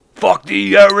Fuck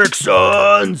the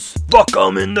Ericksons! Fuck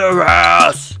them in their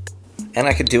ass! And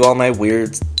I could do all my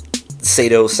weird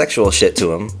sadomasochistic shit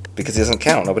to him because he doesn't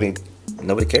count.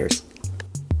 Nobody cares.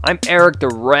 I'm Eric the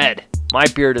Red. My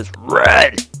beard is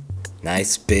red.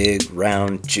 Nice, big,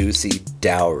 round, juicy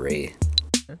dowry.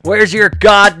 Where's your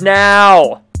god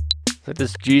now? Like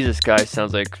this Jesus guy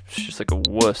sounds like just like a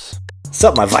wuss. What's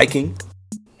up, my Viking?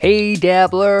 Hey,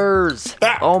 dabblers!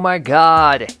 Oh my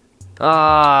god.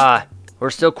 We're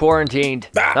still quarantined.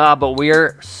 But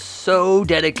we're so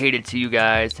dedicated to you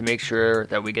guys to make sure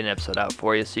that we get an episode out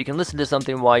for you so you can listen to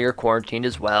something while you're quarantined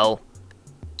as well.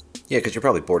 Yeah, because you're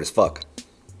probably bored as fuck.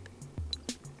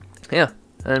 Yeah,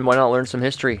 and why not learn some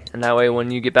history? And that way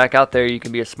when you get back out there, you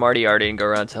can be a smarty arty and go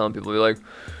around telling people, like,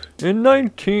 in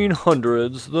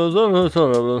 1900s,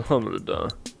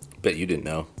 Bet you didn't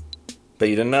know.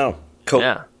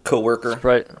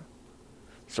 Co-worker.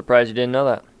 Surprised you didn't know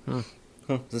that.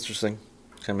 That's interesting.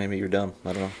 Kind of maybe you're dumb.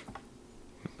 I don't know.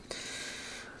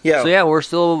 Yeah. So yeah, we're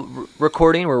still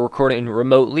recording. We're recording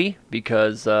remotely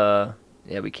because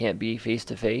we can't be face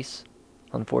to face,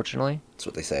 unfortunately. That's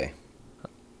what they say.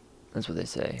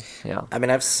 Yeah. I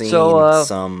mean, I've seen a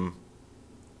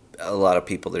lot of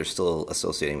people that are still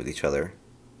associating with each other.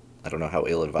 I don't know how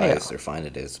ill-advised or fine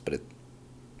it is, but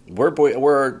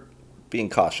we're being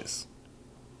cautious.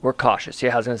 We're cautious.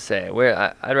 Yeah, I was gonna say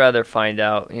I'd rather find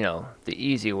out, the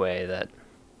easy way that,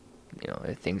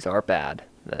 if things are bad,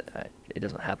 that it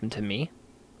doesn't happen to me.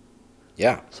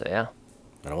 Yeah. So yeah.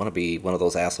 I don't want to be one of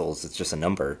those assholes. It's just a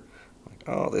number. Like,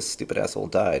 oh, this stupid asshole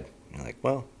died. And you're like,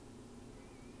 well.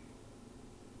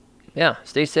 Yeah,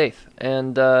 stay safe.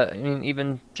 And,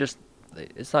 even just,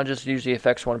 it's not just usually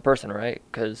affects one person, right?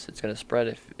 Because it's going to spread.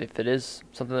 If it is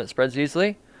something that spreads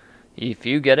easily, if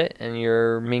you get it and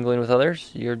you're mingling with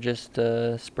others, you're just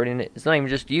spreading it. It's not even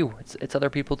just you. It's other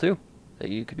people, too, that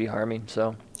you could be harming,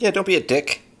 so. Yeah, don't be a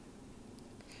dick.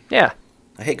 Yeah.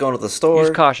 I hate going to the store.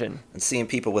 Use caution. And seeing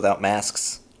people without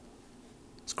masks.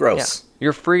 It's gross. Yeah.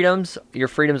 Your freedoms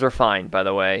are fine, by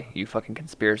the way, you fucking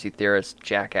conspiracy theorists,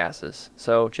 jackasses.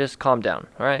 So just calm down,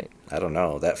 all right? I don't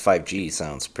know. That 5G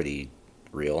sounds pretty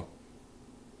real.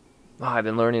 Oh, I've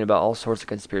been learning about all sorts of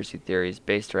conspiracy theories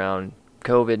based around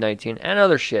COVID-19 and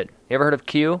other shit. You ever heard of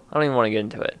Q? I don't even want to get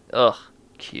into it. Ugh,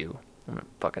 Q. I'm gonna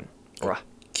fucking...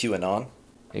 QAnon?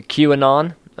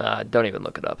 QAnon? Don't even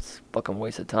look it up. It's a fucking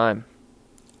waste of time.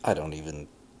 I don't even...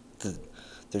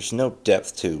 There's no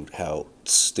depth to how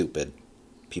stupid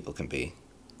people can be.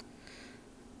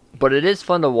 But it is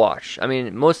fun to watch. I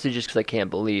mean, mostly just because I can't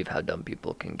believe how dumb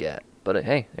people can get. But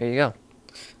hey, there you go.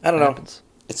 I don't know. Happens.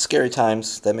 It's scary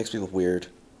times. That makes people weird.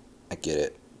 I get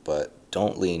it. But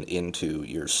don't lean into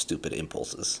your stupid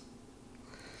impulses.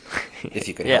 If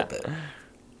you can help it.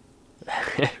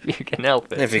 If you can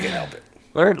help it.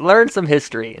 Learn some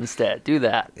history instead. Do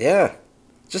that. Yeah.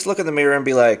 Just look in the mirror and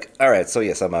be like, all right, so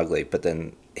yes, I'm ugly. But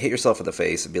then hit yourself in the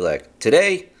face and be like,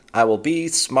 today I will be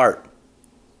smart.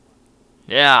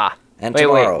 Yeah. And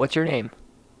tomorrow. Wait, what's your name?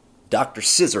 Dr.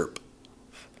 Scissorp.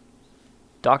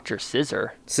 Dr.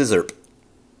 Scissor? Scissorp.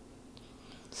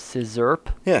 Scissorp?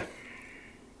 Yeah.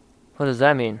 What does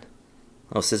that mean?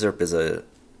 Oh, Scissorp is a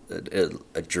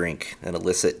drink, an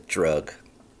illicit drug.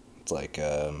 It's like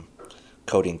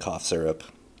codeine cough syrup.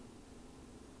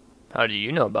 How do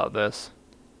you know about this?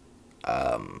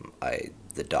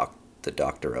 The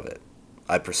doctor of it.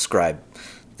 I prescribe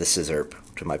the Scissorp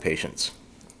to my patients.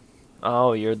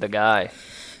 Oh, you're the guy.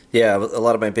 Yeah, a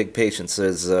lot of my big patients.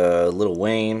 There's Lil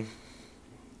Wayne.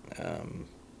 I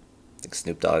think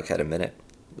Snoop Dogg had a minute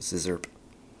with Scissorp.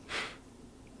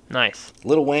 Nice.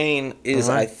 Lil Wayne is,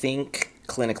 I think,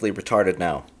 clinically retarded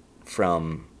now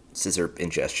from Scissorp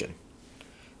ingestion.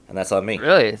 And that's on me.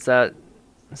 Really? It's that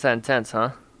intense,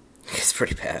 huh? It's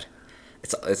pretty bad.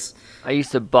 It's. I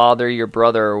used to bother your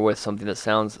brother with something that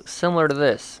sounds similar to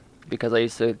this because I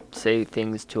used to say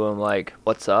things to him like,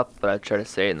 what's up? But I'd try to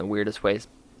say it in the weirdest ways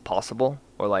possible.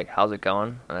 Or like, how's it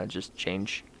going? And I'd just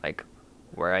change like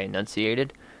where I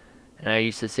enunciated. And I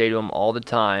used to say to him all the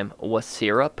time, what's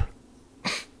syrup?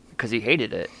 Because he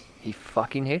hated it. He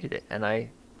fucking hated it. And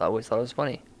I always thought it was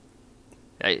funny.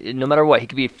 No matter what, he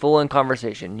could be full in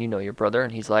conversation. You know your brother.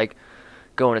 And he's like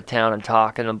going to town and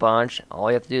talking a bunch.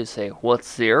 All you have to do is say, what's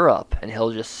syrup? And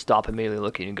he'll just stop immediately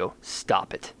looking and go,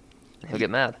 stop it. And he'll get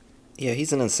mad. Yeah,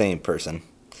 he's an insane person.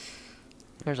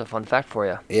 Here's a fun fact for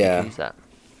you. Yeah. You can use that.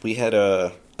 We had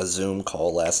a Zoom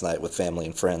call last night with family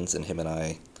and friends, and him and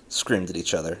I screamed at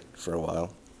each other for a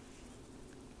while.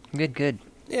 Good.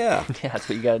 Yeah. Yeah, that's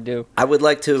what you gotta do. I would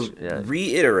like to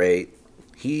reiterate,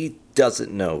 he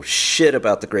doesn't know shit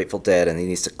about the Grateful Dead, and he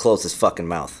needs to close his fucking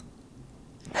mouth.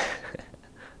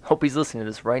 Hope he's listening to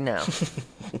this right now.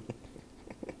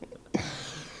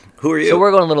 Who are you? So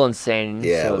we're going a little insane.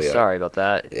 Yeah, so we are. sorry about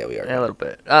that. Yeah, we are. A little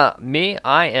bit. Me,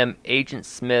 I am Agent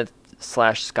Smith /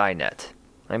 Skynet.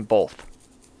 I'm both.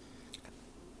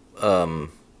 I'm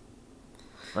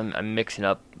mixing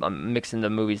up. I'm mixing the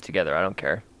movies together. I don't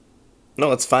care.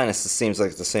 No, it's fine. It seems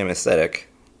like the same aesthetic.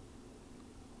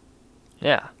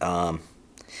 Yeah.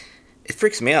 It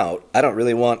freaks me out. I don't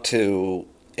really want to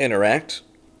interact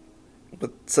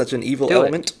with such an evil Do it.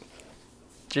 element.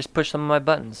 Just push some of my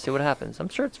buttons. See what happens. I'm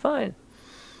sure it's fine.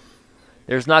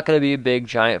 There's not going to be a big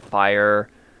giant fire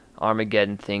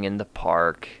Armageddon thing in the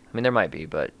park. I mean, there might be,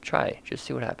 but try. Just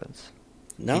see what happens.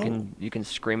 No. You can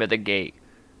scream at the gate.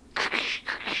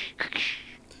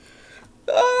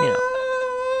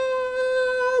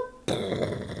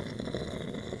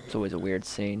 It's always a weird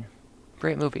scene.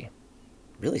 Great movie.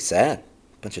 Really sad.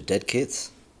 Bunch of dead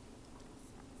kids.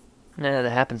 Nah,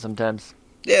 that happens sometimes.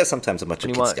 Yeah, sometimes a bunch of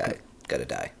When you kids gotta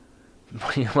die.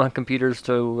 When you want computers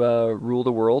to rule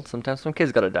the world, sometimes some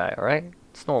kids gotta die, alright?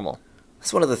 It's normal.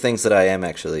 That's one of the things that I am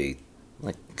actually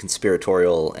like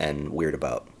conspiratorial and weird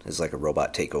about, is like a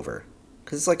robot takeover.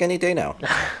 Because it's like any day now.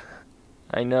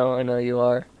 I know you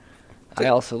are. I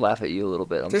also laugh at you a little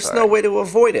bit. There's sorry. no way to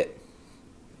avoid it.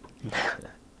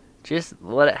 Just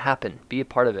let it happen. Be a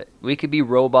part of it. We could be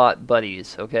robot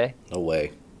buddies, okay? No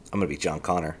way. I'm gonna be John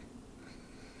Connor.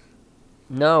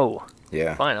 No.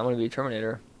 Yeah. Fine, I'm gonna be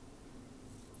Terminator.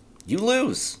 You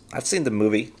lose. I've seen the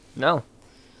movie. No.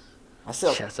 I'll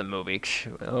still. That's a movie.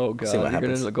 Oh god, see what you're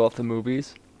happens. gonna go off the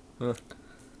movies? Well,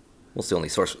 it's the only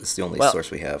source. It's the only Well, source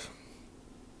we have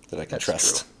that I can that's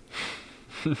trust.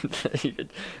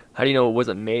 How do you know it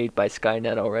wasn't made by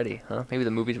Skynet already, huh? Maybe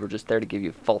the movies were just there to give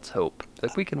you false hope.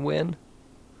 Like, we can win.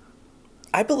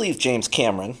 I believe James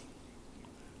Cameron.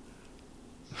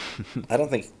 I don't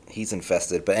think he's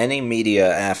infested, but any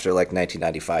media after like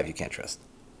 1995, you can't trust.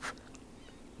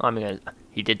 I mean,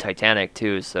 he did Titanic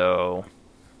too, so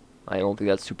I don't think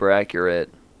that's super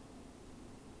accurate.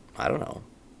 I don't know.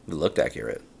 It looked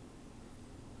accurate.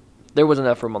 There was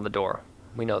enough room on the door.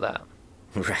 We know that.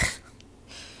 Right.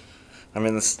 I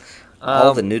mean,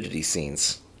 all the nudity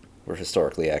scenes were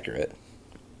historically accurate.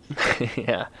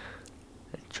 Yeah.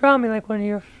 Draw me like one of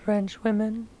your French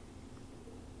women.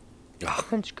 Ugh.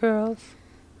 French girls.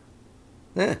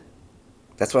 Yeah,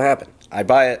 that's what happened. I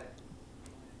buy it.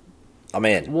 I'm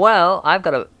in. Well, I've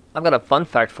got a fun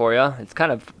fact for you. It's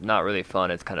kind of not really fun.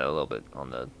 It's kind of a little bit on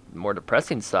the more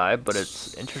depressing side, but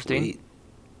it's interesting. Sweet.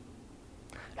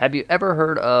 Have you ever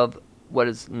heard of what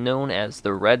is known as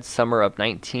the Red Summer of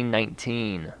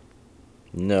 1919?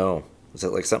 No. Is it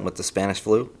like something with the Spanish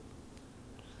flu?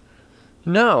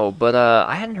 No, but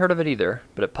I hadn't heard of it either.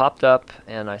 But it popped up,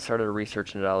 and I started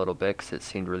researching it out a little bit because it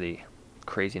seemed really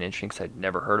crazy and interesting because I'd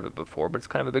never heard of it before, but it's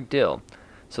kind of a big deal.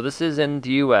 So this is in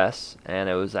the U.S., and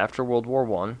it was after World War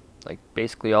I. Like,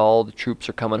 basically all the troops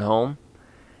are coming home.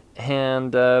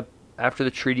 And after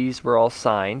the treaties were all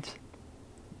signed,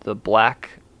 the black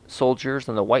soldiers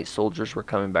and the white soldiers were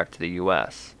coming back to the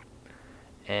U.S.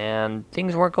 And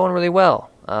things weren't going really well.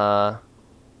 But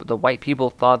the white people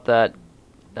thought that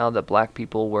now that black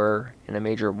people were in a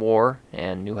major war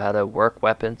and knew how to work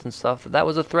weapons and stuff, that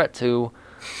was a threat to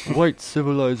white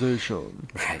civilization.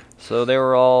 Right. So they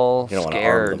were all You don't wanna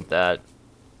arm them. scared that...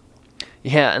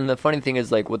 Yeah, and the funny thing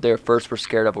is, like, what they first were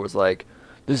scared of was, like,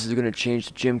 this is going to change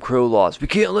the Jim Crow laws. We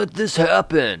can't let this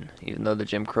happen. Even though the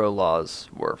Jim Crow laws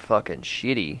were fucking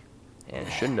shitty and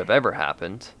shouldn't have ever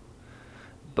happened.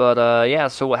 But, yeah,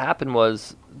 so what happened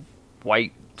was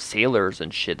white sailors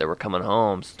and shit that were coming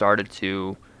home started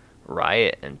to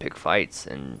riot and pick fights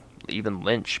and even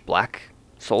lynch black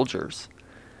soldiers.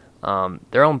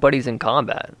 Their own buddies in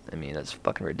combat. I mean, that's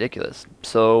fucking ridiculous.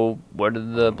 So, what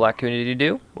did the black community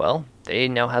do? Well, they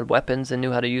now had weapons and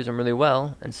knew how to use them really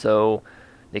well, and so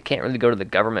they can't really go to the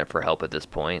government for help at this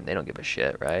point. They don't give a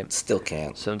shit, right? Still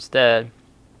can't. So instead,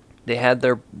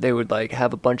 they would like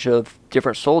have a bunch of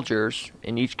different soldiers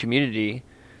in each community.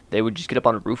 They would just get up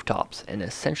on rooftops and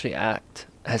essentially act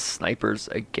as snipers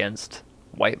against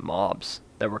white mobs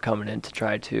that were coming in to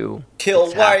try to Kill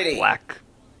attack Whitey. black.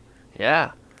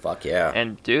 Yeah. Fuck yeah.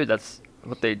 And dude, that's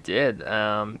what they did.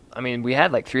 I mean, we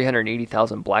had like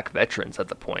 380,000 black veterans at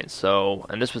the point. So,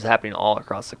 and this was happening all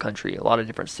across the country, a lot of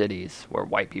different cities where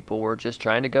white people were just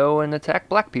trying to go and attack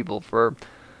black people for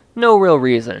no real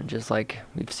reason, just like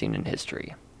we've seen in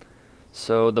history.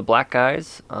 So the black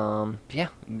guys, yeah,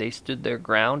 they stood their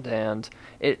ground, and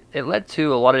it led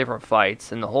to a lot of different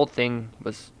fights, and the whole thing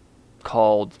was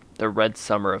called the Red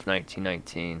Summer of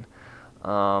 1919.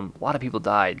 A lot of people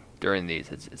died during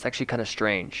these. It's actually kind of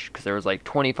strange because there was like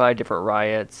 25 different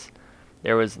riots,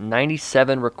 There was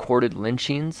 97 recorded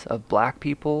lynchings of black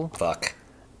people. Fuck.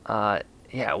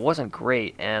 Yeah, it wasn't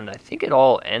great, and I think it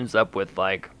all ends up with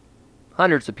like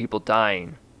hundreds of people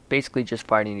dying, basically just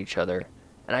fighting each other.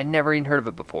 And I'd never even heard of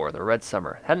it before, the Red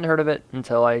Summer. Hadn't heard of it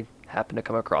until I happened to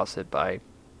come across it by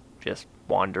just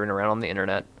wandering around on the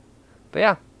internet. But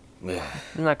yeah,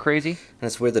 isn't that crazy? And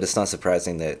it's weird that it's not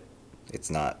surprising that it's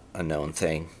not a known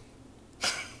thing.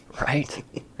 Right?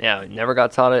 Yeah, never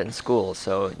got taught it in school,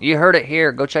 so you heard it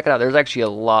here. Go check it out. There's actually a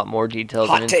lot more details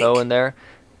Hot and info take. in there.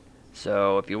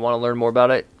 So if you want to learn more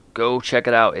about it, go check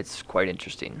it out. It's quite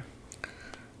interesting.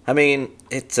 I mean,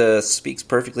 it speaks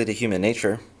perfectly to human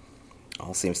nature.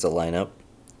 All seems to line up.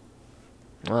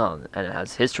 Well, and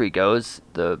as history goes,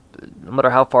 no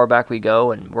matter how far back we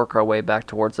go and work our way back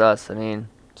towards us, I mean,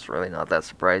 it's really not that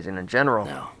surprising in general.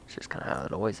 No. It's just kind of how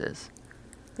it always is.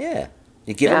 Yeah.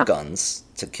 You give Yeah. them guns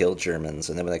to kill Germans,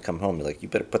 and then when they come home, you're like, you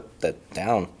better put that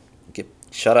down.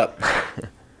 Shut up.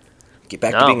 Get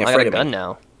back to No, being I got afraid a of gun me.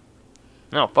 now.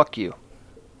 No, fuck you.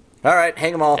 All right,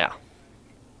 hang them all. Yeah,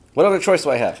 What other choice do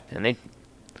I have? and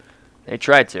they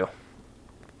tried to.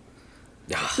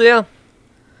 Ah. So yeah,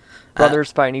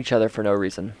 brothers fighting each other for no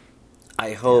reason.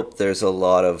 I hope there's a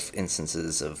lot of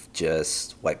instances of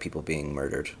just white people being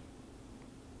murdered.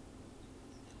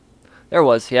 There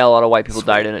was, yeah, a lot of white people Sweet.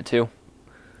 died in it too.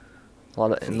 A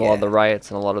lot of the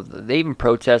riots and a lot of they even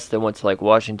protested. Went to like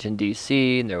Washington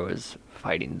D.C. and there was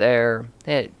fighting there.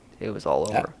 It was all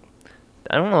over. Yeah.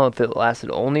 I don't know if it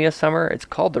lasted only a summer. It's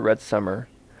called the Red Summer,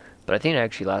 but I think it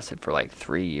actually lasted for like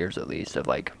 3 years at least of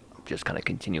like just kind of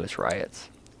continuous riots.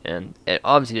 And it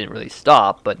obviously didn't really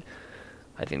stop, but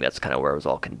I think that's kind of where it was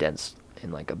all condensed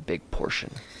in like a big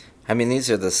portion. I mean, these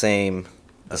are the same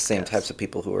Yes. types of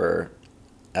people who are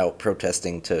out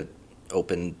protesting to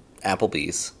open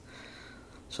Applebee's.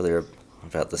 So they're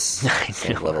about the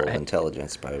same know, level right? of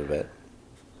intelligence, probably a bit.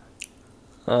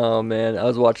 Oh man, I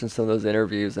was watching some of those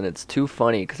interviews and it's too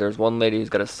funny because there's one lady who's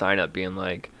got a sign up being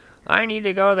like, I need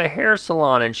to go to the hair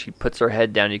salon, and she puts her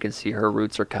head down. You can see her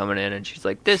roots are coming in, and she's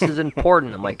like, this is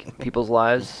important. I'm like, people's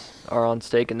lives are on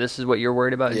stake, and this is what you're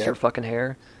worried about is Yep. your fucking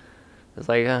hair? It's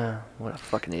like, what a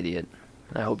fucking idiot.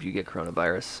 I hope you get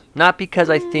coronavirus. Not because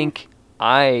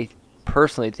I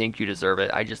personally think you deserve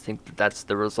it. I just think that that's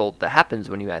the result that happens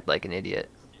when you act like an idiot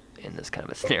in this kind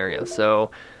of a scenario. So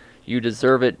you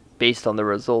deserve it based on the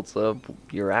results of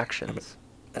your actions.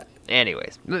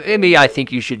 Anyways, maybe I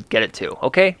think you should get it too.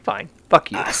 Okay, fine. Fuck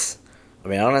you. Us. I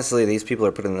mean, honestly, these people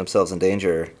are putting themselves in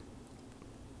danger.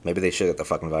 Maybe they should get the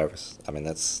fucking virus. I mean,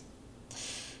 it's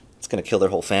going to kill their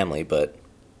whole family, but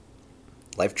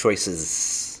life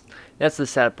choices. That's the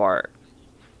sad part.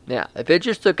 Yeah, if it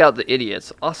just took out the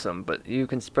idiots, awesome, but you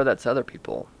can spread that to other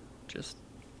people just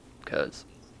because.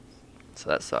 So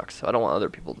that sucks. So I don't want other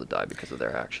people to die because of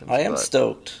their actions. I am but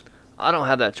stoked. I don't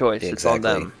have that choice. Exactly. It's on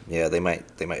them. Yeah, they might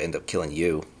end up killing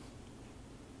you.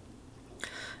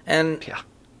 And Yeah.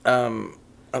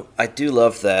 I do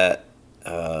love that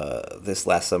this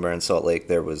last summer in Salt Lake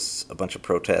there was a bunch of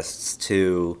protests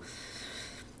to,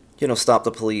 stop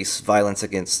the police violence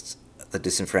against the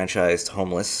disenfranchised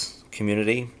homeless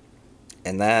community,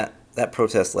 and that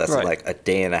protest lasted Right. like a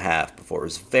day and a half before it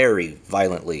was very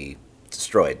violently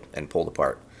destroyed and pulled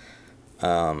apart.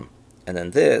 And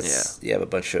then you have a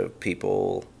bunch of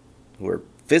people who are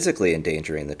physically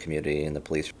endangering the community, and the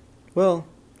police, well,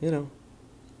 they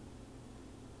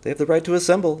have the right to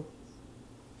assemble.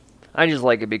 I just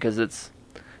like it because it's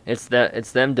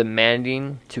them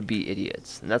demanding to be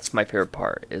idiots, and that's my favorite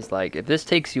part. Is like if this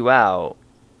takes you out,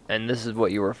 and this is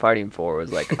what you were fighting for,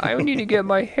 was like I need to get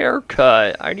my hair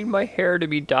cut. I need my hair to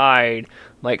be dyed.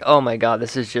 I'm like, oh my god,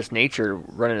 this is just nature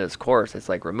running its course. It's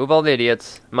like remove all the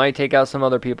idiots. Might take out some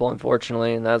other people,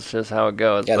 unfortunately, and that's just how it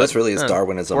goes. Yeah, But, this really is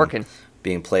Darwinism working.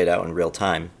 being played out in real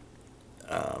time.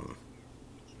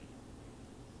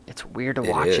 It's weird to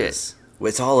watch it. Is.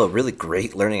 It's all a really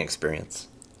great learning experience.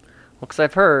 Well, because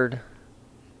I've heard.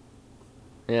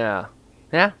 Yeah.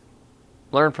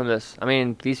 Learn from this. I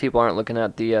mean, these people aren't looking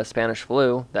at the Spanish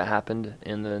flu that happened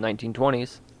in the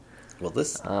 1920s. Well,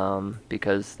 this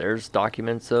Because there's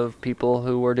documents of people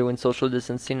who were doing social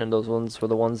distancing, and those ones were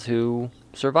the ones who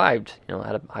survived.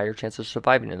 Had a higher chance of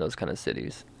surviving in those kind of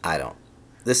cities.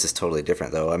 This is totally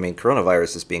different, though. I mean,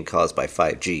 coronavirus is being caused by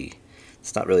 5G.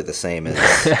 It's not really the same as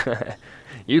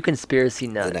You conspiracy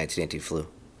the nut. 1918 flu.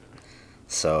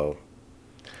 So,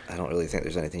 I don't really think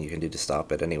there's anything you can do to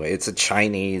stop it anyway. It's a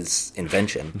Chinese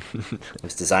invention. It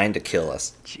was designed to kill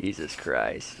us. Jesus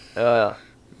Christ.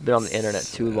 Been on the internet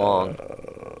too long.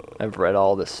 I've read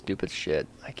all this stupid shit.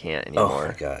 I can't Oh, anymore.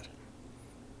 my God.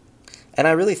 And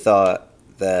I really thought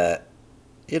that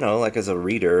like as a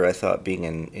reader, I thought being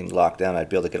in lockdown, I'd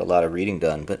be able to get a lot of reading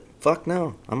done. But fuck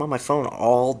no, I'm on my phone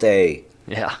all day.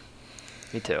 Yeah,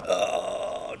 me too.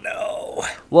 Oh no.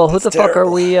 Well, who That's the fuck are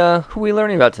terrible. who are we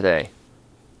learning about today?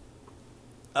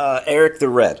 Eric the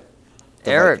Red.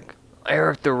 The Viking.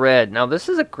 Eric the Red. Now, this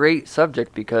is a great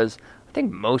subject because I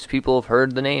think most people have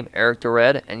heard the name Eric the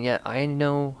Red, and yet I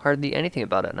know hardly anything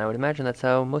about it, and I would imagine that's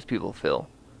how most people feel.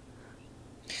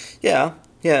 Yeah,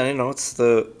 it's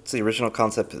the original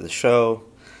concept of the show.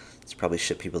 It's probably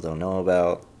shit people don't know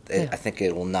about. Yeah. I think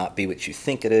it will not be what you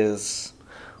think it is.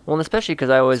 Well, and especially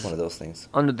because I was It's one of those things.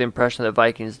 under the impression that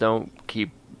Vikings don't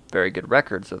keep very good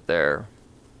records of their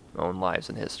own lives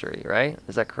and history, right?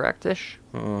 Is that correct-ish?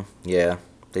 Yeah,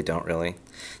 they don't really.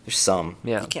 There's some.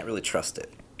 Yeah. You can't really trust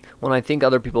it. Well, I think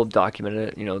other people have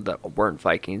documented it, that weren't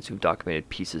Vikings who've documented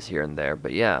pieces here and there,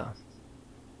 but yeah.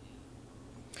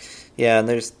 Yeah, and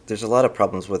there's a lot of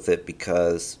problems with it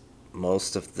because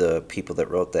most of the people that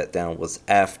wrote that down was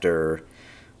after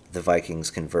the Vikings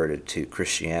converted to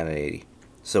Christianity.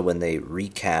 So when they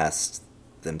recast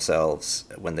themselves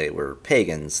when they were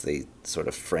pagans, they sort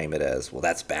of frame it as, well,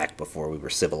 that's back before we were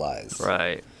civilized.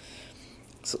 Right.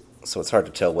 So it's hard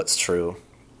to tell what's true.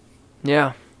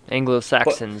 Yeah.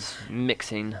 Anglo-Saxons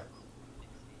mixing.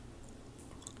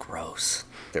 Gross.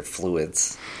 They're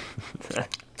fluids.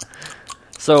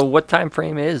 So what time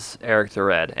frame is Eric the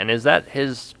Red? And is that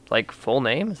his, full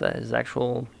name? Is that his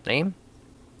actual name?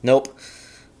 Nope.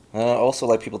 Also,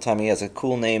 like people tell me, he has a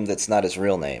cool name that's not his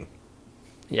real name.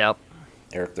 Yep.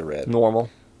 Eric the Red. Normal.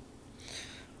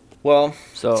 Well,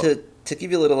 So to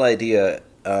give you a little idea,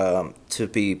 to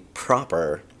be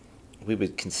proper, we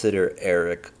would consider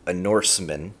Eric a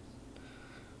Norseman,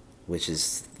 which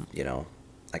is,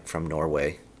 from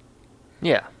Norway.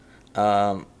 yeah.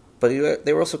 But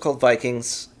they were also called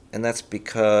Vikings, and that's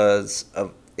because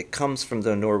it comes from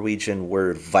the Norwegian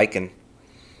word Viken,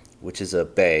 which is a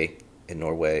bay in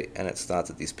Norway, and it's thought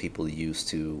that these people used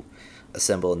to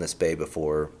assemble in this bay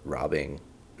before robbing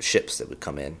ships that would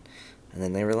come in. And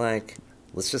then they were like,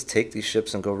 let's just take these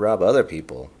ships and go rob other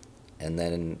people. And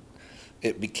then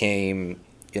it became,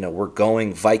 we're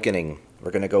going Viking.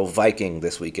 We're going to go Viking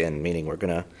this weekend, meaning we're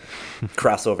going to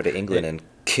cross over to England and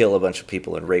kill a bunch of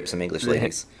people and rape some English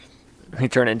ladies. He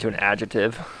turned into an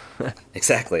adjective.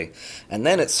 Exactly. And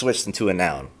then it switched into a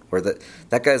noun, where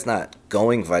that guy's not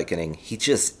going Viking, he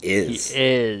just is. He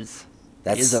is.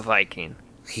 He is a Viking.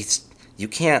 You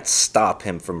can't stop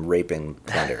him from raping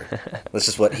plunder. That's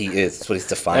just what he is. That's what he's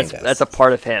defined as. That's a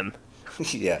part of him.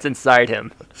 Yeah. It's inside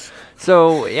him.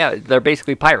 So, yeah, they're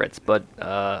basically pirates, but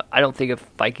I don't think of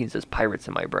Vikings as pirates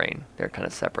in my brain. They're kind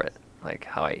of separate, like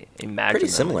how I imagine Pretty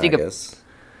them. similar, I guess.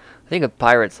 I think of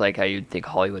pirates like how you'd think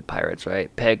Hollywood pirates,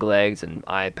 right? Peg legs and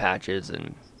eye patches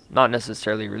and not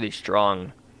necessarily really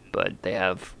strong, but they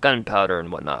have gunpowder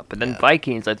and whatnot. But then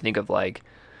Vikings, I think of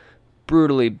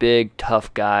brutally big,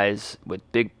 tough guys with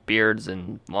big beards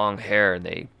and long hair, and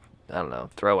they, I don't know,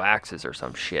 throw axes or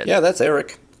some shit. Yeah, that's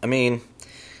Eric. I mean,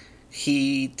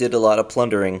 he did a lot of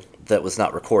plundering that was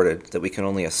not recorded, that we can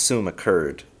only assume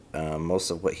occurred.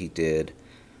 Most of what he did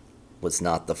was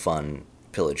not the fun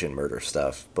pillage and murder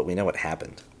stuff, but we know what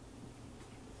happened.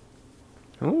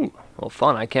 Ooh, well,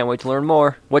 fun. I can't wait to learn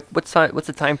more. What's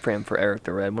the time frame for Eric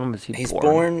the Red? When was he born? He's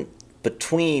born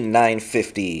between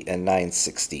 950 and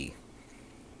 960.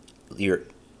 Year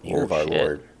of our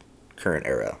Lord, current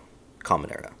era, common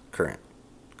era, current,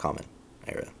 common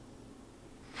era.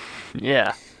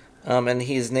 Yeah. And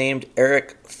he's named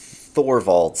Eric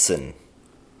Thorvaldsen.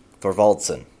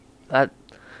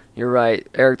 You're right.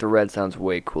 Eric the Red sounds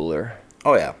way cooler.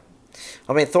 Oh, yeah.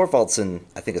 I mean, Thorvaldsen,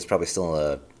 I think, is probably still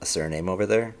a surname over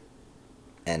there.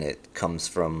 And it comes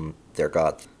from their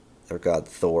god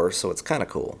Thor, so it's kind of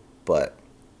cool. But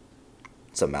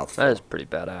it's a mouthful. That is pretty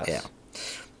badass. Yeah.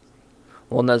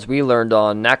 Well, and as we learned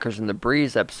on Knackers and the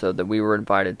Breeze episode that we were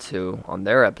invited to on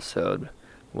their episode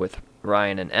with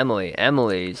Ryan and Emily,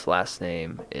 Emily's last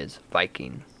name is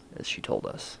Viking, as she told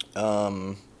us.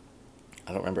 I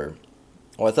don't remember.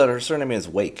 Oh, I thought her surname is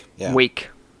Wake. Yeah.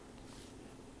 Wake.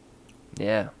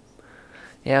 Yeah.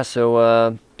 Yeah,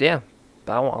 so, yeah.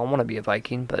 I want to be a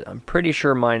Viking, but I'm pretty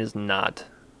sure mine is not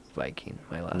Viking,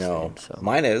 my last name. So.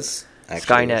 Mine is.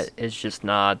 Actually, Skynet is just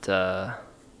not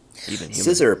even human.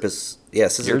 Scissorup is... Yeah,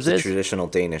 Scissorup's a is? traditional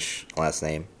Danish last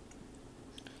name.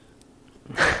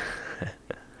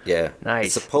 Yeah. Nice.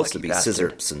 It's supposed to Lucky be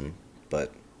bastard. Scissorpson,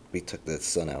 but we took the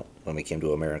son out when we came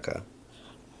to America.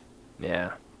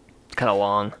 Yeah. It's kind of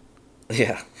long.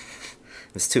 Yeah.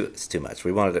 It's too much.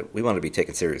 We wanted to be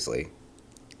taken seriously.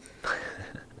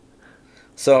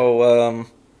 So,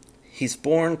 he's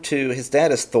born to... His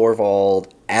dad is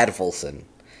Thorvald Advolson.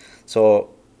 So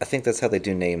I think that's how they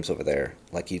do names over there.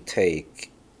 Like you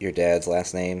take your dad's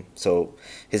last name. So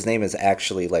his name is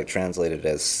actually like translated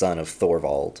as son of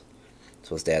Thorvald.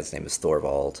 So his dad's name is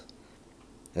Thorvald.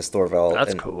 His Thorvald.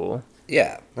 That's cool.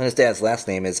 Yeah, and his dad's last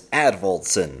name is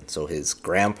Advoldson. So his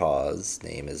grandpa's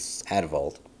name is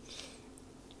Advold.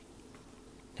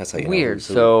 That's how you know Weird. who's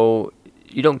who. So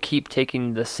you don't keep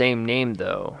taking the same name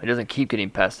though. It doesn't keep getting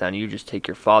passed down. You just take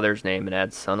your father's name and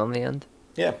add son on the end.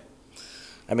 Yeah.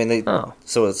 I mean, they. Oh.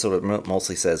 So it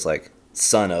mostly says like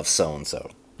son of so and so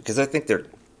because I think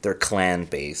they're clan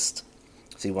based.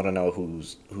 So you want to know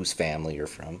whose family you're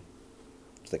from,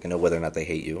 so they can know whether or not they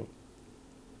hate you.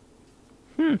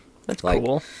 That's Like,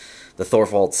 cool. The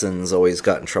Thorvaldsons always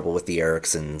got in trouble with the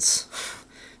Ericsons.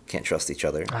 Can't trust each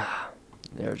other.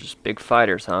 They're just big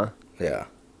fighters, huh? Yeah.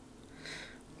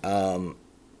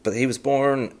 But he was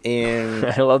born in.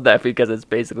 I love that because it's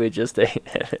basically just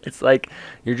it's like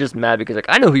you're just mad because like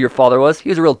I know who your father was. He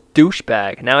was a real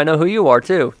douchebag. Now I know who you are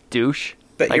too, douche.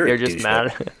 Bet Like you're a they're just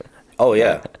douchebag. mad. Oh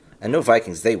yeah. And no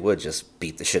Vikings, they would just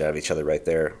beat the shit out of each other right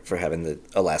there for having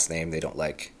a last name they don't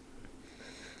like.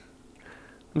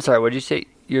 I'm sorry. What did you say?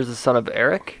 You're the son of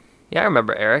Eric? Yeah, I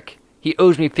remember Eric. He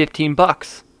owes me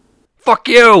 $15. Fuck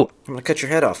you. I'm gonna cut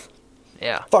your head off.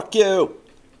 Yeah, Fuck you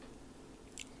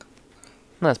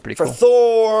that's pretty for cool.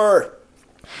 Thor.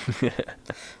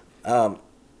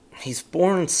 He's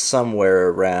born somewhere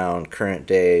around current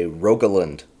day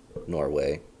Rogaland,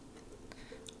 Norway.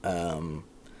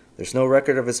 There's no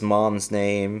record of his mom's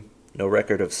name, no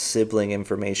record of sibling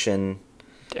information,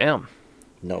 Damn.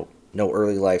 no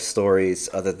early life stories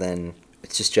other than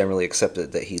it's just generally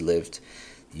accepted that he lived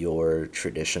your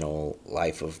traditional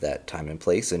life of that time and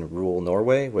place in rural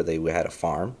Norway where they had a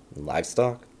farm and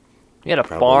livestock. You had a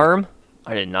Probably. farm?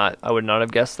 I would not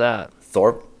have guessed that.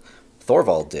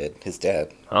 Thorvald did, his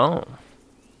dad. Oh.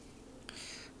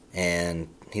 And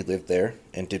he lived there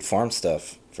and did farm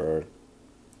stuff for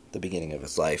the beginning of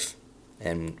his life.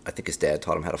 And I think his dad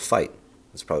taught him how to fight.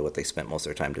 That's probably what they spent most of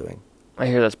their time doing. I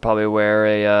hear that's probably where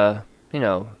a,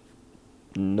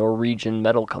 Norwegian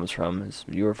metal comes from. Is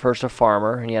you were first a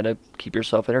farmer and you had to keep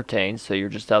yourself entertained, so you're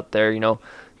just out there,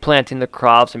 planting the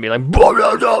crops and be like, Blah,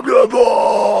 blah, blah, blah,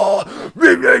 blah.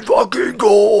 Bring that fucking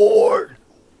gourd.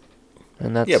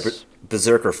 and that's Yeah,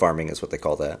 berserker farming is what they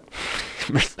call that.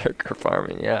 berserker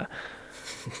farming. Yeah,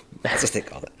 That's what they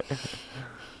call it.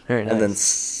 very nice. And then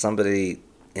somebody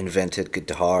invented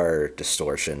guitar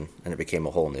distortion, and it became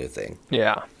a whole new thing.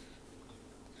 Yeah.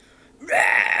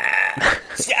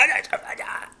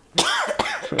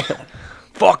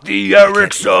 Fuck the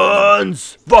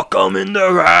Ericsons. Fuck 'em in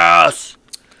their ass.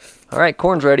 All right,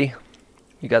 corn's ready.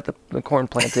 You got the corn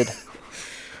planted.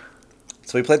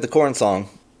 So we played the corn song,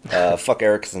 Fuck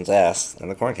Erickson's Ass, and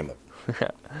the corn came up.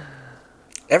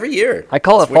 Every year. I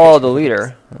call it It's follow weird. the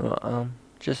leader,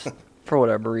 just for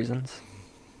whatever reasons.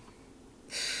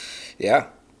 Yeah.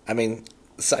 I mean,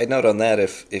 side note on that,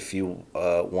 if you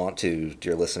want to,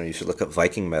 dear listener, you should look up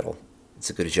Viking metal. It's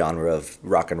a good genre of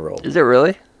rock and roll. Is it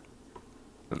really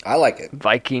I like it.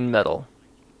 Viking metal?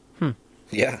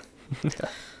 Yeah.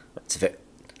 It's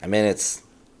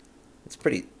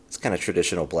kind of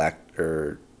traditional black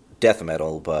or death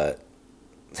metal, but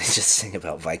they just sing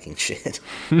about Viking shit.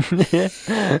 It's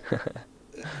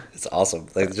awesome.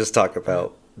 They just talk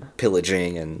about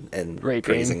pillaging and Raping.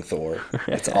 praising Thor.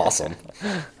 It's awesome.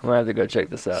 I'm gonna have to go check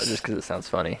this out just because it sounds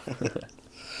funny.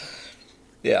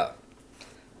 Yeah.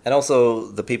 And also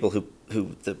the people who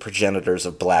the progenitors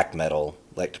of black metal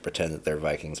like to pretend that they're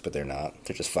Vikings, but they're not.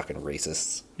 They're just fucking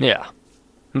racists. Yeah,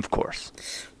 of course.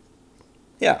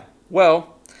 Yeah.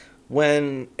 Well,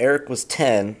 when Eric was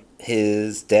 10,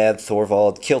 his dad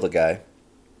Thorvald killed a guy.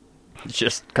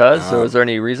 Just cause, or was there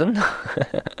any reason?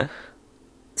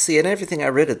 See, in everything I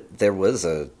read, there was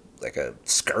a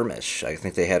skirmish. I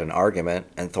think they had an argument,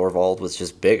 and Thorvald was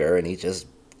just bigger, and he just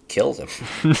killed him.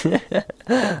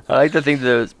 I like to think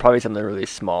that it was probably something really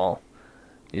small.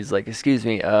 He's like, "Excuse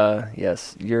me,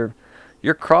 yes, your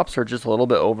crops are just a little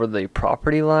bit over the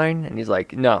property line," and he's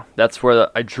like, "No, that's where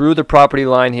I drew the property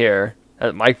line here.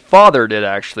 My father did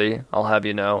actually. I'll have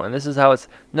you know, and this is how it's.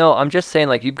 No, I'm just saying,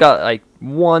 like, you've got like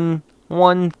one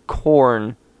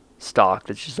corn stalk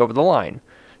that's just over the line.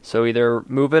 So either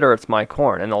move it or it's my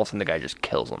corn." And all of a sudden the guy just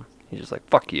kills him. He's just like,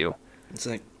 "Fuck you." It's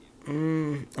like,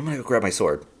 I'm gonna go grab my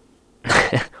sword.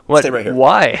 What? Stay right here.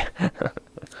 Why?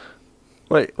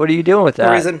 What are you doing with that?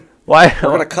 No reason. Why? We're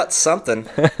gonna cut something.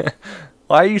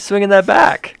 Why are you swinging that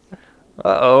back?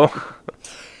 Uh-oh.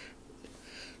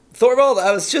 Thorvald,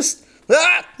 I was just...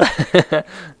 Ah! And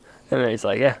then he's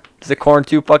like, "Yeah, is the corn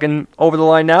too fucking over the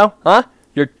line now? Huh?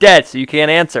 You're dead, so you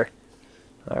can't answer."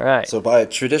 All right. So by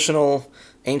traditional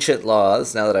ancient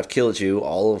laws, now that I've killed you,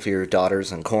 all of your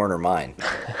daughters and corn are mine.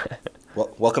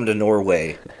 Welcome to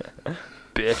Norway.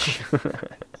 Bitch.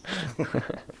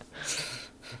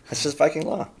 That's just Viking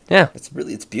law. Yeah.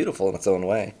 It's beautiful in its own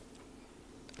way.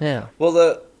 Yeah. Well,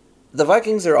 the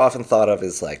Vikings are often thought of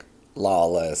as like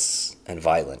lawless and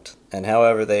violent, and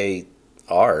however they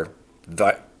are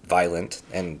violent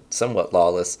and somewhat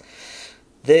lawless,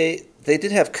 they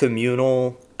did have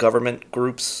communal government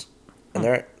groups, and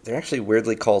they're actually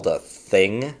weirdly called a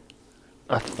thing.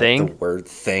 A thing? Like the word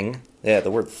thing. Yeah,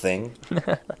 the word thing.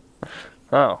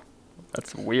 Oh,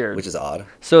 that's weird. Which is odd.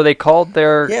 So they called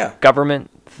their Yeah.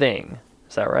 government thing.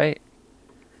 Is that right?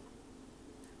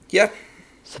 Yeah.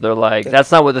 So they're like,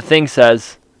 that's not what the thing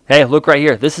says. Hey, look right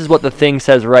here. This is what the thing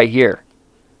says right here.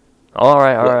 All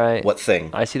right, all right. What thing?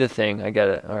 I see the thing. I get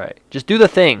it. All right. Just do the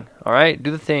thing. All right?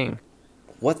 Do the thing.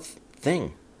 What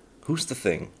thing? Who's the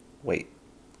thing? Wait.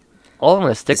 Oh, I'm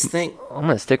This thing.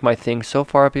 gonna stick my thing so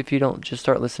far up if you don't just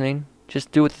start listening.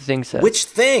 Just do what the thing says. Which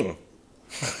thing?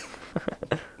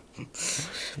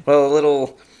 Well, a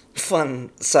little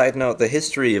fun side note, the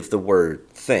history of the word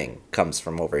thing comes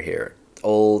from over here.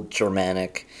 Old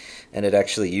Germanic, and it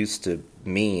actually used to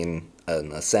mean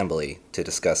an assembly to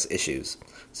discuss issues.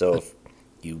 So if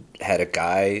you had a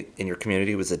guy in your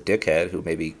community who was a dickhead who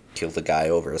maybe killed a guy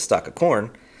over a stalk of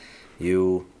corn,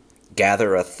 you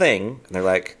gather a thing, and they're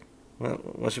like, well,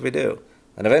 what should we do?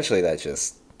 And eventually that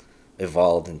just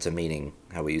evolved into meaning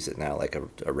how we use it now, like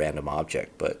a random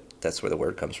object, but that's where the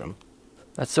word comes from.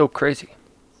 That's so crazy.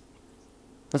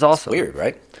 That's awesome. It's weird,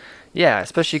 right? Yeah,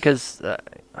 especially because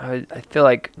I feel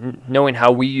like knowing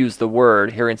how we use the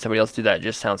word, hearing somebody else do that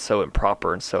just sounds so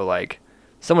improper and so like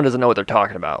someone doesn't know what they're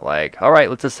talking about. Like, all right,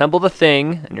 let's assemble the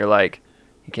thing, and you're like,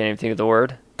 you can't even think of the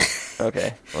word.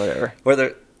 Okay, whatever.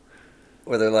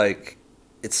 Where they're like,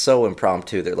 it's so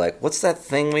impromptu. They're like, what's that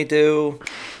thing we do?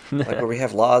 Like where we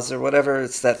have laws or whatever.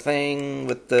 It's that thing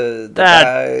with the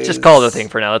guys. Just call it a thing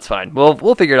for now. That's fine.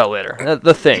 We'll figure it out later.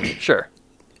 The thing, sure.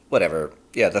 Whatever.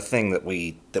 Yeah, the thing that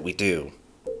we do.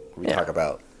 We talk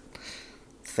about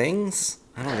things.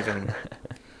 I don't even.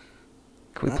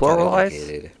 Can we not that pluralize?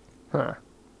 educated. Huh.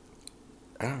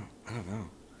 I don't know.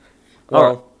 All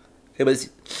Well, it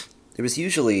was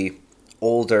usually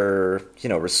older,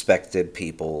 respected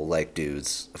people like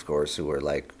dudes, of course, who were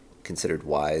like considered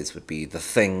wise, would be the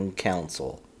Thing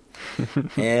Council.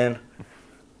 And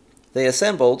they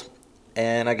assembled,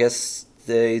 and I guess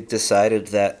they decided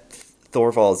that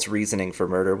Thorvald's reasoning for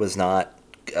murder was not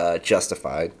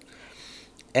justified.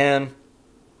 And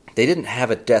they didn't have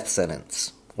a death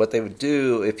sentence. What they would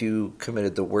do if you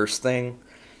committed the worst thing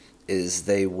is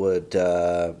they would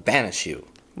banish you.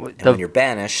 And when you're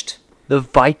banished... The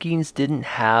Vikings didn't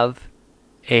have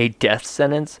a death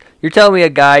sentence? You're telling me a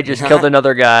guy just killed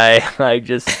another guy, like,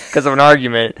 just because of an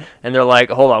argument, and they're like,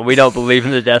 hold on, we don't believe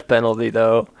in the death penalty,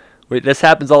 though. This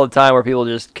happens all the time where people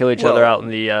just kill each other out in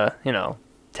the,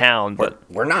 town. But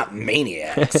we're not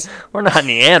maniacs. We're not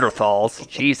Neanderthals.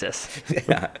 Jesus.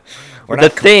 Yeah. We're The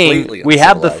not thing, completely we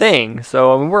have the uncivilized. thing,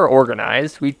 so I mean, we're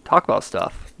organized. We talk about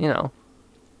stuff,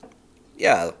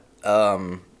 Yeah,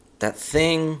 that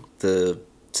thing, the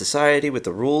society with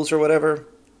the rules or whatever,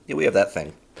 yeah, we have that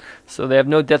thing. So they have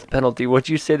no death penalty. What'd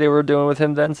you say they were doing with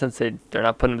him then? Since they're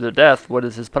not putting him to death, what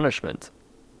is his punishment?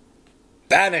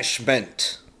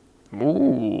 Banishment.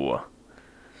 Ooh.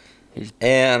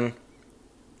 And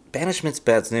banishment's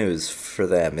bad news for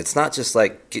them. It's not just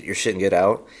like get your shit and get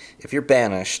out. If you're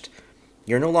banished,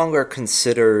 you're no longer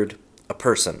considered a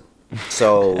person.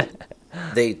 So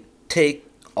they take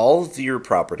all of your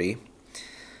property.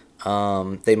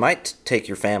 They might take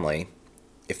your family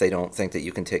if they don't think that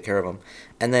you can take care of them.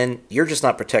 And then you're just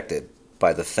not protected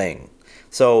by the thing.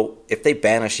 So if they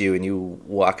banish you and you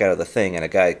walk out of the thing and a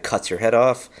guy cuts your head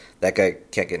off, that guy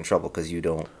can't get in trouble because you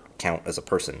don't count as a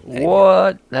person anymore.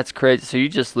 What? That's crazy. So you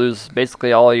just lose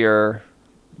basically all your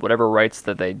whatever rights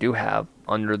that they do have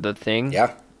under the thing.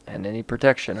 Yeah. And any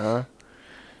protection, huh?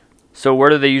 So where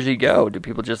do they usually go? Do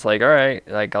people just like, all right,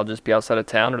 like I'll just be outside of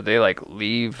town, or do they like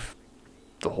leave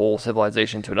the whole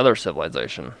civilization to another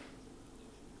civilization?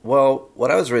 Well,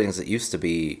 what I was reading is it used to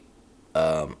be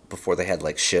before they had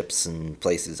like ships and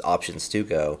places, options to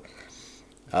go.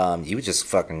 You would just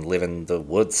fucking live in the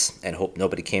woods and hope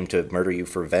nobody came to murder you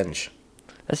for revenge.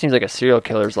 That seems like a serial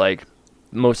killer's like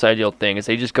most ideal thing is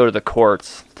they just go to the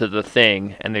courts to the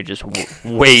thing and they just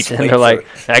wait and they're like,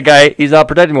 that guy, he's not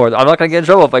protected anymore. I'm not gonna get in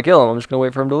trouble if I kill him. I'm just gonna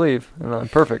wait for him to leave. And I'm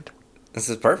perfect. This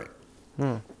is perfect.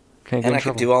 Can't get And in I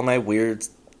trouble. could do all my weird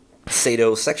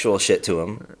sadosexual shit to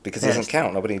him because he doesn't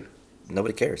count.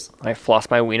 Nobody cares. I floss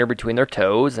my wiener between their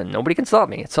toes and nobody can stop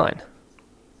me. It's fine.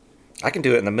 I can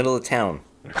do it in the middle of town.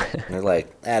 And they're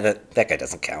like, that guy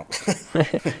doesn't count.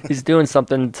 He's doing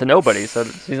something to nobody, so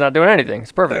he's not doing anything.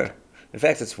 It's perfect. In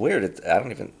fact, it's weird.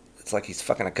 It's like he's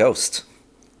fucking a ghost.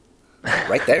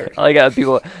 Right there. I like how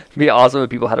people, it'd be awesome if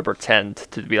people had to pretend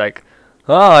to be like,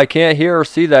 oh, I can't hear or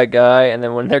see that guy. And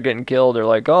then when they're getting killed, they're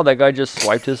like, oh, that guy just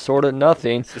swiped his sword at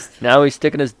nothing. Now he's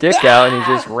sticking his dick out and he's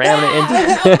just ramming it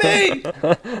into.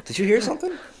 Help me! Did you hear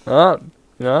something? No.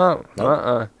 Nope.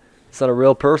 It's not a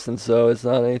real person, so it's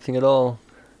not anything at all.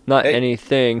 Not Hey.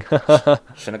 anything. Shouldn't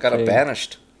have got him Hey.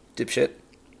 banished, dipshit.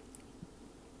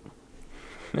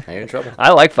 Now you're in trouble.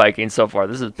 I like Vikings so far.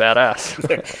 This is badass.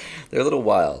 They're a little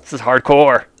wild. This is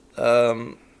hardcore.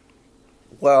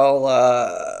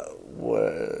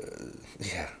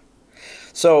 Yeah.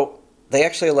 So they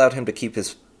actually allowed him to keep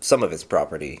some of his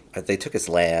property. They took his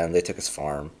land, they took his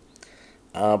farm,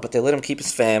 but they let him keep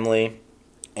his family.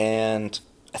 And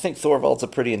I think Thorvald's a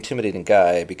pretty intimidating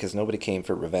guy because nobody came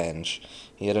for revenge.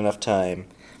 He had enough time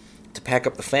to pack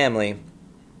up the family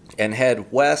and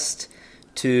head west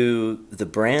to the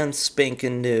brand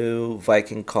spanking new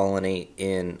Viking colony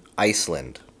in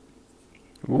Iceland.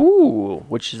 Ooh,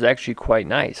 which is actually quite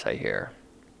nice, I hear.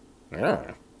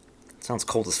 Yeah. Sounds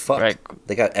cold as fuck. Right.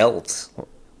 They got elves.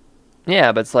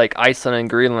 Yeah, but it's like Iceland and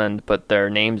Greenland, but their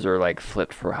names are like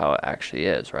flipped for how it actually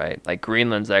is, right? Like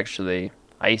Greenland's actually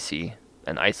icy,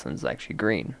 and Iceland's actually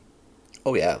green.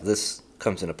 Oh yeah, this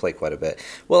comes into play quite a bit.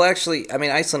 Well, actually, I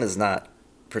mean, Iceland is not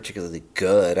particularly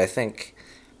good. I think,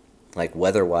 like,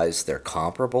 weather-wise, they're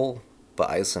comparable, but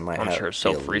Iceland might I'm have sure it's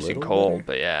so be a freezing little cold, better.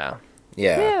 but yeah.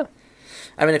 Yeah.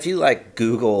 I mean, if you, like,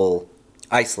 Google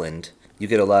Iceland, you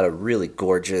get a lot of really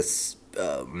gorgeous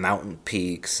mountain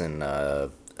peaks and,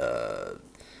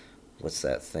 what's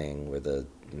that thing where the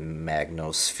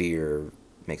magnosphere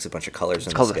makes a bunch of colors It's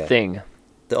in called the sky? the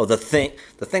Thing.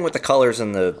 The thing with the colors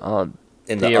in the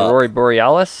The Aurora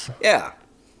Borealis? Yeah.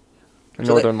 The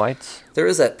So Northern Lights? There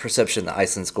is that perception that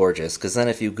Iceland's gorgeous, because then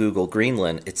if you Google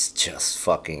Greenland, it's just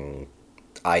fucking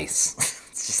ice.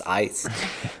 It's just ice.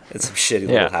 It's some shitty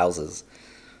Yeah. little houses.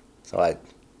 So I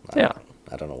Yeah.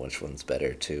 don't know which one's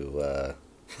better to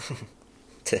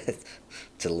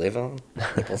to live on.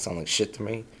 They both sound like shit to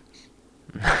me.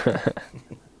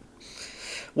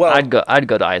 Well, I'd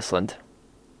go to Iceland.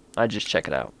 I'd just check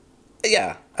it out.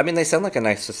 yeah. I mean, they sound like a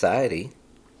nice society.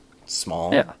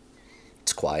 Small. Yeah.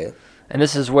 It's quiet. And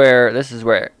this is where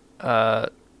the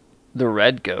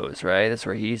Red goes, right? That's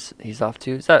where he's off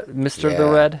to. Is that Mr. the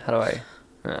Yeah. Red? How do I?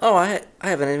 Oh, I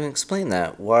haven't even explained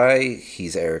that. Why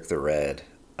he's Eric the Red.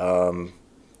 I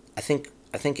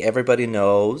think everybody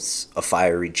knows a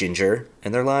fiery ginger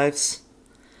in their lives.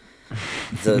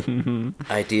 The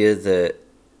idea that,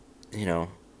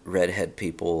 redhead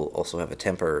people also have a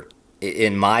temper,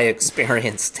 in my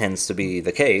experience, tends to be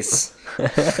the case.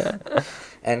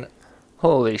 And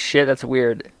Holy shit, that's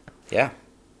weird. yeah,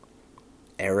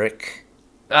 Eric.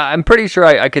 I'm pretty sure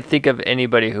I could think of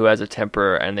anybody who has a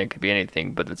temper, and it could be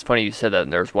anything. But it's funny you said that.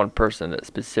 And there's one person that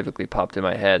specifically popped in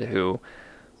my head who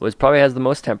probably has the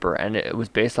most temper, and it was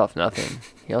based off nothing.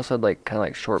 He also had kind of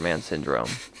like short man syndrome,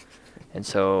 and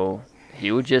so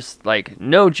he would just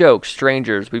no joke,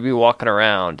 strangers. We'd be walking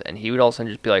around, and he would all of a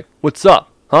sudden just be like, "What's up?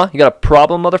 Huh? You got a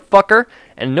problem, motherfucker?"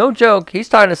 And no joke, he's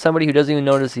talking to somebody who doesn't even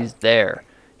notice he's there.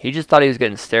 He just thought he was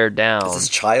getting stared down. Is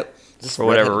this For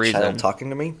whatever redheaded child reason. talking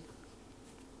to me?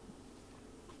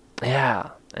 Yeah,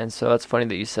 and so it's funny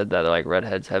that you said that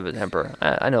redheads have a temper.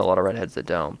 I know a lot of redheads that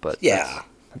don't, but Yeah.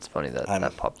 that's funny that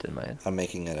that popped in my head. I'm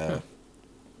making it a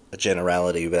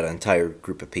generality about an entire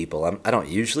group of people. I don't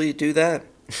usually do that.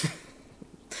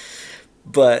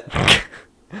 But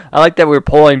I like that we're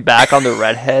pulling back on the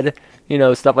redhead,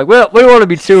 stuff like, well, we don't want to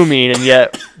be too mean, and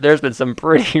yet there's been some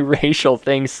pretty racial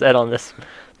things said on this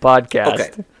podcast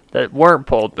Okay. that weren't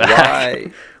pulled back.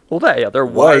 why Well, they're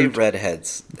why white.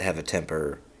 redheads have a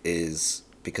temper is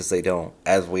because they don't,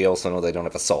 as we also know, they don't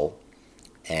have a soul.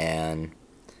 And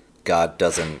God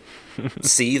doesn't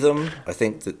see them. I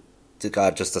think that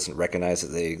God just doesn't recognize that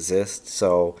they exist.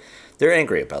 So they're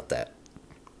angry about that.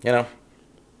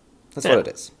 That's Yeah. what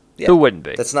it is. Yeah. Who wouldn't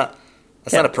be? That's not a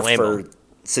Can't blame preferred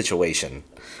situation.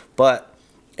 But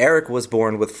Eric was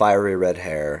born with fiery red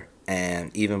hair,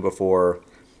 and even before,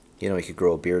 he could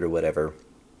grow a beard or whatever,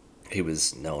 he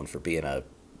was known for being a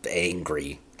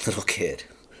angry little kid.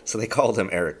 So they called him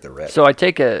Eric the Red. So I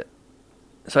take it.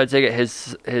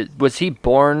 His was he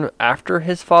born after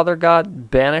his father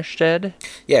got banished, Ed?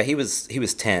 Yeah, he was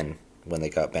 10 when they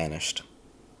got banished.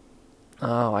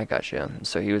 Oh, I got you.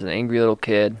 So he was an angry little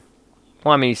kid.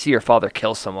 Well, I mean, you see your father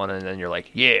kill someone, and then you're like,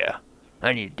 yeah,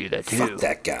 I need to do that too. Fuck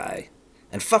that guy.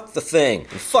 And fuck the thing.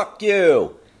 And fuck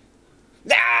you.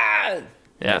 ah! You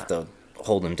Yeah. have to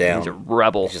hold him down. He's a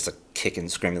rebel. He's just a kicking,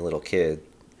 screaming little kid.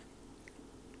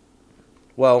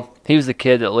 Well, He was the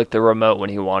kid that licked the remote when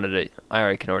he wanted it.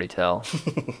 Can already tell.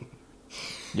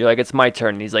 You're like, it's my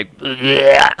turn. And he's like,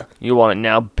 "Bleh. You want it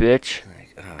now, bitch?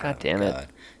 like, oh, God damn it. God.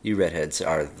 You redheads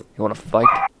are... You want to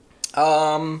fight?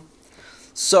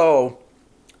 So,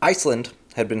 Iceland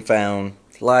had been found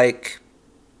like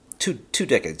two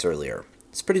decades earlier.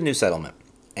 It's a pretty new settlement.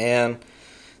 And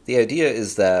the idea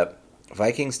is that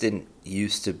Vikings didn't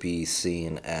used to be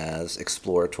seen as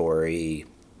exploratory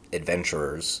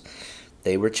adventurers.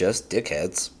 They were just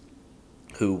dickheads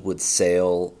who would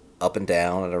sail up and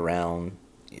down and around,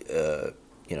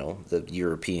 the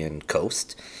European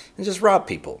coast and just rob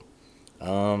people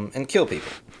and kill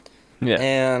people. Yeah.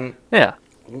 And Yeah.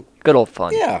 Good old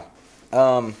fun. yeah,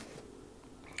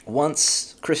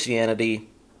 once Christianity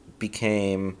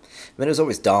became, it was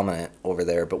always dominant over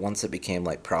there, but once it became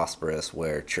like prosperous,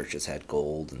 where churches had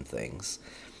gold and things,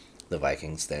 the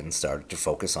Vikings then started to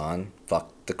focus on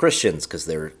fuck the Christians because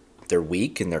they're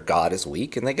weak and their god is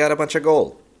weak and they got a bunch of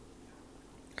gold.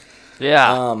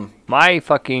 Yeah. My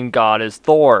fucking god is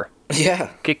Thor.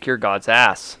 Yeah, Kick your god's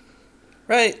ass.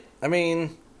 right. I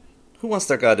mean, who wants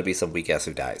their god to be some weak ass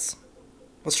who dies?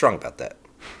 What's wrong about that?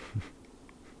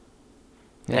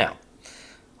 Yeah. Now,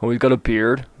 Oh, he's got a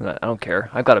beard. I don't care.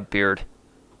 I've got a beard.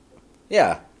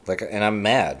 yeah, like, and I'm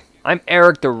mad. I'm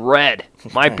Eric the Red.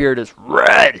 My beard is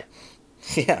red.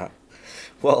 Yeah.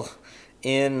 Well,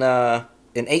 in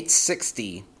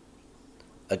 860,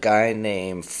 a guy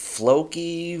named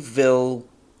Floki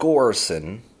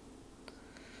Vilgorson.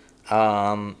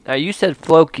 Now, you said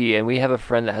Floki, and we have a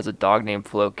friend that has a dog named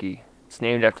Floki. It's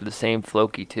named after the same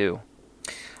Floki, too.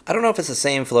 I don't know if it's the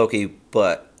same Floki,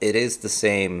 but it is the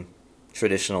same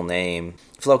traditional name.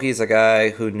 Floki is a guy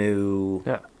who knew...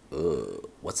 Yeah.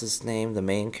 What's his name? The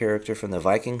main character from the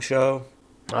Viking show?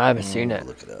 I haven't seen it.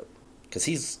 Look it up. Because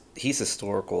he's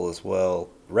historical as well.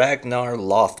 Ragnar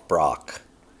Lothbrok.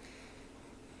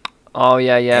 Oh,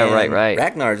 yeah, And right.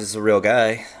 Ragnar is a real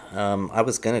guy. I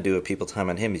was going to do a people time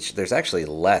on him. There's actually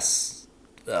less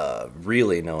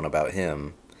really known about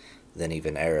him than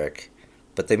even Eric.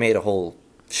 But they made a whole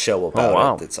show about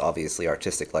wow. it that's obviously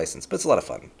artistic license. But it's a lot of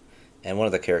fun. And one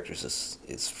of the characters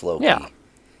is Floki. Yeah.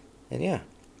 And yeah,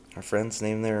 our friends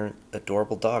named their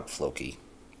adorable dog Floki.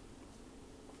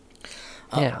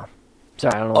 Yeah.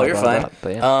 Sorry, I don't know Oh, what you're about fine. that,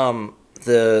 but yeah.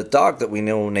 The dog that we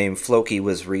know named Floki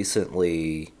was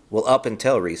recently, well, up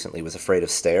until recently, was afraid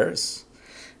of stairs.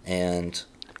 And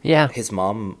Yeah. his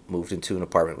mom moved into an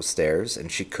apartment with stairs,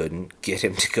 and she couldn't get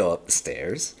him to go up the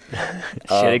stairs. She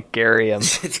had to carry him.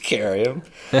 To carry him.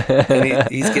 And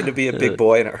he's getting to be a big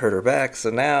boy, and it hurt her back. So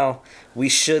now we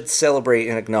should celebrate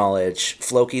and acknowledge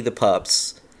Floki the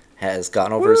pups has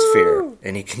gotten over his fear,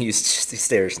 and he can use just the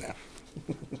stairs now.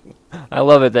 I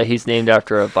love it that he's named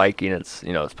after a Viking. It's,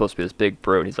 it's supposed to be this big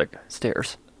brute. He's like,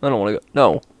 stairs. I don't want to go.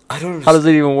 No. I don't How does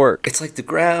it even work? It's like the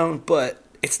ground, but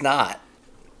it's not.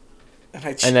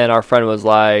 And then our friend was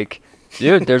like,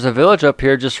 dude, there's a village up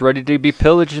here just ready to be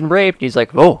pillaged and raped. And he's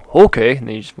like, oh, okay. And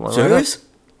then he just went like that. Serious?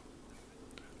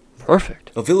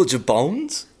 Perfect. A village of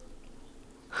bones?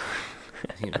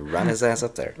 He'd run his ass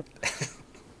up there.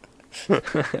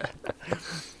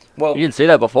 Well, You didn't say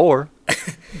that before.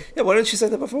 yeah, why didn't you say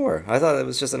that before? I thought it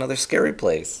was just another scary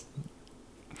place.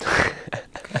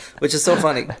 Which is so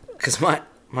funny, because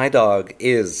my dog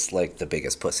is like the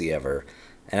biggest pussy ever.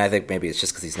 And I think maybe it's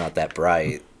just because he's not that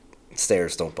bright.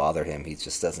 Stairs don't bother him. He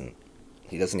doesn't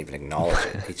even acknowledge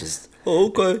it. He just, oh,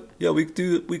 okay, yeah, we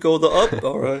go the up,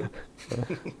 all right.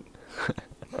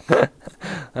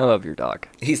 I love your dog.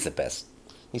 He's the best.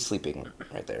 He's sleeping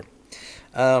right there.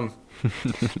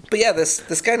 But yeah,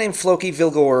 this guy named Floki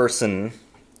Vilgorson.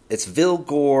 It's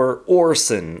Vilgor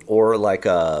Orson, or like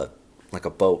a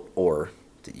boat oar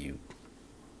that you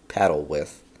paddle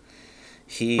with.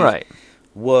 Right.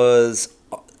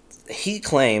 He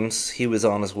claims he was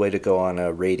on his way to go on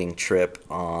a raiding trip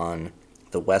on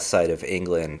the west side of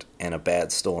England, and a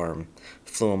bad storm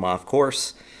flew him off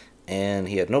course, and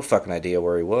he had no fucking idea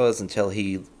where he was until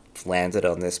he landed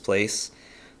on this place,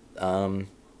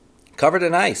 covered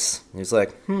in ice. He was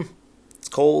like, it's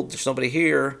cold, there's nobody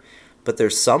here, but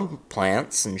there's some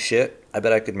plants and shit. I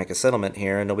bet I could make a settlement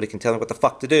here, and nobody can tell me what the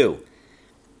fuck to do.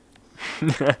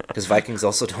 Because Vikings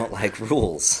also don't like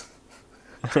rules.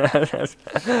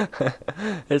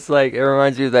 It's like, it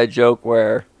reminds me of that joke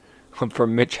where,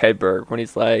 from Mitch Hedberg, when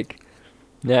he's like,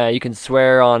 yeah, you can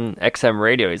swear on XM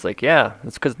radio. He's like, yeah,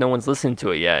 that's because no one's listening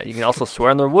to it yet. You can also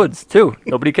swear in the woods, too.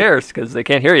 Nobody cares, because they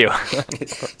can't hear you.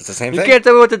 It's the same You thing. can't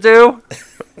tell me what to do.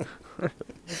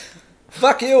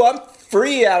 Fuck you, I'm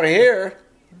free out here.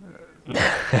 And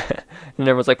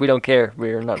everyone's like, we don't care.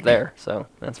 We're not there, so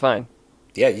that's fine.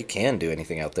 Yeah, you can do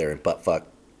anything out there in buttfuck,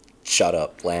 shut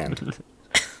up land.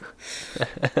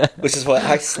 Which is what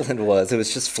Iceland was. It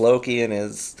was just Floki and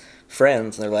his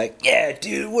friends, and they're like, yeah,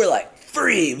 dude, we're like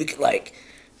free. We could like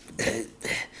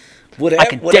whatever. I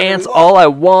can dance all I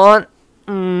want.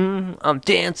 I'm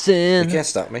dancing. You can't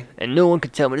stop me. And no one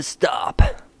can tell me to stop.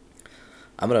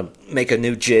 I'm gonna make a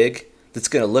new jig that's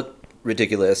gonna look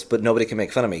ridiculous, but nobody can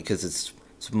make fun of me because it's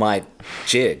my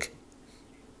jig.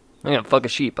 I'm gonna fuck a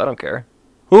sheep. I don't care.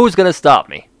 Who's gonna stop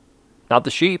me? Not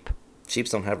the sheep. Sheeps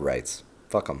don't have rights.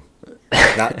 Fuck them.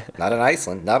 Not in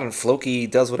Iceland. Not in Floki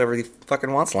does whatever he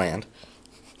fucking wants land.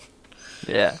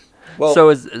 Yeah. Well, So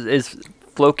is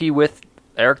Floki with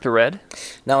Eric the Red?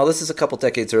 now this is a couple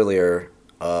decades earlier.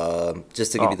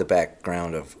 Just to give Oh. you the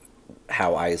background of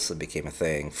how Iceland became a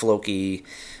thing. Floki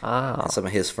Ah. and some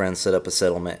of his friends set up a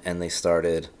settlement, and they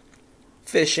started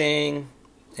fishing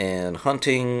and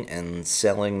hunting and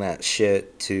selling that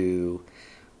shit to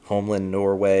homeland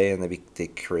Norway, and they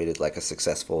created like a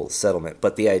successful settlement.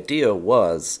 But the idea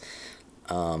was,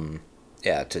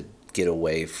 to get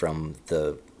away from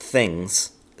the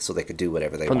things so they could do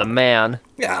whatever they From the wanted. man.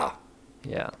 Yeah,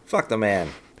 Yeah. fuck the man.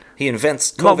 He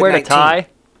invents I'm not wearing a COVID-19. tie.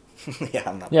 Yeah,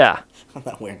 I'm not. Yeah. I'm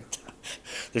not wearing a tie.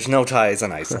 There's no ties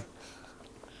in Iceland.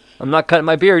 I'm not cutting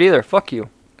my beard either. Fuck you.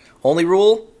 Only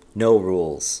rule? No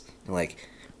rules. Like,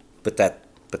 but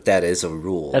that is a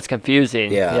rule. That's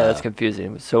confusing. Yeah. Yeah, that's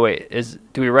confusing. So wait,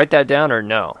 do we write that down or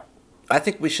no? I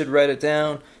think we should write it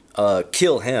down.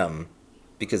 Kill him,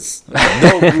 because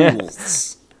no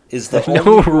rules is the only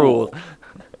No rule. rule.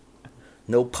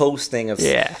 No posting of.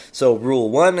 Yeah. So rule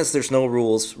 1 is there's no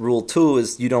rules. Rule 2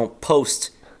 is you don't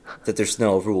post that there's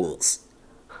no rules.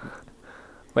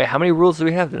 Wait, how many rules do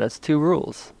we have then? That's 2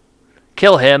 rules.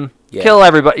 Kill him. Yeah. Kill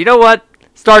everybody. You know what?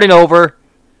 Starting over.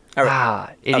 All right.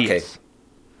 Ah, idiots.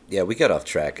 Yeah, we got off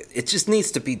track. It just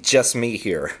needs to be just me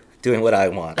here doing what I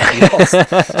want. You all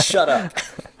shut up.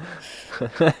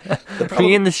 The problem,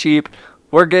 Me and the sheep.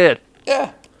 We're good.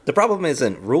 yeah. The problem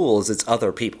isn't rules, it's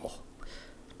other people.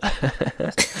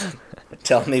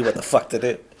 Tell me what the fuck to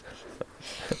do.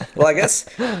 Well, I guess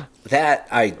that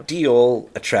ideal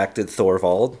attracted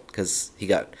Thorvald, because he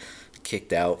got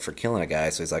kicked out for killing a guy,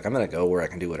 so he's like, I'm going to go where I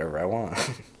can do whatever I want.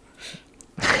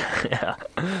 Yeah.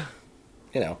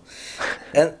 You know.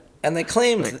 And they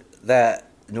claimed that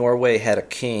Norway had a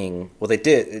king. Well, it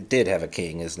did have a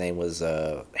king. His name was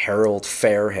Harald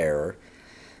Fairhair.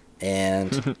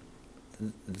 And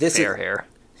this Fair is... hair.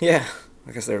 Yeah.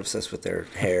 I guess they're obsessed with their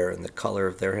hair and the color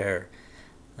of their hair.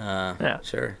 Yeah.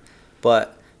 Sure.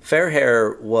 But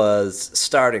Fairhair was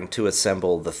starting to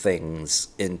assemble the things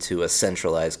into a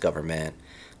centralized government,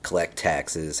 collect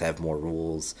taxes, have more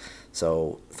rules.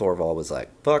 So Thorvald was like,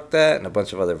 fuck that, and a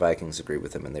bunch of other Vikings agreed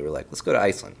with him, and they were like, let's go to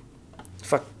Iceland.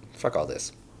 Fuck all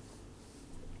this.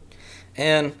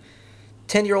 And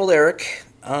 10-year-old Eric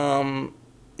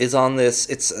is on this,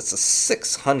 it's a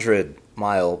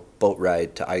 600-mile boat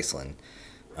ride to Iceland,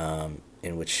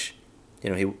 in which,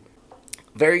 he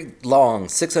very long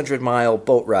 600-mile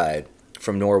boat ride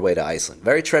from Norway to Iceland.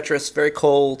 Very treacherous, very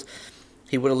cold.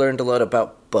 He would have learned a lot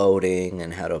about boating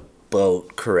and how to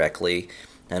boat correctly,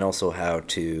 and also how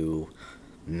to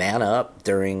man up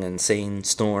during insane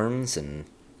storms and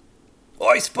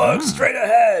iceberg straight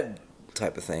ahead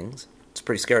type of things. It's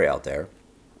pretty scary out there.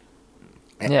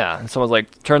 Yeah, and someone's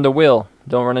like, turn the wheel.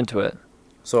 Don't run into it.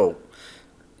 So,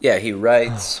 yeah, he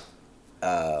writes...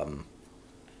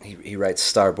 He writes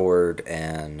starboard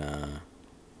and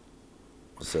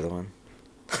what's the other one?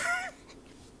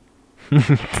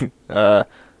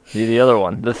 The other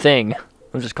one. The Thing.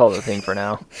 I'll just call it The Thing for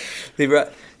now.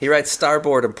 He writes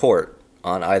starboard and port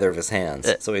on either of his hands,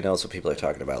 so he knows what people are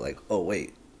talking about. Like, oh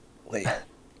wait, oh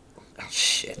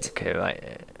shit. Okay,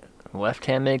 right. Left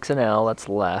hand makes an L. That's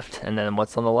left. And then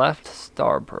what's on the left?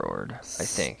 Starboard, I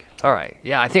think. All right.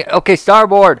 Yeah, I think. Okay,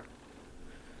 starboard.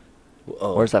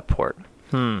 Oh. Where's that port?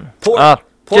 Port, port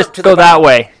Just to go the that bow.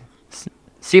 way.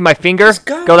 See my finger? Just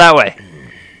go. Go that way.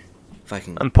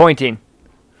 Viking. I'm pointing.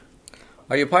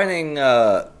 Are you pointing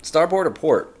starboard or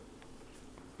port?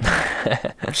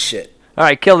 Shit. All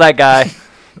right, kill that guy.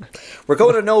 We're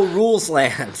going to no rules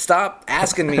land. Stop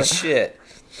asking me shit.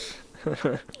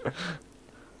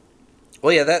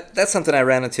 Well, yeah, that's something I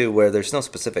ran into where there's no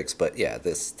specifics, but yeah,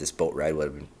 this boat ride would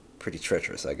have been pretty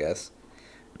treacherous, I guess.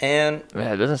 And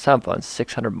Man, it doesn't sound fun.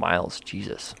 600 miles.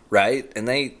 Jesus. right, and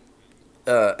they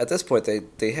at this point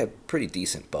they had pretty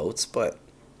decent boats, but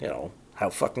how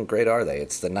fucking great are they?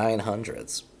 It's the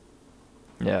 900s.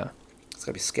 Yeah. It's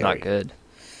gonna be scary. Not good.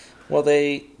 Well,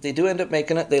 they do end up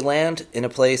making it. They land in a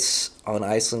place on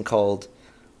Iceland called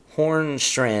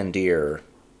Hornstrandir.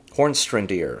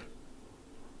 Hornstrandir.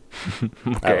 I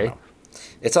don't Okay. know.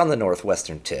 It's on the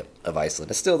northwestern tip of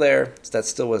Iceland. It's still there. That's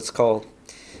still what it's called.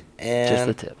 And Just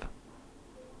the tip.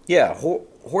 yeah,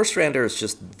 Hornstrandir is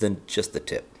just the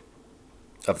tip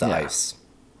of the Yeah. ice.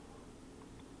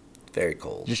 Very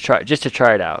cold. Just to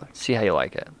try it out. See how you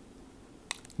like it.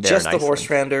 There Just in the Iceland.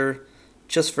 Hornstrandir,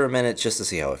 just for a minute, just to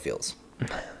see how it feels.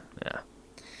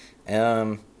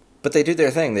 Yeah. But they do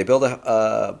their thing. They build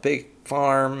a big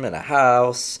farm and a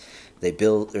house. They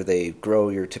grow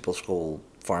your typical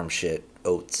farm shit,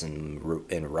 oats and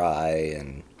rye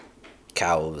and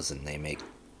cows, and they make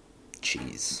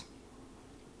cheese.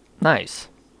 Nice.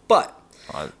 But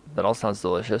That all sounds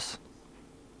delicious.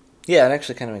 yeah, it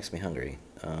actually kind of makes me hungry.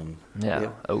 Yeah. Yeah.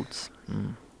 Oats.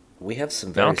 We have some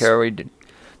I very don't care.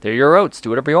 They're your oats. Do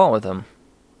whatever you want with them.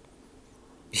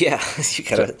 yeah. You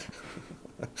gotta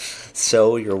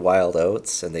sow your wild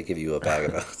oats, and they give you a bag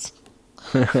of oats.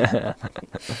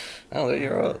 Oh, they're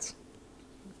your oats.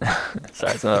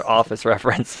 Sorry, it's another Office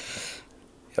reference.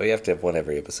 Yeah, we have to have one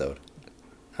every episode.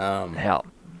 Hell. I'm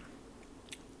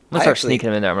I gonna start actually- sneaking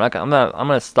them in there. I'm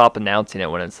gonna stop announcing it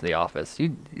when it's the Office.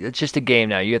 It's just a game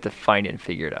now. You have to find it and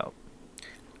figure it out.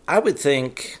 I would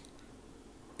think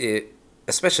it,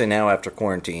 especially now after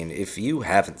quarantine, if you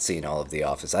haven't seen all of The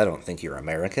Office, I don't think you're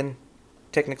American,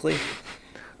 technically.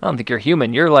 I don't think you're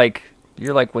human. You're like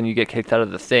when you get kicked out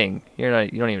of the thing. You're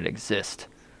not. You don't even exist.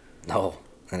 No,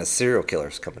 and a serial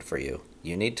killer's coming for you.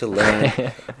 You need to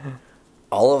learn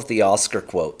all of the Oscar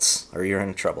quotes, or you're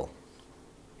in trouble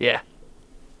Yeah.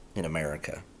 in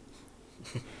America.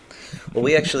 Well,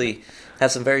 we actually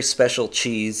have some very special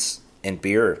cheese and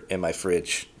beer in my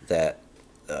fridge that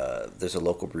there's a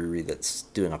local brewery that's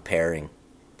doing a pairing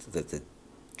that the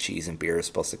cheese and beer is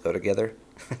supposed to go together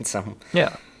in some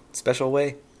Yeah. special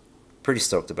way. Pretty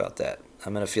stoked about that.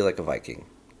 I'm going to feel like a Viking.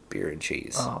 Beer and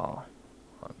cheese. Oh.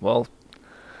 Well,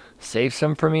 save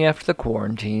some for me after the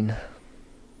quarantine.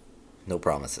 No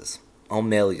promises. I'll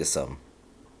mail you some.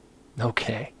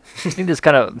 Okay. I think this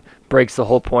kind of breaks the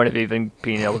whole point of even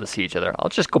being able to see each other. I'll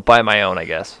just go buy my own, I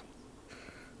guess.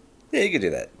 Yeah, you could do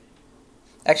that.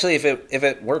 Actually, if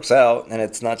it works out and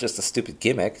it's not just a stupid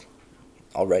gimmick,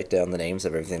 I'll write down the names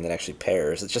of everything that actually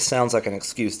pairs. It just sounds like an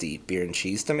excuse to eat beer and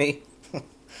cheese to me.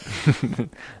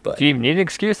 But Do you even need an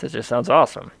excuse? That just sounds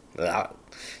awesome.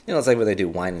 it's like when they do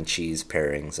wine and cheese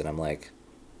pairings, and I'm like,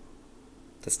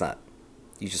 that's not.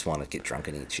 You just want to get drunk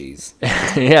and eat cheese.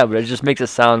 Yeah, but it just makes it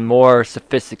sound more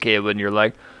sophisticated when you're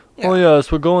like, oh Yeah.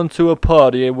 yes, we're going to a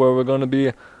party where we're going to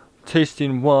be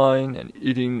tasting wine and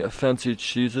eating fancy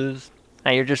cheeses.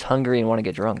 Now you're just hungry and want to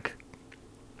get drunk.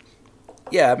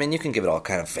 Yeah, I mean, you can give it all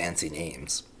kind of fancy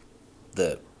names.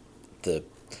 The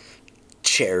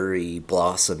cherry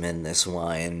blossom in this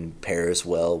wine pairs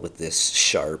well with this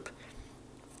sharp.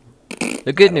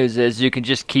 The good news is you can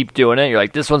just keep doing it. You're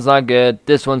like, this one's not good,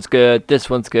 this one's good, this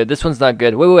one's good, this one's not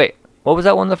good. Wait. What was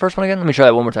that one, the first one again? Let me try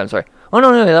that one more time, sorry. Oh,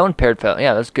 no, that one paired fell.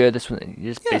 Yeah, that's good. This one,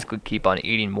 you just basically keep on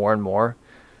eating more and more.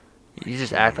 You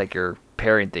just act like you're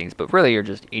pairing things, but really you're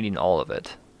just eating all of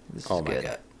it. This Oh is my good.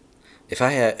 god! If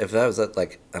that was at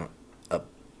like a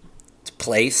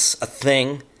place, a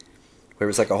thing, where it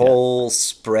was like a whole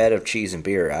spread of cheese and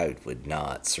beer, I would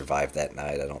not survive that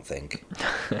night. I don't think.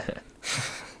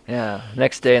 Yeah,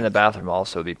 next day in the bathroom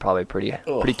also would be probably pretty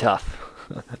Ugh. tough.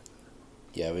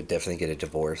 Yeah, I would definitely get a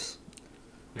divorce.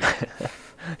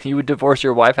 You would divorce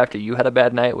your wife after you had a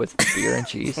bad night with beer and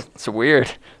cheese? It's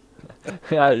weird.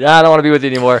 I don't want to be with you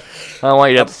anymore. I don't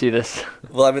want you to have to see this.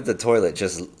 Well, I'm at the toilet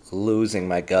just losing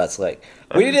my guts. Like,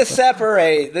 we need to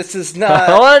separate. This is I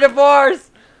not. want a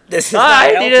divorce! This is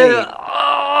not healthy.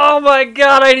 Oh my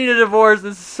god, I need a divorce.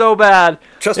 This is so bad.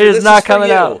 Trust It me, is this not is for coming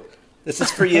you. out. This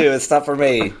is for you. It's not for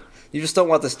me. You just don't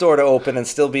want this door to open and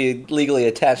still be legally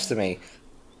attached to me.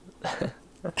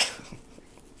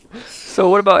 So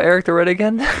what about Eric the Red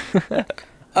again?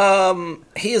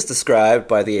 He is described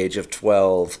by the age of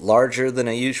 12, larger than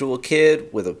a usual kid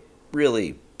with a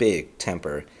really big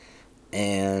temper.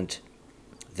 And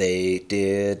they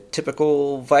did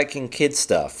typical Viking kid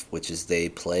stuff, which is they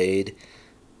played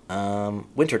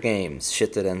winter games,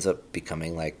 shit that ends up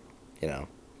becoming like,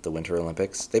 the Winter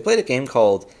Olympics. They played a game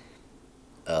called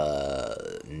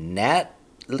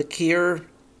Natlikir.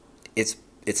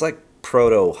 It's like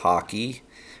proto hockey,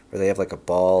 where they have like a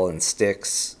ball and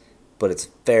sticks, but it's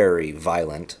very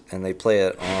violent, and they play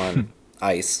it on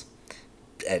ice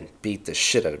and beat the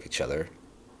shit out of each other.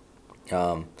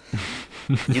 You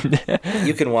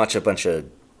can watch a bunch of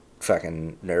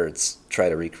fucking nerds try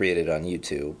to recreate it on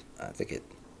YouTube. I think it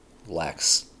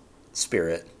lacks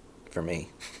spirit for me.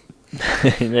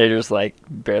 They're just like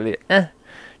barely,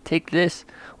 take this.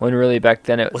 When really back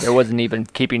then there wasn't even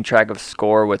keeping track of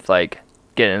score with like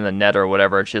getting in the net or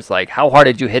whatever. It's just like, how hard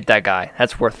did you hit that guy?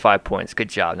 That's worth 5 points. Good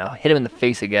job. Now hit him in the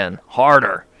face again.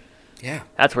 Harder. Yeah.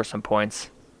 That's worth some points.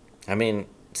 I mean,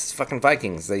 it's fucking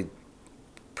Vikings. They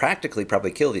practically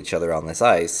probably killed each other on this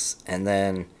ice, and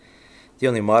then the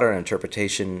only modern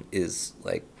interpretation is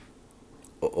like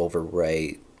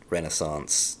overwrite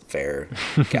Renaissance fair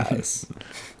guys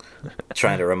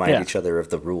trying to remind each other of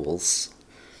the rules.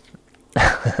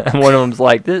 And one of them's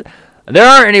like, there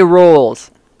aren't any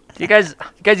rules. You guys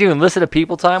even listen to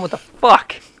People Time? What the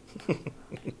fuck?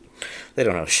 They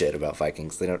don't know shit about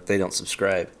Vikings. They don't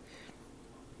subscribe.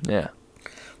 Yeah.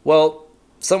 Well,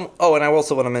 and I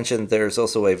also want to mention there's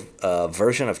also a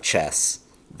version of chess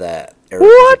that Eric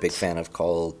is a big fan of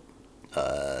called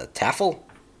Tafl.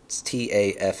 It's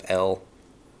Tafl.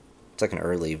 It's like an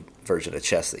early version of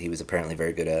chess that he was apparently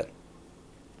very good at.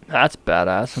 That's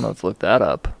badass. I'm going to look that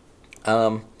up.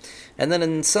 And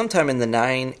then sometime in the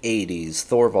 980s,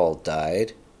 Thorvald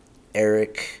died.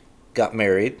 Eric got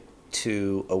married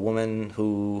to a woman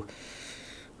who,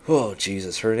 oh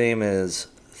Jesus, her name is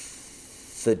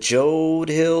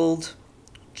Thjodhild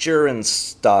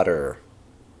Jurensdatter.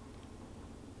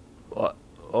 What?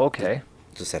 Okay.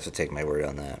 Just have to take my word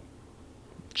on that.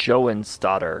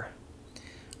 Joensdatter.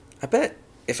 I bet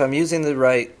if I'm using the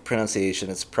right pronunciation,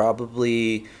 it's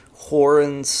probably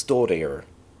Horenstodir.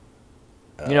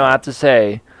 I have to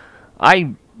say,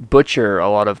 I butcher a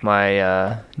lot of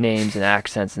my names and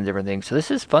accents and different things, so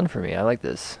this is fun for me. I like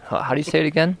this. How do you say it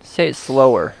again? Say it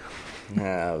slower.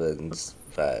 Yeah, this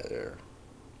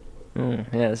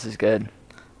is good.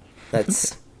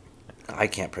 I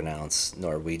can't pronounce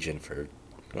Norwegian for,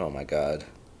 oh my god.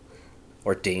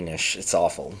 Or Danish. It's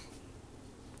awful.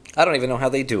 I don't even know how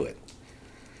they do it.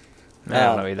 I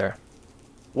don't know either.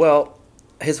 Well,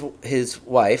 his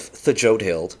wife,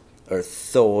 Thjodhild, or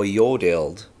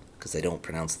Thjodhild, because they don't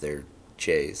pronounce their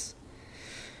J's.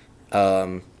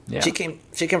 She came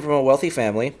from a wealthy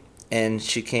family, and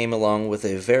she came along with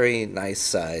a very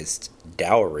nice-sized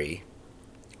dowry,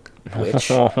 which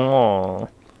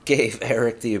gave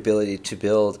Eric the ability to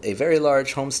build a very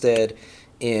large homestead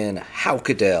in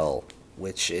Haukadel,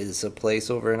 which is a place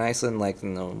over in Iceland, like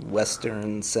in the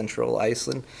western central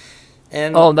Iceland.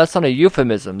 And that's not a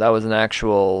euphemism. That was an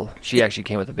actual. She actually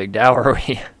came with a big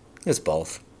dowry. It's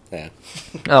both. Yeah.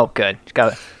 Oh, good. She's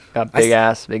got big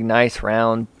ass, big nice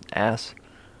round ass.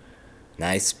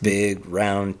 Nice big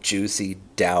round juicy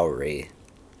dowry.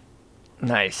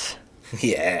 Nice.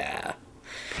 Yeah.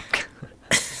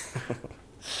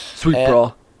 Sweet,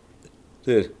 bro.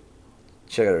 Dude,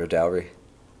 check out her dowry.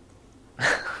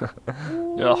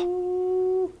 Yeah.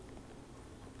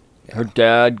 Her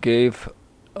dad gave,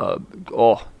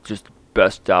 just the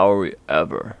best dowry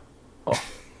ever. Oh.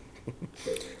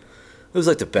 It was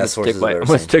like the best horses I've ever I'm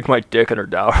seen. gonna stick my dick in her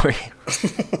dowry.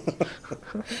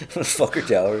 Fuck her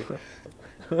dowry.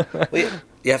 Well,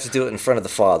 you have to do it in front of the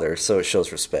father, so it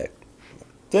shows respect.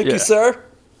 Thank you, sir.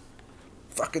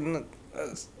 Fucking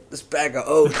this bag of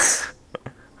oats.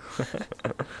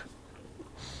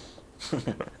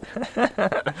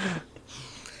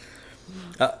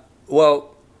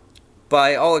 Well,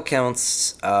 by all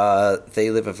accounts,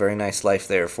 they live a very nice life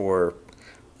there for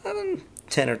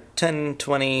 10,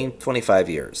 20, 25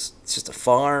 years. It's just a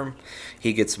farm.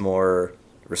 He gets more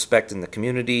respect in the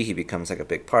community. He becomes like a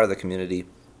big part of the community.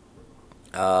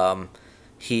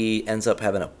 He ends up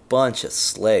having a bunch of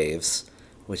slaves,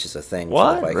 which is a thing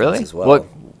for the Vikings as well.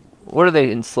 What are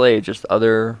they enslaved? Just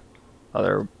other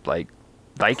like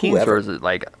Vikings, whoever. or is it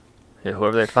like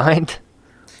whoever they find?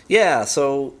 Yeah,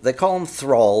 so they call them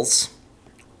thralls,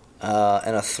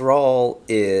 and a thrall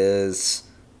is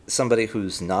somebody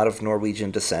who's not of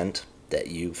Norwegian descent that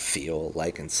you feel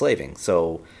like enslaving.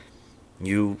 So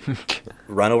you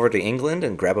run over to England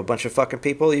and grab a bunch of fucking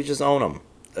people, you just own them.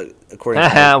 According to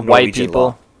Norwegian white people.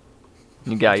 law.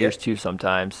 You got yours too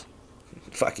sometimes.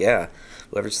 Fuck yeah.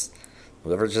 Whoever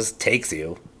just takes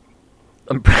you.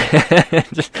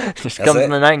 just comes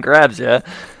in the night and grabs you.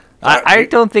 I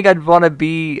don't think I'd want to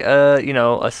be,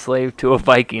 a slave to a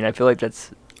Viking. I feel like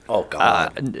that's... Oh,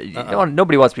 God.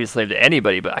 Nobody wants to be a slave to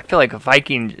anybody, but I feel like a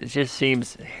Viking just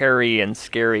seems hairy and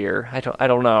scarier. I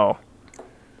don't know.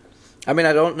 I mean,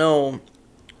 I don't know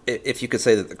if you could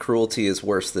say that the cruelty is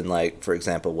worse than, like, for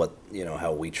example,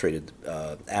 how we treated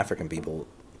African people,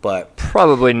 but...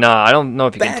 Probably not. I don't know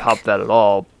if you can top that at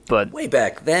all, but... Way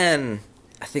back then,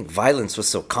 I think violence was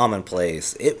so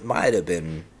commonplace, it might have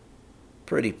been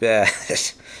pretty bad.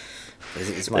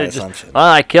 It's my assumption.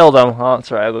 I killed him. Oh,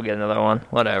 sorry, I'll go get another one.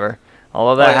 Whatever.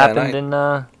 Although that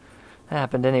yeah,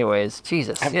 happened anyways.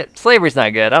 Jesus, yeah, slavery's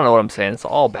not good. I don't know what I'm saying. It's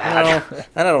all bad.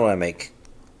 I don't want to make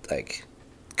like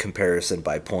comparison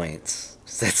by points.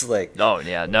 That's like Oh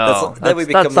yeah, no, then we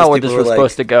become that's not those where people this who was are like,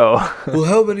 supposed to go. well,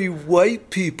 how many white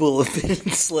people have been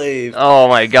enslaved? Oh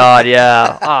my God,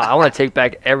 yeah. I want to take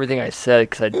back everything I said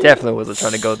because I definitely wasn't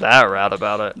trying to go that route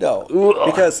about it. No,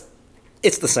 because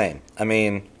it's the same. I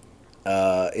mean,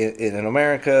 in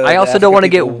America, I also the don't want to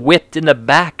African get people- whipped in the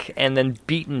back and then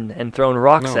beaten and thrown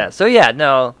rocks No. at. So yeah,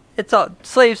 no, it's all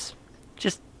slaves.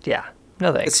 Just yeah,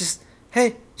 no thanks. It's just,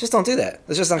 hey, just don't do that.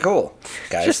 It's just not cool,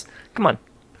 guys. Just come on,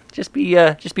 just be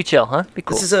chill, huh? Be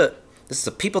cool. This is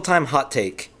a people time hot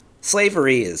take.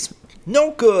 Slavery is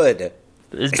no good.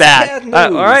 It's bad. news.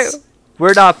 All right,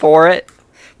 we're not for it.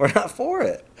 We're not for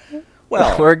it.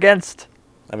 Well, We're against.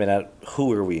 I mean,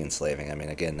 who are we enslaving? I mean,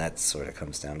 again, that sort of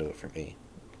comes down to it for me.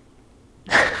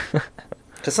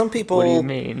 Because some people, What do you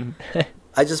mean?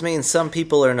 I just mean some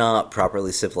people are not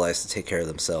properly civilized to take care of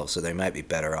themselves, so they might be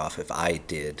better off if I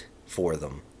did for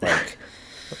them. Like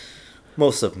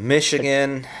most of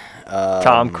Michigan,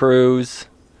 Tom Cruise.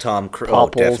 Tom Cruise,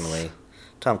 Popples. definitely.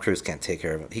 Tom Cruise can't take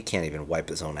care of him. He can't even wipe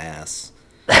his own ass.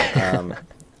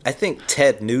 I think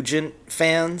Ted Nugent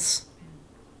fans,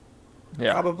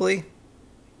 Yeah. probably.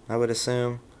 I would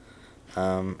assume.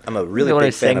 I'm a really You want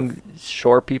big to fan of. sing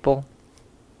Shore People?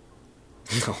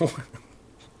 No.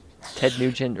 Ted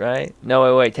Nugent, right?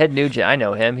 No, wait. Ted Nugent, I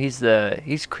know him.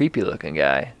 He's creepy looking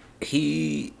guy.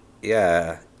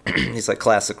 Yeah, he's like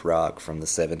classic rock from the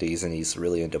 70s, and he's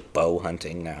really into bow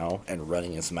hunting now and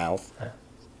running his mouth.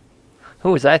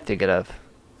 Who was I thinking of?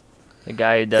 The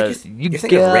guy who does. you're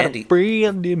thinking of Randy.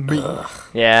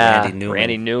 Yeah, Randy Newman.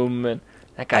 Randy Newman.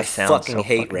 That guy I sounds fucking so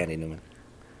hate Randy Newman.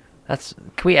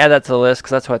 Can we add that to the list?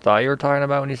 Because that's what I thought you were talking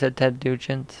about when you said Ted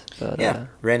Nugent. But, Yeah,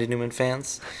 Randy Newman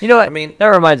fans. You know what? I mean, that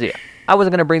reminds me. I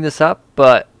wasn't gonna bring this up,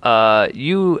 but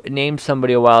you named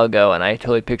somebody a while ago, and I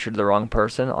totally pictured the wrong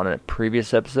person on a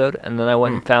previous episode, and then I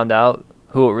went and found out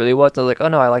who it really was. I was like, oh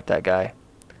no, I like that guy,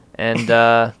 and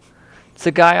it's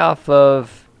a guy off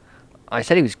of. I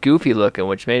said he was goofy looking,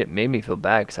 which made me feel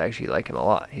bad because I actually like him a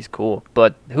lot. He's cool.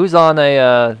 But who's on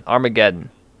a Armageddon?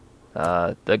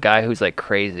 The guy who's like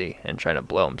crazy and trying to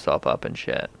blow himself up and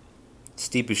shit.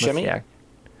 Steve What's the Buscemi? act-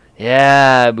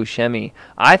 Yeah, Buscemi.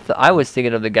 I was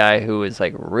thinking of the guy who was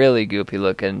like really goofy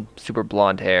looking, super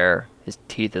blonde hair. His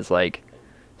teeth is like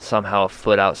somehow a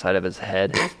foot outside of his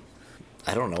head.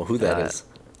 I don't know who that is.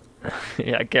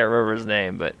 Yeah, I can't remember his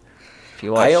name, but if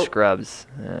you watch I'll- Scrubs,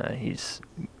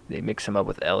 they mix him up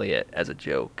with Elliot as a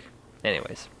joke.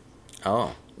 Anyways,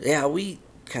 Oh, yeah, we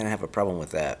kind of have a problem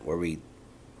with that, where we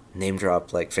name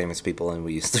drop like famous people and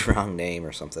we use the wrong name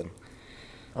or something.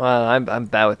 well, I'm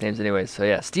bad with names anyways. So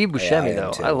yeah, Steve Yeah, I Buscemi am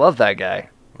though, too. I love that guy.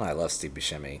 Well, I love Steve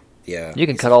Buscemi. Yeah. You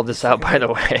can he's- cut all this he's out, fucking by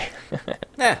the good.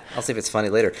 way. I'll see if it's funny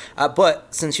later. But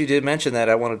since you did mention that,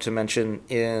 I wanted to mention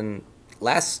in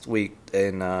last week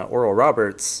in Oral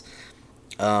Roberts,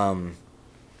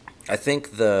 I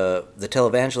think the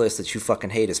televangelist that you fucking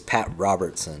hate is Pat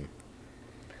Robertson.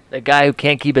 The guy who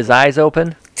can't keep his eyes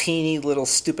open. Teeny little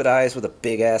stupid eyes with a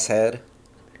big ass head.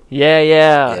 Yeah.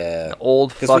 Yeah. An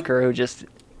old 'Cause we- fucker who just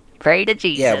pray to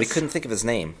Jesus. Yeah, we couldn't think of his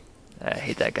name. I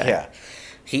hate that guy. Yeah.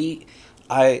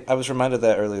 I was reminded of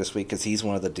that earlier this week because he's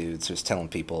one of the dudes who's telling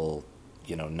people,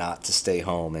 not to stay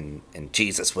home, and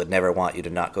Jesus would never want you to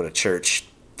not go to church.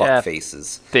 Fuck Yeah.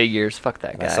 faces. Figures. Fuck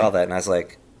that And guy. I saw that and I was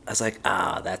like,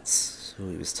 that's who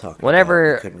he was talking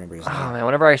Whenever, about. I couldn't remember his name. oh man,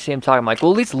 whenever I see him talking, I'm like,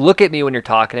 well, at least look at me when you're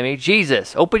talking to me.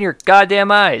 Jesus, open your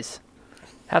goddamn eyes.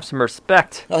 Have some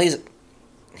respect. Well,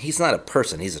 he's not a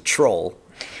person. He's a troll.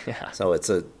 Yeah. So it's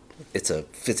a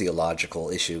physiological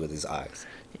issue with his eyes.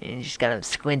 And you just got him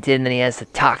squinted, and then he has to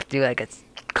talk through like a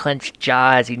clenched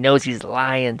jaws. He knows he's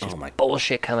lying. Just Oh my-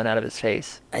 bullshit coming out of his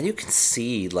face. And you can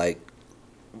see, like,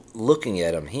 looking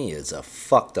at him, he is a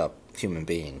fucked up human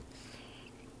being.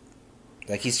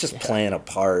 Like, he's just playing a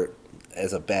part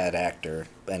as a bad actor,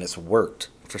 and it's worked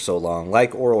for so long.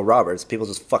 Like Oral Roberts, people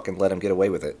just fucking let him get away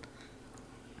with it.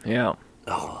 Yeah.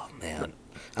 Oh, man.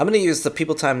 I'm going to use the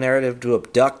People Time narrative to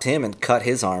abduct him and cut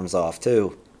his arms off,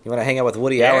 too. You want to hang out with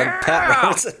Woody Allen? Pat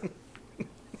Robertson?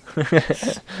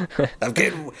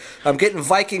 I'm getting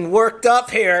Viking worked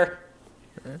up here.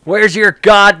 Where's your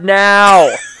God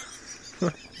now?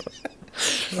 Come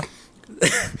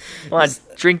on,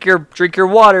 drink your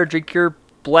water. Drink your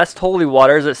blessed holy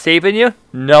water. Is it saving you?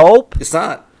 Nope. It's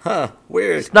not. Huh.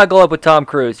 Weird. Snuggle up with Tom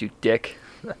Cruise, you dick.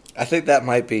 I think that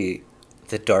might be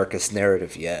the darkest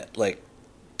narrative yet. Like,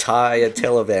 tie a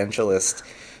televangelist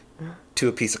to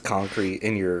a piece of concrete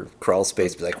in your crawl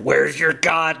space, be like, "Where's your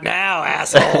god now,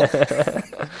 asshole?"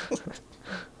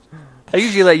 I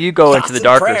usually let you go into the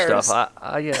Thoughts darker and prayers. stuff.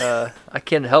 I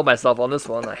can't help myself on this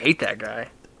one. I hate that guy.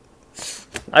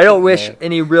 I don't wish Man.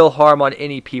 any real harm on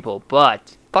any people,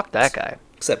 but fuck that guy.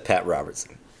 Except Pat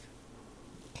Robertson.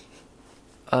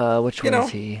 Which You one know.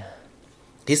 is he?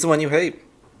 He's the one you hate.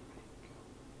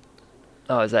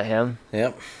 Oh, is that him?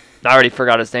 Yep. I already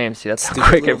forgot his name. See, that's how Stupid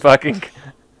quick little- it fucking.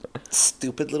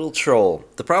 Stupid little troll.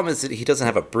 The problem is that he doesn't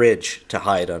have a bridge to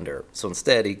hide under, so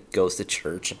instead he goes to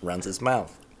church and runs his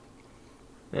mouth.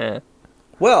 Yeah.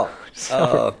 Well,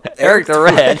 Eric the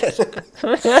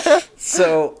Red.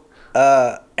 So,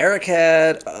 Eric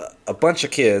had a bunch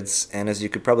of kids, and as you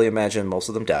could probably imagine, most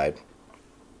of them died.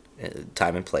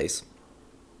 Time and place.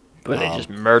 Were they just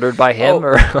murdered by him, oh.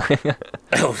 or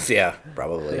Oh, yeah,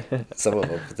 probably. Some of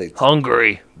them,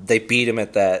 hungry? they beat him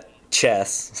at that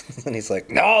chess, and he's like,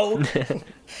 no!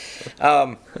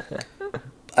 I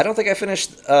don't think I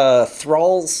finished.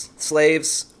 Thralls,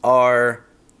 slaves are...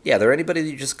 Yeah, they're anybody that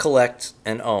you just collect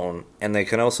and own, and they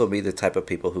can also be the type of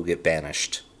people who get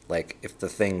banished. Like, if the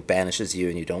thing banishes you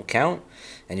and you don't count,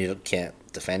 and you can't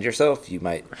defend yourself, you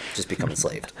might just become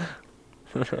enslaved.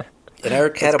 And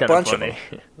Eric had a That's kinda bunch funny. of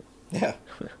them. Yeah.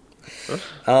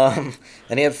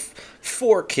 And he had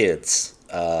 4 kids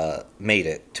made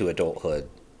it to adulthood.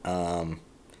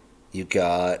 You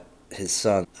got his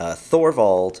son,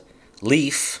 Thorvald,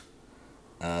 Leif,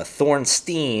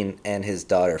 Thornstein, and his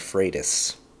daughter,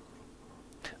 Freydis.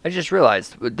 I just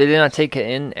realized, did they not take it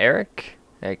in Eric?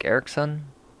 Like Eric's son?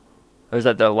 Or is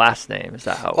that their last name? Is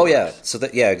that how it Oh, works? yeah. So,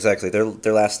 yeah, exactly. Their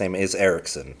last name is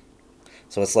Eriksson.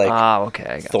 So it's like Okay.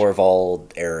 I got you.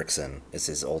 Thorvald Eriksson is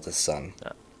his oldest son.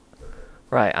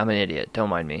 Right, I'm an idiot. Don't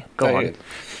mind me. Go Very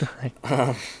on.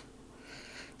 good.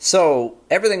 So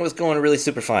everything was going really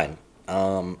super fine.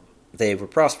 They were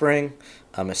prospering.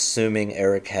 I'm assuming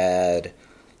Eric had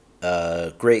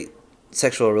great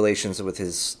sexual relations with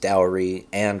his dowry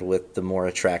and with the more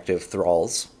attractive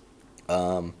thralls.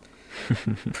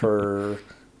 Per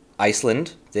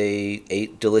Iceland, they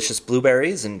ate delicious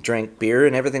blueberries and drank beer,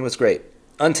 and everything was great.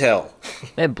 Until...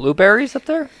 They have blueberries up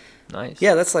there? Nice.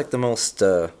 Yeah, that's like the most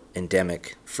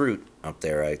endemic fruit up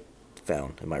there I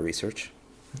found in my research.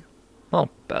 Oh,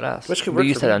 badass. Which could But work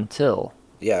you for said me. until.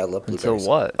 Yeah, I love Until blueberries.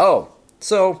 what? Oh,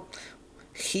 so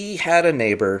he had a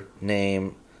neighbor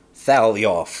named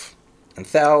Thaljof. And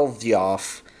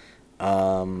Thaljof,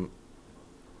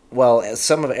 well, as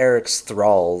some of Eric's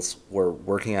thralls were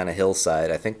working on a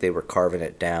hillside. I think they were carving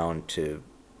it down to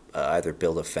either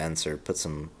build a fence or put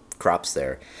some crops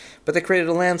there. But they created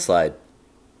a landslide.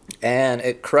 And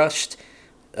it crushed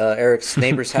Eric's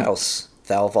neighbor's house.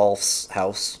 Thalvolf's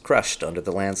house crushed under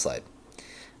the landslide.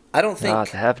 I don't think...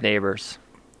 To have neighbors.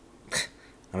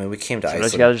 I mean, we came to Sometimes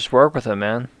Iceland. you gotta just work with them,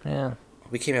 man. Yeah.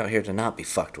 We came out here to not be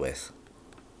fucked with.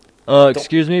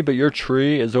 Excuse me, but your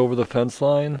tree is over the fence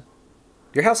line.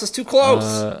 Your house is too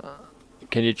close.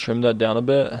 Can you trim that down a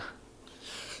bit?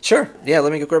 Sure. Yeah,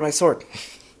 let me go grab my sword.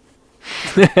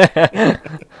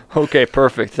 Okay,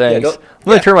 perfect. Thanks. don't- I'm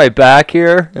gonna yeah. turn my back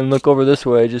here and look over this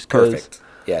way, just cause. Perfect.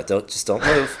 Yeah, don't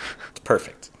move. It's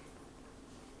perfect.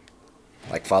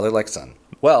 Like father, like son.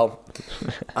 Well,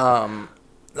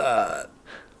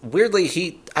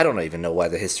 weirdly, I don't even know why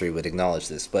the history would acknowledge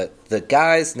this, but the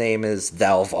guy's name is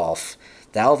Thalvolf.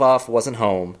 Thalvolf wasn't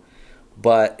home,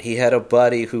 but he had a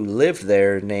buddy who lived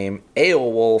there named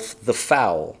Eowulf the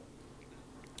Foul.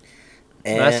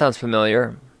 And That sounds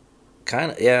familiar.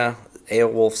 kind of, yeah.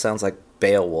 Eowulf sounds like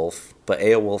Beowulf, but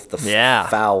Eowulf the Yeah.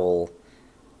 Foul,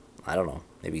 I don't know,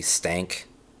 maybe stank.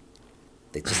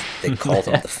 They called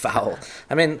him the Foul.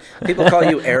 I mean, people call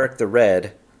you Eric the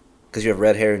Red because you have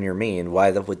red hair and you're mean.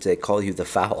 Why would they call you the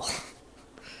Foul?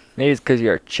 Maybe it's because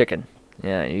you're a chicken.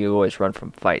 Yeah, you always run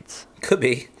from fights. Could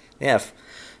be. Yeah,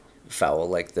 Foul,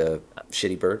 like the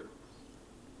shitty bird.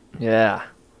 Yeah.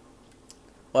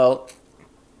 Well,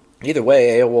 either way,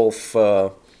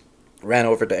 Eowulf ran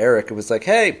over to Eric and was like,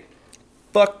 hey,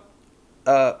 fuck.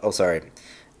 Sorry.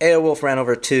 Eowulf ran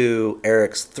over to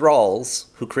Eric's thralls,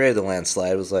 who created the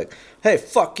landslide, was like, hey,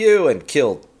 fuck you, and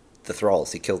killed the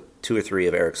thralls. He killed 2 or 3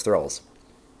 of Eric's thralls.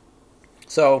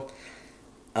 So,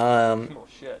 Oh,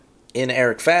 shit. in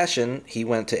Eric fashion, he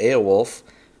went to Eowulf,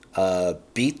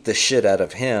 beat the shit out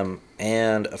of him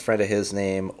and a friend of his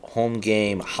named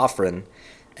Holmgame Hofren,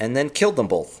 and then killed them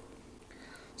both.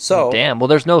 So, Damn. Well,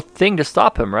 there's no thing to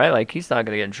stop him, right? Like, he's not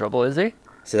gonna get in trouble, is he?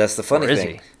 see, that's the funny Or is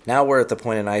thing. he? Now we're at the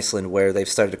point in Iceland where they've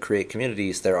started to create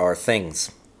communities. There are things.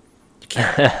 He's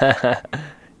gonna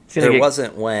There get-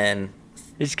 wasn't when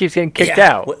He just keeps getting kicked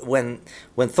Yeah, out. when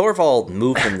Thorvald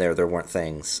moved him there weren't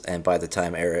things, and by the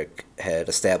time Eric had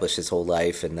established his whole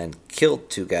life and then killed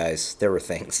 2 guys, there were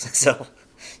things. So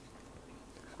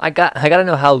I gotta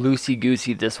know how loosey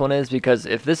goosey this one is, because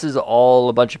if this is all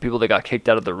a bunch of people that got kicked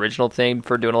out of the original thing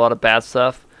for doing a lot of bad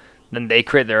stuff, then they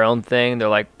create their own thing. They're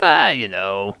like,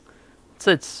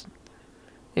 it's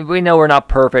we know we're not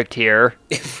perfect here.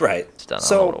 right. Just don't know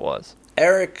So what it was.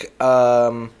 Eric,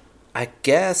 I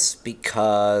guess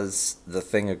because the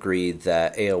thing agreed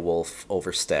that Aelwulf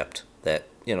overstepped, that,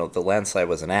 the landslide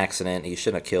was an accident, he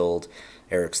shouldn't have killed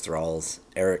Eric's thralls.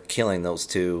 Eric killing those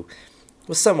 2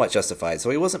 was somewhat justified. So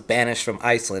he wasn't banished from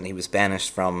Iceland, he was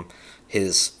banished from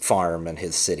his farm and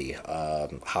his city,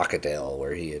 Hakadale,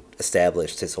 where he had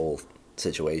established his whole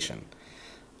situation.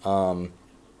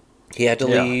 He had to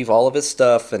leave all of his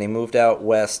stuff, and he moved out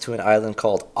west to an island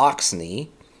called Oxney,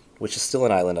 which is still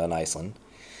an island on Iceland.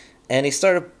 And he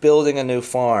started building a new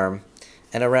farm.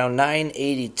 And around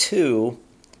 982,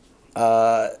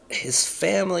 his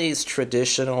family's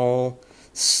traditional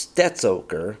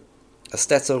Stetsoker. A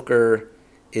Stetsoker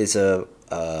is a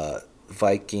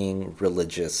Viking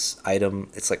religious item.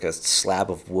 It's like a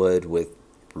slab of wood with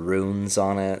runes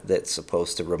on it that's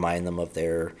supposed to remind them of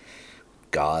their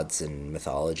gods and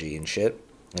mythology and shit.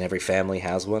 And every family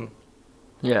has one.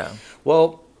 Yeah.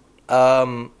 Well,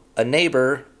 a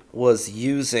neighbor was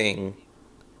using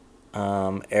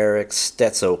Eric's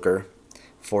Stetsoker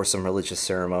for some religious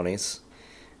ceremonies,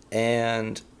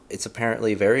 and it's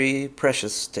apparently very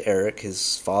precious to Eric.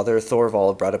 His father,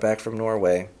 Thorvald, brought it back from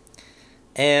Norway,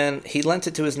 and he lent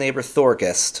it to his neighbor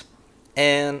Thorgest,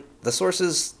 and the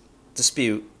sources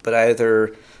dispute, but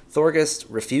either Thorgest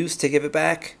refused to give it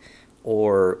back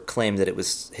or claimed that it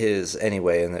was his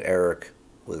anyway and that Eric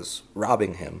was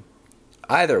robbing him.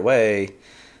 Either way,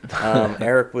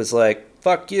 Eric was like,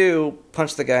 fuck you,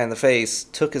 punched the guy in the face,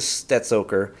 took his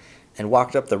Stetsoker, and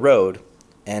walked up the road,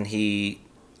 and he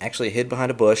actually hid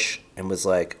behind a bush and was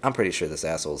like, I'm pretty sure this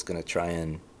asshole is going to try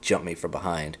and jump me from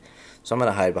behind, so I'm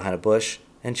going to hide behind a bush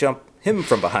and jump him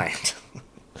from behind.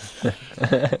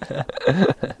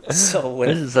 So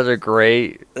This is such a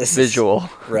great visual.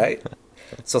 Right?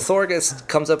 So Thorgest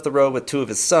comes up the road with 2 of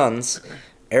his sons.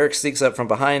 Eric sneaks up from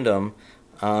behind him,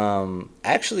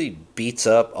 actually beats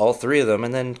up all 3 of them,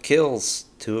 and then kills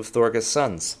 2 of Thorgest's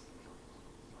sons.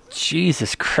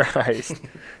 Jesus Christ.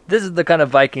 This is the kind of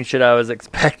Viking shit I was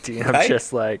expecting. I'm Right?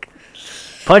 just like,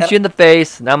 punch you in the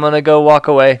face, and I'm going to go walk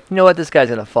away. You know what? This guy's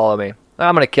going to follow me.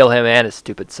 I'm going to kill him and his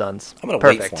stupid sons. I'm going to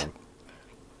wait for him.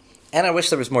 And I wish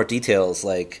there was more details,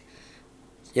 like,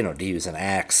 do you use an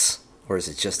axe, or is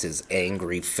it just his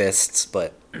angry fists?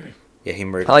 But yeah, he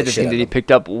murdered I like the to shit think out that he of them.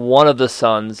 picked up one of the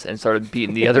sons and started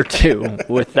beating the other 2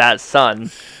 with that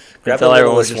son Grab until the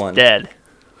everyone was littlest just one. dead.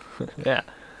 Yeah.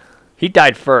 He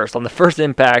died first on the first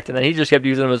impact, and then he just kept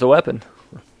using him as a weapon.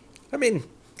 I mean,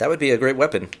 that would be a great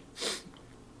weapon.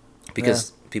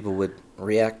 Because people would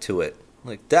react to it.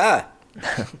 Like, da!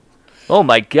 Oh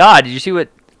my God! Did you see what?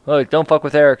 Look, don't fuck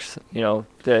with Eric's.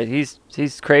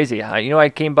 He's crazy. I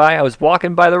came by. I was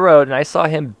walking by the road, and I saw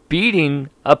him beating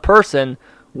a person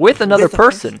with another With a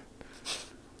person.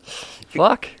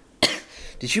 Fuck.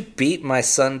 Did you beat my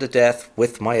son to death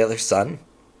with my other son?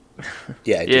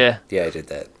 Yeah, I did. Yeah. Yeah, I did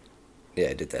that. Yeah,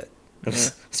 I did that.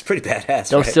 It's pretty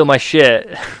badass, Don't right? steal my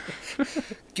shit.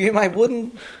 Give me my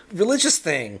wooden religious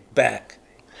thing back.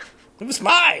 It was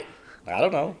mine. I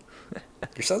don't know.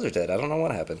 Your sons are dead. I don't know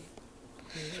what happened.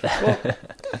 Well,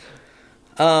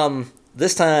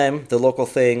 this time the local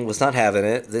thing was not having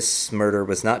it. This murder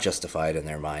was not justified in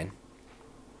their mind,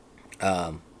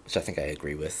 which I think I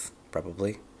agree with,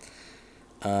 probably.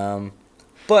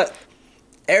 But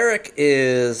Eric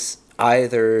is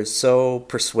either so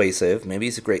persuasive, maybe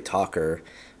he's a great talker.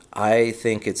 I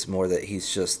think it's more that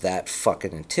he's just that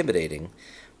fucking intimidating.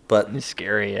 But It's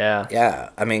scary, yeah. yeah,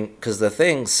 I mean, because the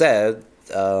thing said,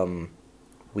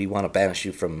 we want to banish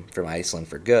you from Iceland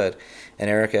for good. And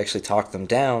Eric actually talked them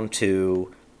down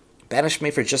to banish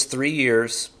me for just 3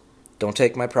 years, don't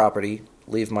take my property,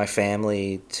 leave my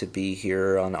family to be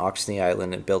here on Oxney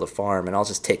Island and build a farm, and I'll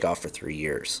just take off for 3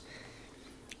 years.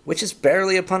 Which is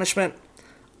barely a punishment.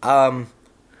 Yeah,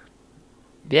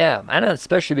 and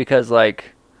especially because,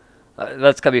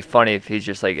 that's gotta be funny if he's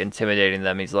just, intimidating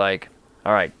them. He's like,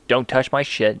 alright, don't touch my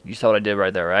shit. You saw what I did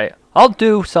right there, right? I'll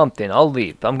do something. I'll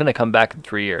leave. I'm gonna come back in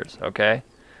 3 years, okay?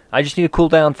 I just need to cool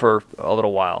down for a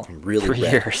little while. Really 3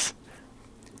 red. years.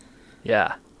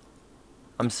 Yeah.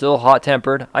 I'm still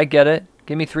hot-tempered. I get it.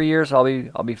 Give me 3 years,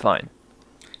 I'll be fine.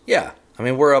 Yeah, I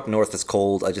mean, we're up north, it's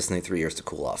cold, I just need 3 years to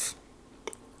cool off.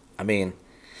 I mean,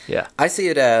 Yeah. I see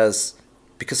it as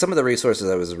because some of the resources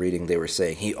I was reading, they were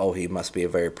saying he must be a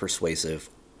very persuasive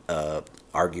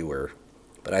arguer.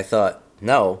 But I thought,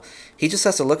 no, he just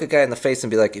has to look a guy in the face and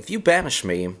be like, if you banish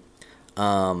me,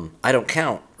 I don't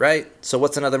count, right? So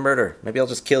what's another murder? Maybe I'll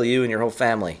just kill you and your whole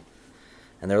family.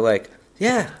 And they're like,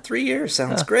 yeah, 3 years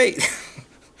sounds great.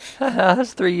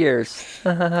 That's 3 years. Is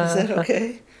that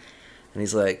okay? And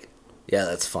he's like, yeah,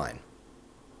 that's fine.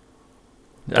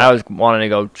 I was wanting to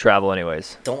go travel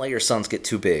anyways. Don't let your sons get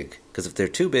too big, because if they're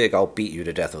too big, I'll beat you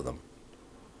to death with them.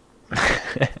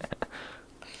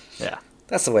 Yeah.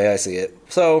 That's the way I see it.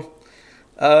 So,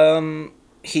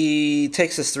 he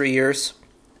takes his 3 years,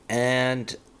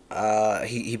 and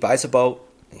he buys a boat,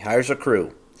 he hires a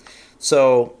crew.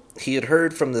 So, he had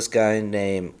heard from this guy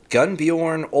named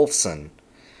Gunnbjorn Olfsson.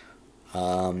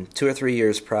 2 or 3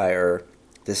 years prior,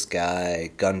 this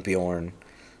guy, Gunnbjorn,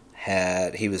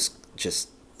 he was just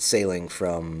sailing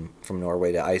from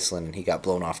Norway to Iceland, and he got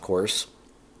blown off course.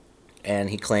 And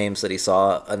he claims that he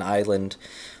saw an island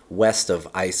west of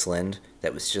Iceland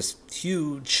that was just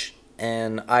huge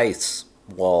and ice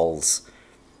walls.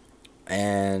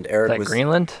 And Eric was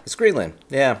Greenland? It's Greenland,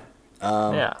 yeah.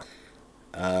 Yeah.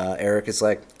 Eric is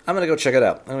like, I'm going to go check it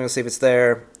out. I'm going to see if it's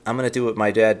there. I'm going to do what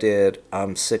my dad did.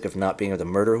 I'm sick of not being able to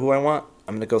murder who I want.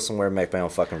 I'm going to go somewhere and make my own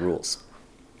fucking rules.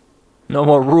 No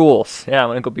more rules. Yeah, I'm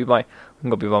going to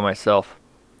go be by myself.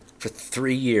 For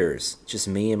 3 years, just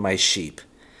me and my sheep.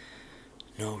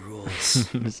 No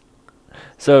rules.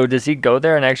 So does he go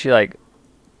there and actually, like,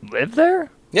 live there?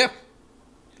 Yeah.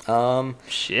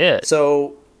 Shit.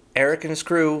 So Eric and his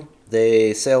crew,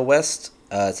 they sail west.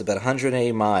 It's about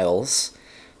 180 miles.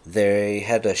 They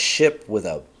had a ship with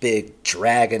a big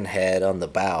dragon head on the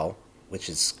bow, which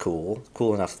is cool.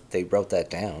 Cool enough that they wrote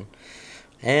that down.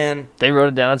 And they wrote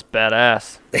it down. That's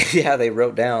badass. Yeah, they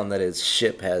wrote down that his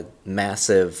ship had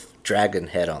massive dragon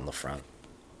head on the front.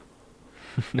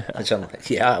 Which I'm like,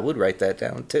 yeah, I would write that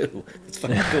down too. It's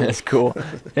fucking cool. That's cool.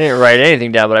 I didn't write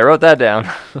anything down, but I wrote that down.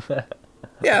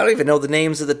 Yeah, I don't even know the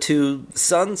names of the 2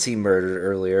 sons he murdered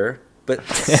earlier. But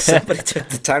somebody took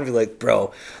the time to be like,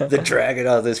 bro, the dragon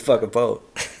on this fucking boat.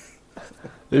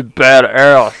 It's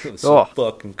badass. It was so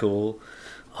fucking cool.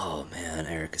 Oh, man,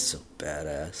 Eric is so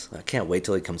badass. I can't wait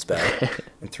till he comes back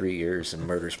in 3 years and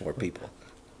murders more people.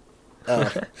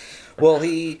 Well,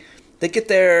 they get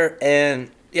there,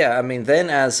 and yeah, I mean, then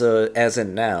as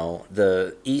in now,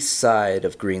 the east side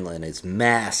of Greenland is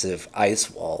massive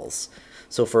ice walls.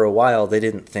 So for a while, they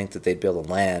didn't think that they'd be able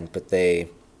to land, but they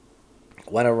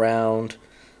went around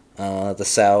the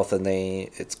south, and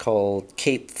it's called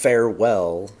Cape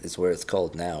Farewell, is where it's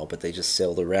called now, but they just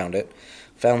sailed around it,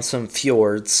 found some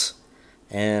fjords,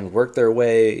 and worked their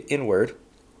way inward,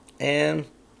 and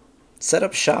set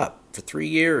up shop for 3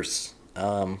 years.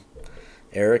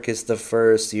 Eric is the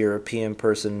first European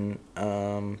person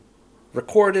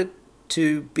recorded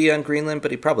to be on Greenland,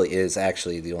 but he probably is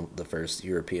actually the first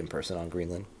European person on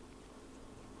Greenland.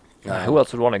 Who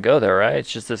else would want to go there, right?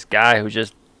 It's just this guy who's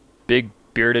just big,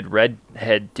 bearded,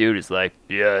 redhead dude is like,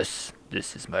 yes,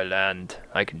 this is my land.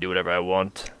 I can do whatever I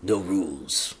want. No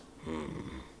rules.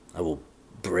 I will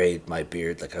braid my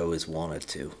beard like I always wanted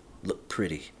to. Look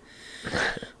pretty.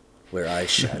 Wear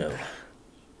eyeshadow.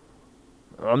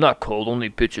 I'm not cold.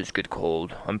 Only bitches get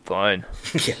cold. I'm fine.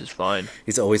 Yeah. This is fine.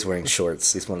 He's always wearing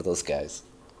shorts. He's one of those guys.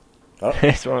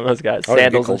 He's one of those guys.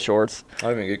 Sandals and shorts. I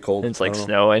don't even get cold. And it's like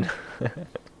snowing.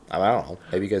 I don't know.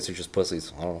 Maybe you guys are just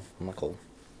pussies. I don't know. I'm not cold.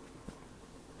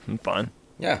 I'm fine.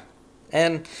 Yeah.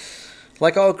 And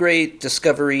like all great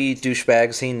Discovery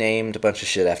douchebags, he named a bunch of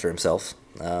shit after himself.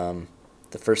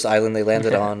 The first island they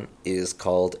landed on is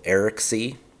called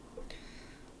Eriksea.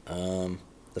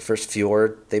 The first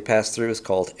fjord they passed through is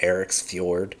called Eric's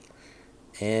Fjord.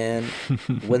 And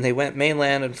when they went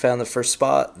mainland and found the first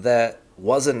spot that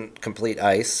wasn't complete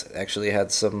ice, actually had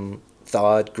some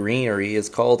thawed greenery, is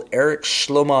called Eric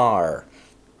Schlomar.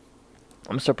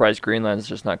 I'm surprised Greenland's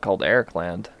just not called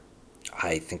Ericland.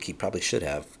 I think he probably should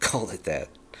have called it that.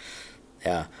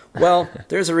 Yeah. Well,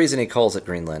 there's a reason he calls it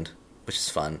Greenland, which is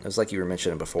fun. It was like you were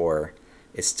mentioning before.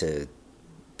 It's to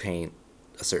paint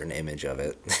a certain image of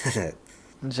it.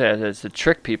 Yeah, it's to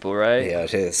trick people, right? Yeah,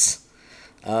 it is.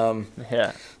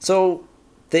 Yeah. So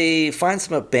they find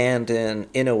some abandoned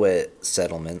Inuit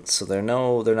settlements. So they're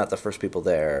not the first people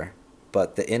there,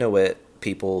 but the Inuit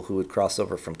people who had crossed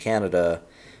over from Canada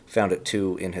found it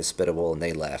too inhospitable and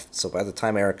they left. So by the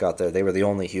time Eric got there, they were the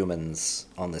only humans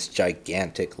on this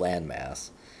gigantic landmass.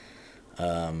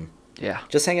 Yeah.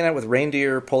 Just hanging out with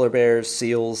reindeer, polar bears,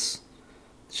 seals.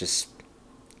 It's just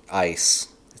ice.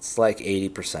 It's like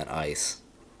 80% ice.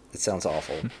 It sounds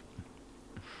awful.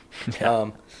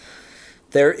 Yeah.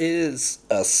 There is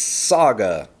a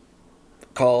saga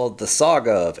called the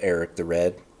Saga of Eric the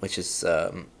Red, which is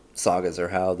sagas are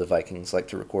how the Vikings like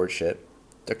to record shit.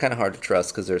 They're kind of hard to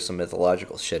trust because there's some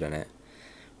mythological shit in it.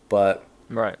 But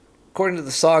Right. according to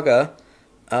the saga,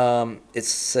 it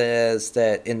says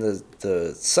that in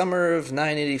the summer of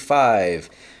 985,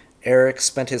 Eric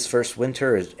spent his first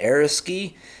winter at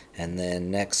Eriski, and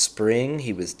then next spring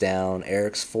he was down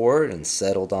Eric's Ford and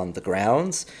settled on the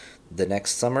grounds. The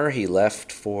next summer he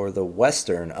left for the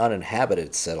western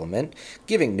uninhabited settlement,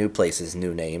 giving new places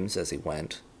new names as he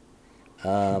went.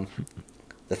 The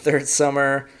third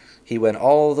summer he went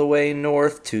all the way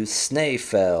north to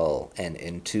Snæfell and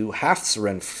into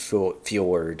Hafsren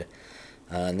Fjord.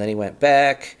 And then he went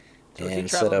back So is he and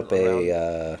set up traveling a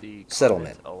around the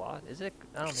settlement. continent a lot? Is it?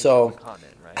 I don't think So, it's a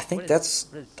continent, right? I think What that's.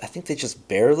 what is I think they just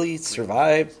barely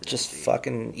survived, Greenland? just Is it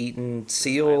fucking eating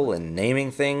seal island? and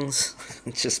naming things,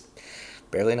 just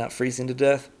barely not freezing to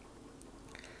death.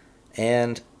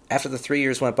 And after the 3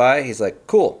 years went by, he's like,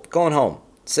 "Cool, going home."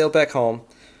 Sailed back home,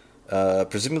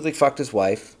 presumably fucked his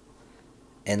wife,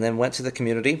 and then went to the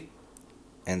community.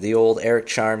 And the old Eric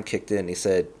charm kicked in. And he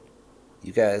said,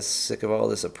 "You guys sick of all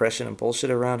this oppression and bullshit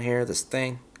around here? This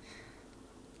thing?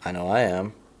 I know I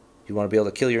am. You want to be able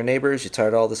to kill your neighbors? You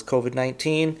tired of all this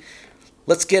COVID-19?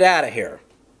 Let's get out of here."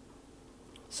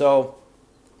 So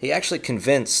he actually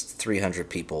convinced 300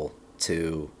 people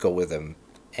to go with him.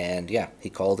 And yeah, he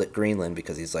called it Greenland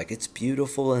because he's like, it's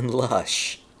beautiful and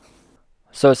lush.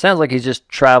 So it sounds like he's just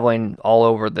traveling all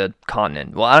over the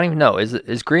continent. Well, I don't even know.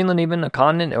 Is Greenland even a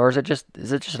continent, or is it just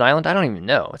an island? I don't even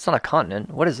know. It's not a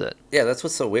continent. What is it? Yeah, that's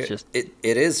what's so weird. Just- It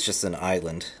is just an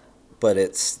island, but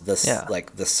it's Yeah.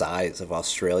 like the size of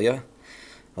Australia.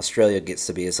 Australia gets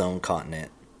to be its own continent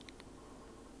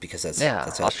because that's Yeah,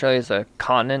 how, Australia's a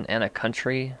continent and a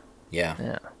country. yeah.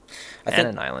 Yeah, I and think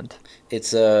an island.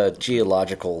 it's a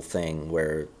geological thing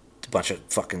where a bunch of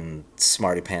fucking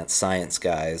smarty pants science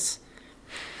guys.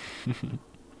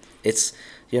 It's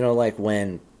like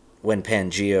when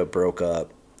Pangea broke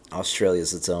up,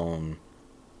 Australia's its own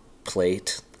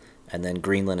plate, and then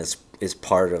Greenland is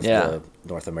part of Yeah. the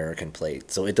North American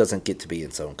plate, so it doesn't get to be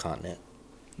its own continent.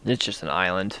 It's just an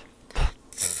island.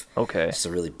 Okay. It's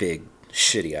a really big,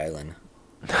 shitty island.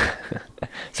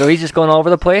 So he's just going all over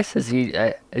the place? Is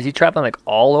he traveling like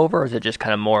all over, or is it just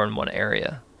kind of more in one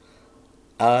area?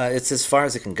 It's as far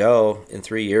as it can go. In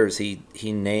 3 years, he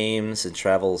names and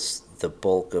travels the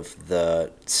bulk of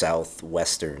the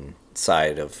southwestern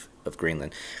side of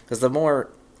Greenland. Because the more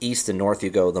east and north you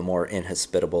go, the more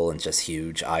inhospitable and just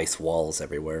huge ice walls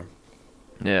everywhere.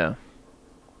 Yeah.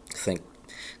 Think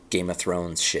Game of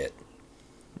Thrones shit.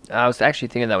 I was actually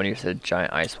thinking that when you said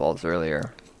giant ice walls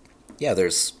earlier. Yeah,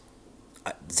 there's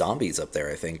zombies up there,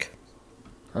 I think.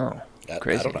 Oh, I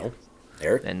crazy. don't know.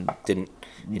 Eric And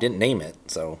he didn't name it,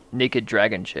 so naked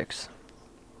dragon chicks.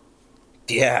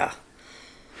 yeah.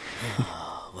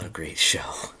 What a great show.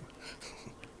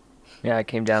 Yeah, I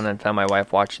came down and found my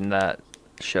wife watching that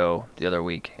show the other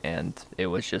week, and it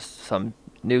was just some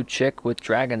new chick with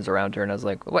dragons around her, and I was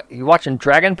like, "What? You watching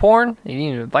dragon porn? You didn't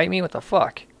even invite me? What the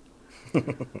fuck?"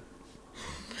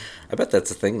 I bet that's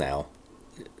a thing now.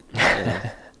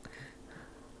 I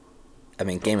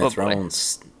mean, Game of Oh, boy.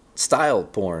 Thrones style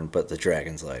porn, but the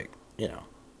dragons, like,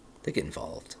 they get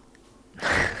involved.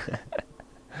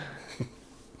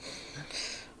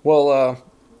 Well,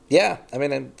 yeah, I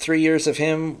mean, in 3 years of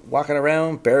him walking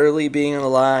around, barely being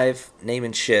alive,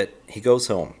 naming shit, he goes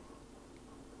home.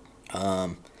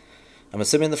 I'm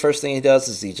assuming the first thing he does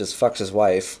is he just fucks his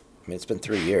wife. I mean, it's been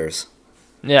 3 years.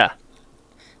 Yeah.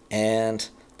 And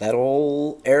that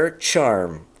old Eric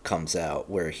charm comes out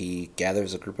where he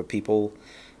gathers a group of people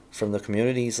from the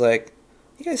community. He's like,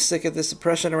 "You guys sick of this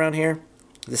oppression around here?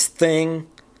 This thing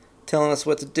telling us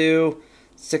what to do?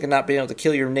 Sick of not being able to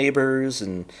kill your neighbors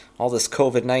and all this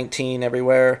COVID-19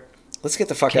 everywhere? Let's get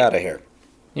the fuck out of here."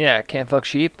 Yeah, can't fuck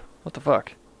sheep? What the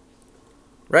fuck?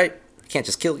 Right? Can't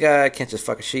just kill a guy, can't just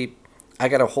fuck a sheep. I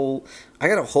got a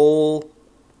whole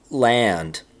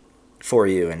land for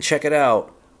you, and check it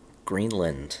out.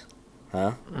 Greenland.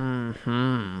 Huh?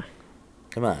 Mm-hmm.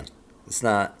 Come on. It's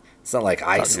not like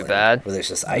Iceland bad. where there's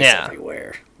just ice Yeah.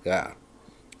 everywhere. Yeah.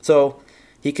 So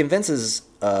he convinces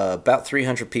about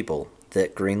 300 people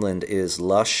that Greenland is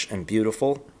lush and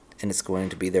beautiful, and it's going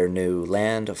to be their new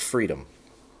land of freedom.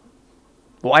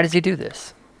 Why does he do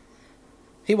this?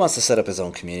 He wants to set up his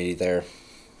own community there.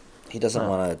 He doesn't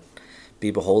want to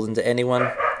be beholden to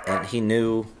anyone, and he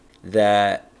knew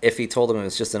that if he told them it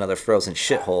was just another frozen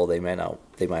shithole, they might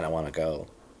not want to go.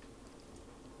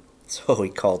 So he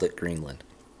called it Greenland.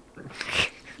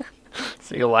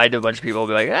 So you lie to a bunch of people,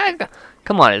 be like,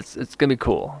 come on, it's gonna be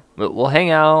cool. We'll hang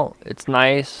out. It's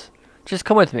nice. Just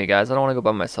come with me, guys. I don't want to go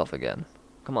by myself again.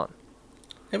 Come on.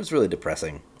 It was really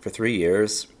depressing. For 3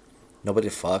 years, nobody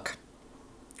to fuck.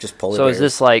 Just polar So bears. is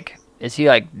this like, is he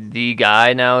like the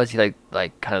guy now? Is he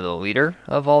like kind of the leader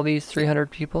of all these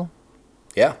 300 people?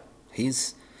 Yeah,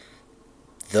 he's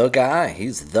the guy.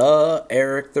 He's the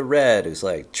Eric the Red who's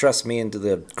like, trust me into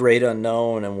the great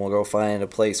unknown and we'll go find a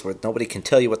place where nobody can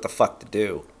tell you what the fuck to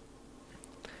do.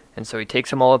 And so he takes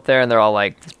them all up there, and they're all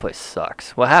like, this place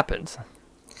sucks. What happens?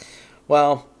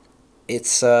 Well,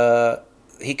 it's,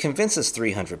 he convinces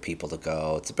 300 people to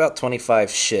go. It's about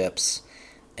 25 ships,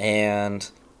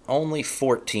 and only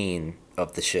 14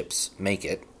 of the ships make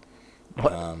it.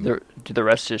 What? Do the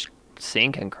rest just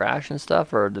sink and crash and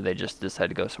stuff, or do they just decide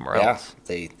to go somewhere Yeah, else?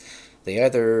 they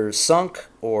either sunk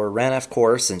or ran off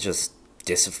course and just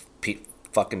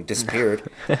fucking disappeared,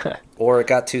 or it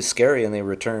got too scary and they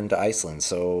returned to Iceland.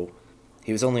 So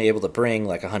he was only able to bring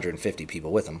like 150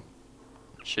 people with him.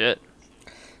 Shit.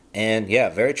 And yeah,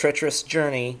 very treacherous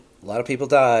journey. A lot of people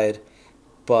died,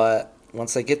 but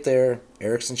once they get there,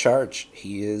 Eric's in charge.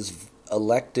 He is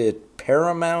elected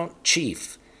paramount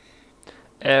chief.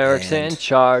 Eric's And- in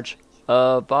charge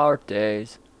of our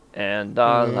days and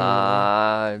our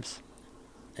lives.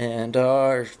 And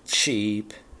our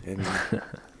sheep and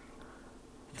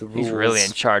the rules. He's really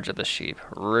in charge of the sheep.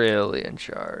 Really in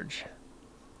charge.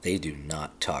 They do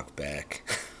not talk back.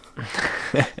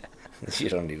 You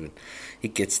don't even. He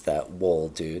gets that wool,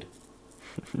 dude.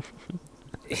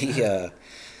 Well,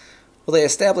 they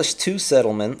established 2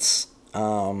 settlements.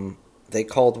 They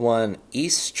called one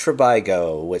East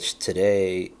Trebigo, which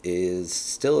today is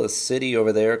still a city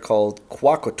over there called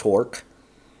Quaquatork.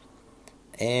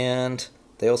 And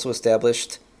they also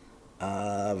established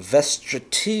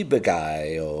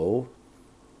Vestratibigo,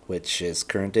 which is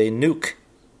current day Nuuk.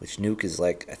 Which Nuuk is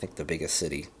like, I think, the biggest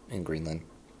city in Greenland.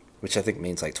 Which I think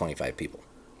means like 25 people.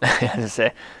 I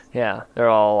say, yeah, they're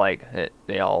all like,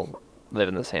 they all live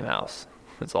in the same house.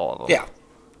 It's all of them.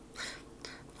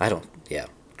 Yeah. Yeah.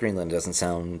 Greenland doesn't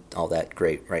sound all that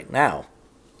great right now.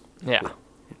 Yeah.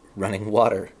 Running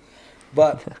water.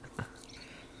 But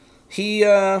he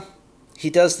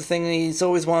does the thing he's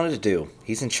always wanted to do.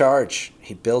 He's in charge.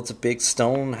 He builds a big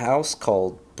stone house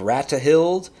called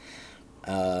Bratahild.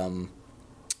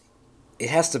 It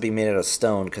has to be made out of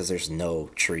stone because there's no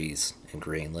trees in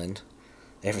Greenland.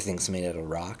 Everything's made out of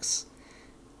rocks.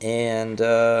 And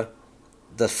the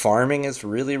farming is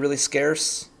really, really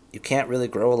scarce. You can't really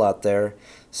grow a lot there.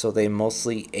 So they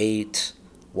mostly ate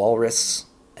walrus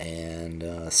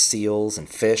and seals and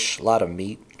fish. A lot of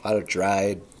meat, a lot of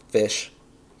dried fish.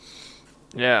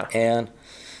 Yeah. And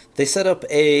they set up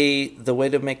the way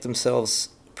to make themselves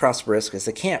prosperous, because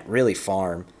they can't really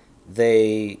farm.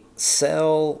 They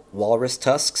sell walrus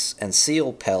tusks and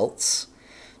seal pelts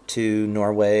to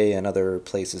Norway and other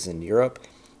places in Europe.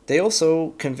 They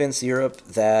also convince Europe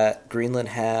that Greenland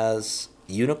has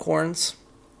unicorns,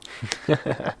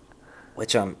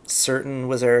 which I'm certain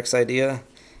was Eric's idea.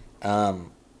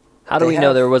 How do we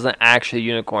know there wasn't actually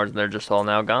unicorns and they're just all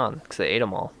now gone because they ate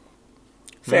them all?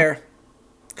 Fair.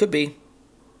 Could be.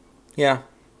 Yeah,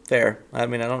 fair. I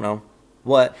mean, I don't know.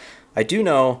 What I do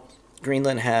know,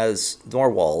 Greenland has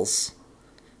narwhals.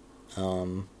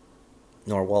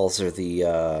 Narwhals are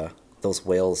those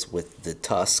whales with the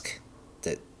tusk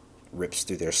that rips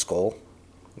through their skull.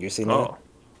 You seen that? Oh,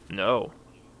 no.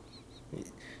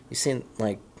 You seen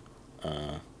like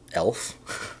Elf?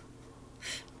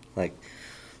 Like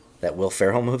that Will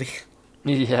Ferrell movie?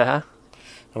 Yeah.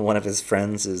 And one of his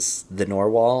friends is the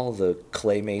narwhal, the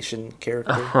claymation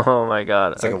character. Oh my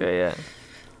god. like Okay, yeah.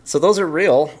 So those are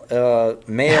real.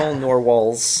 Male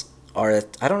narwhals are,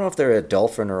 I don't know if they're a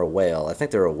dolphin or a whale. I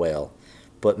think they're a whale.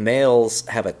 But males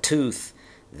have a tooth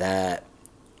that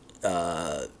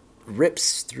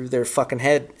rips through their fucking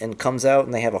head and comes out,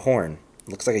 and they have a horn.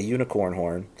 Looks like a unicorn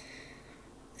horn.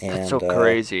 And, That's so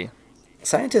crazy.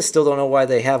 Scientists still don't know why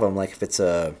they have them. Like if it's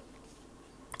a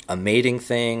mating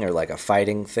thing or like a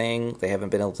fighting thing, they haven't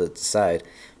been able to decide.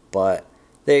 But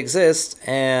they exist,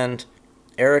 and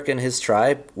Eric and his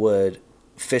tribe would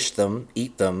fish them,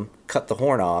 eat them, cut the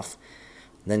horn off,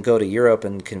 and then go to Europe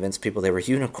and convince people they were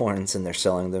unicorns, and they're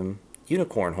selling them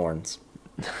unicorn horns.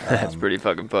 That's pretty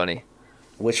fucking funny.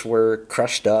 Which were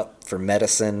crushed up for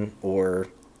medicine or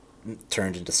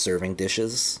turned into serving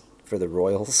dishes for the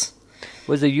royals.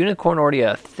 Was a unicorn already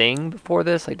a thing before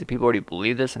this? Like, did people already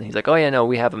believe this? And he's like, oh yeah, no,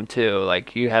 we have them too.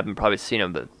 Like, you haven't probably seen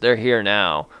them, but they're here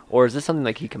now. Or is this something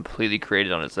like he completely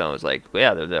created on his own? It's like,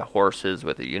 yeah, they're the horses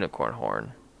with a unicorn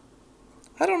horn.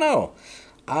 I don't know.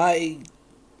 I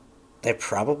they're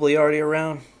probably already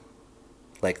around.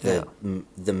 Like the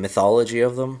mythology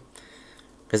of them.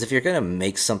 Because if you're gonna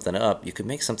make something up, you could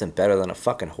make something better than a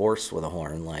fucking horse with a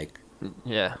horn, like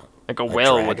Yeah, like a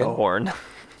whale with a dragon? horn.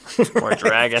 Or a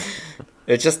dragon.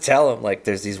 it just tell them like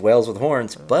there's these whales with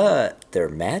horns, but they're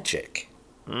magic.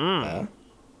 Huh?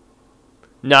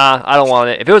 Nah, I don't want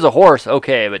it. If it was a horse,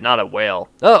 okay, but not a whale.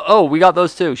 Oh, we got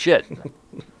those too. Shit.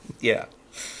 Yeah.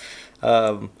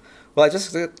 Well, I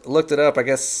just looked it up. I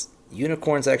guess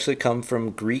unicorns actually come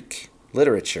from Greek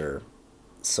literature.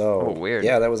 So, Oh, weird.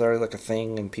 yeah, that was already like a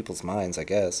thing in people's minds, I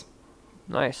guess.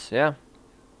 Nice, yeah.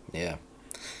 Yeah.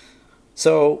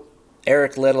 So,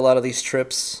 Eric led a lot of these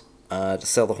trips to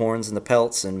sell the horns and the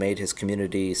pelts and made his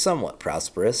community somewhat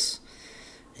prosperous.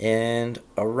 And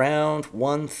around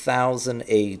 1000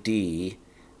 AD,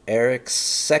 Eric's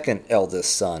second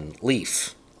eldest son,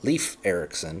 Leif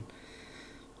Erikson,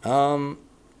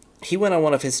 he went on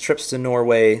one of his trips to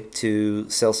Norway to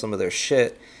sell some of their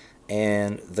shit,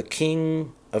 and the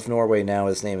king of Norway now,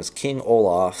 his name is King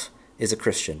Olaf, is a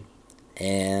Christian.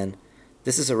 And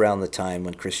this is around the time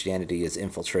when Christianity is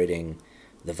infiltrating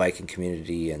the Viking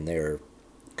community and they're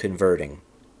converting.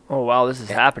 Oh, wow, this is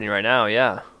happening right now,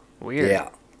 yeah. Weird. Yeah.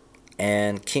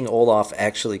 And King Olaf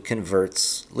actually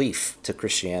converts Leif to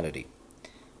Christianity,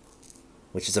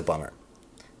 which is a bummer.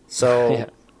 So,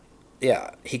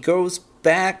 yeah, he goes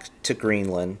back to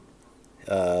Greenland,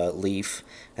 Leif,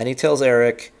 and he tells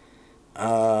Eric,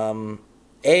 I'm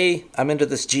into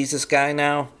this Jesus guy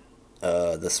now,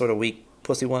 the sort of weak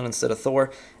pussy one instead of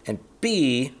Thor, and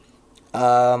B,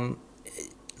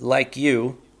 like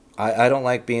you, I don't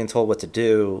like being told what to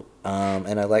do,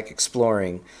 and I like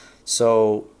exploring,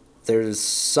 so there's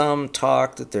some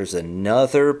talk that there's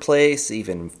another place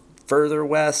even further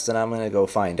west, and I'm going to go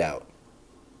find out.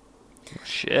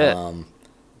 Shit. And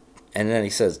then he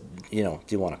says, do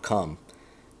you want to come?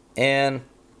 And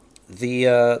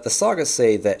the sagas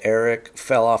say that Eric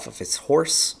fell off of his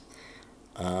horse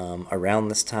around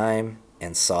this time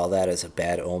and saw that as a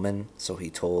bad omen. So he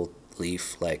told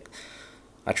Leif, like,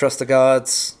 I trust the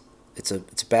gods. It's a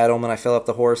bad omen. I fell off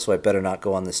the horse, so I better not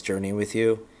go on this journey with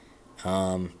you.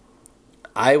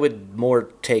 I would more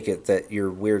take it that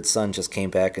your weird son just came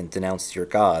back and denounced your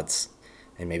gods,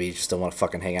 and maybe you just don't want to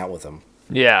fucking hang out with him.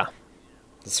 Yeah.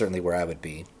 That's certainly where I would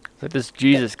be. Like this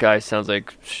Jesus guy sounds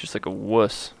like just like a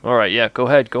wuss. All right, yeah, go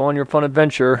ahead, go on your fun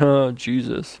adventure.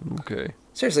 Jesus, okay.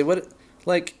 Seriously,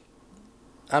 the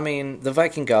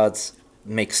Viking gods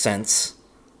make sense.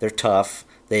 They're tough.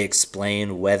 They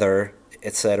explain weather,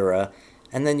 etc.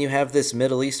 And then you have this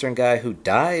Middle Eastern guy who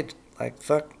died. Like,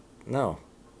 fuck, no,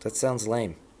 that sounds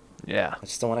lame. Yeah. I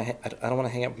just don't want to. I don't want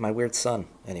to hang out with my weird son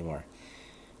anymore.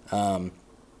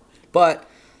 But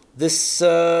this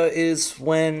is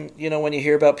when when you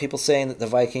hear about people saying that the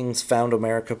Vikings found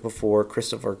America before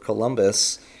Christopher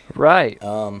Columbus. Right.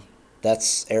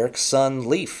 That's Eric's son,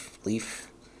 Leif.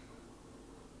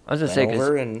 I was gonna went say, 'cause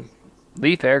over and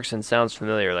Leif Erikson sounds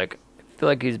familiar. Like, I feel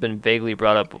like he's been vaguely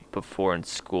brought up before in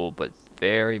school, but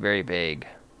very, very vague.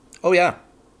 oh yeah.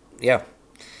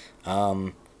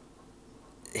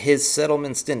 His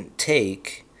settlements didn't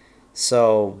take,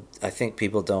 so I think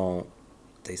people don't.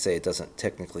 They say it doesn't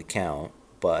technically count,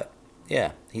 but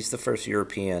yeah, he's the first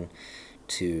European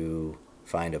to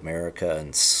find America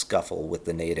and scuffle with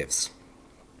the natives.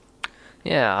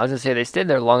 Yeah, I was gonna say they stayed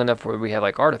there long enough where we have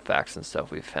like artifacts and stuff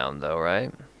we've found, though,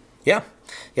 right? Yeah,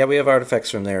 we have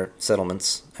artifacts from their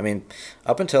settlements. I mean,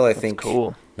 up until I think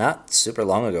cool. not super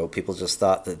long ago, people just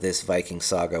thought that this Viking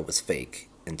saga was fake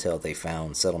until they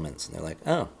found settlements, and they're like,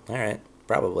 oh, all right,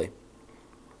 probably.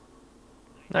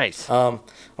 Nice. I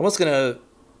was gonna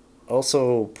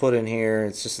also put in here,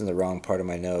 it's just in the wrong part of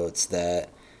my notes, that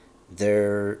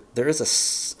there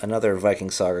is another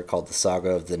Viking saga called the Saga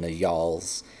of the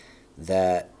Njals,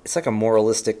 that it's like a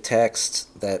moralistic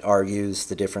text that argues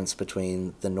the difference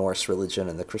between the Norse religion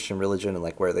and the Christian religion and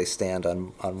like where they stand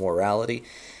on morality.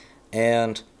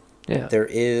 And Yeah. there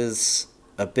is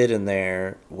a bit in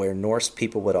there where Norse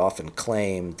people would often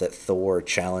claim that Thor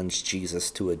challenged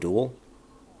Jesus to a duel.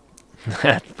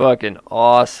 That's fucking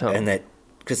awesome. And that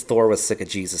because Thor was sick of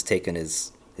Jesus taking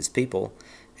his people,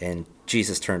 and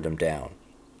Jesus turned him down,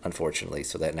 unfortunately,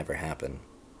 so that never happened.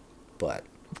 But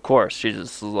Of course,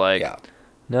 Jesus is like, yeah,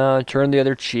 no, turn the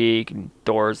other cheek. And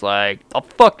Thor's like, I'll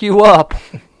fuck you up.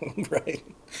 right.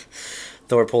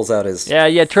 Thor pulls out his Yeah,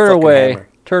 turn fucking away. hammer.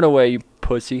 Turn away, you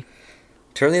pussy.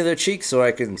 Turn the other cheek so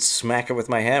I can smack it with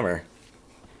my hammer.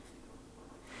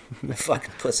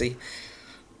 Fucking pussy.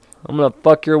 I'm gonna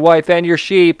fuck your wife and your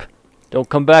sheep. Don't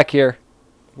come back here.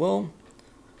 Well,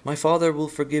 my father will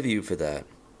forgive you for that.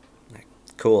 Like,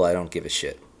 cool, I don't give a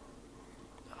shit.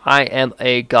 I am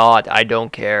a god. I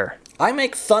don't care. I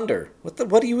make thunder.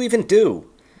 What do you even do?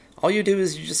 All you do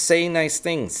is you just say nice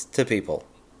things to people.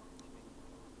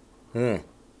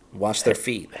 Wash their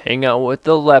feet. Hang out with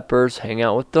the lepers. Hang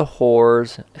out with the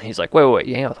whores. And he's like, wait.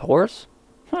 You hang out with whores?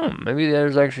 Maybe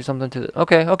there's actually something to it.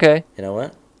 Okay. You know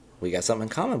what? We got something in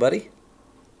common, buddy.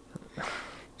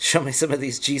 Show me some of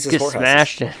these Jesus Get whorehouses.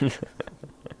 smashed and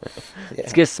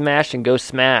let's get smashed and go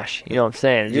smash. You know what I'm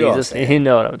saying? You know what I'm Jesus, saying. you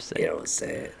know what I'm saying. You know what I'm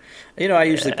saying? You know, I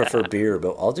usually prefer beer,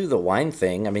 but I'll do the wine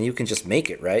thing. I mean, you can just make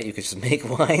it, right? You could just make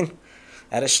wine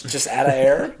just out of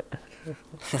air.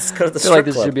 Let's go to the I feel strip like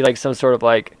this club. should be like some sort of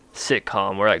like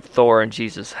sitcom where like Thor and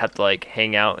Jesus have to like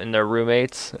hang out in their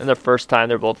roommates, and the first time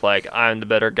they're both like, I'm the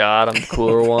better god, I'm the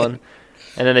cooler one.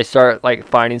 And then they start like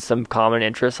finding some common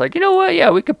interests, like, you know what, yeah,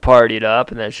 we could party it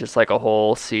up, and then it's just like a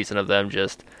whole season of them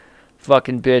just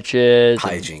fucking bitches,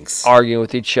 Hijinks. arguing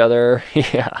with each other.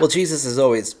 Yeah. Well, Jesus is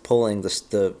always pulling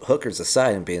the hookers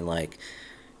aside and being like,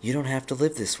 you don't have to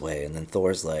live this way. And then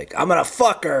Thor's like, I'm gonna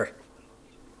fuck her.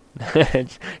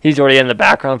 He's already in the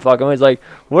background fucking. He's like,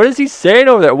 what is he saying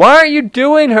over there? Why aren't you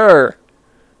doing her?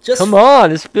 Come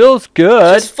on, this feels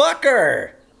good. Just fuck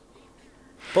her.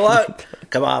 Pull out.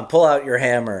 Come on, pull out your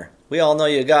hammer. We all know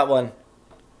you got one.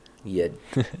 You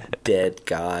dead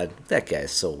god. That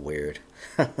guy's so weird.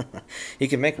 He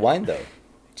can make wine though,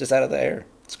 just out of the air.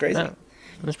 It's crazy. Yeah,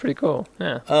 that's pretty cool.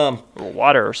 Yeah. Um. Or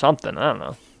water or something. I don't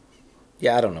know.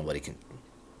 Yeah, I don't know what he can.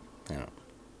 I don't.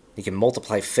 He can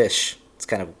multiply fish. It's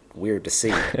kind of weird to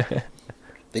see.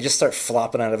 They just start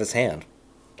flopping out of his hand.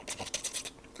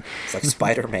 It's like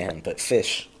Spider-Man, but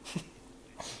fish.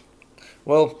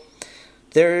 Well,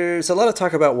 there's a lot of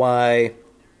talk about why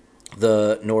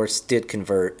the Norse did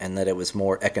convert and that it was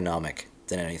more economic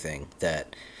than anything.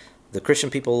 That the Christian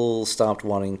people stopped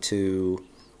wanting to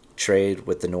trade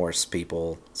with the Norse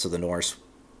people, so the Norse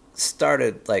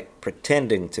started like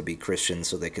pretending to be Christian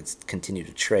so they could continue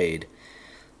to trade.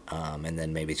 And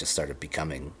then maybe just started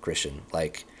becoming Christian.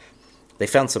 Like, they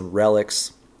found some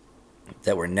relics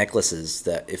that were necklaces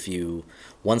that if you...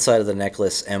 One side of the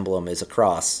necklace emblem is a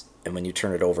cross, and when you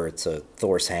turn it over, it's a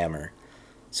Thor's hammer.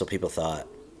 So people thought,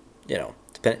 you know,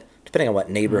 depending on what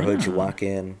neighborhood you walk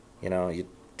in, you know, you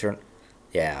turn...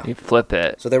 Yeah. You flip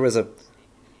it. So there was a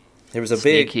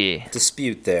Sneaky. big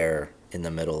dispute there in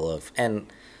the middle of...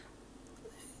 And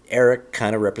Eric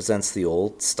kind of represents the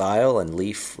old style, and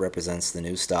Leaf represents the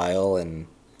new style, and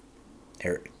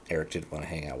Eric didn't want to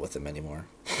hang out with him anymore.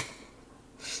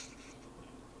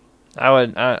 I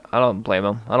don't blame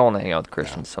him. I don't want to hang out with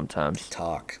Christians sometimes.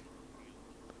 Talk.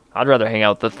 I'd rather hang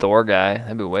out with the Thor guy.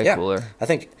 That'd be way cooler. I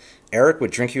think Eric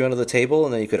would drink you under the table,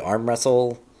 and then you could arm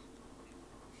wrestle,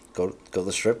 go to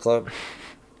the strip club.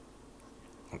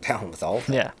 I'm down with all of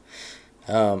that.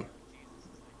 Yeah.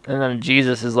 And then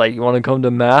Jesus is like, you want to come to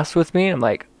mass with me? And I'm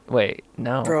like, wait,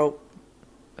 no. Bro.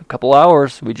 A couple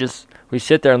hours. We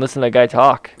sit there and listen to that guy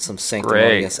talk. Some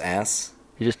sanctimonious ass.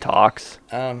 He just talks.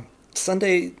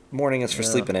 Sunday morning is for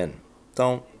sleeping in.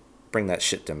 Don't bring that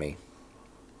shit to me.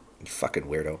 You fucking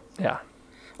weirdo. Yeah.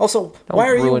 Also, Don't why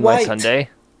are you ruin white? my Sunday.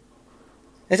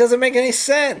 It doesn't make any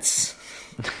sense.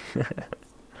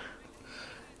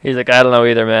 He's like, I don't know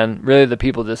either, man. Really, the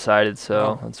people decided,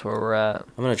 so that's where we're at.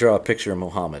 I'm going to draw a picture of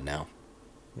Muhammad now.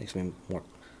 Makes me more...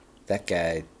 That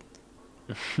guy...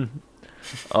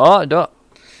 Oh,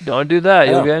 don't do that.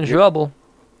 You'll get in trouble.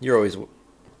 You're always...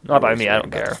 Not by me, I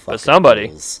don't care. But somebody.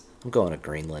 Rules. I'm going to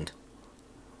Greenland.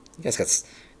 You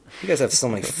guys have so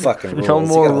many fucking rules. No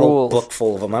more you got a whole rules. book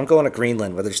full of them. I'm going to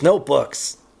Greenland where there's no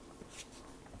books.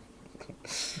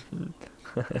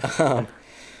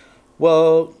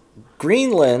 Well,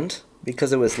 Greenland,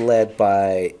 because it was led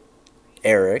by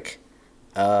Eric,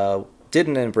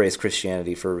 didn't embrace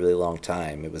Christianity for a really long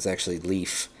time. It was actually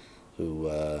Leif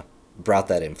who brought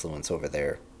that influence over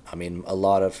there. I mean, a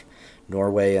lot of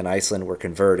Norway and Iceland were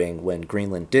converting when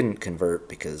Greenland didn't convert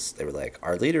because they were like,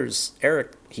 our leader's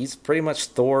Eric, he's pretty much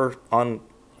Thor on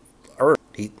Earth.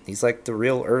 He's like the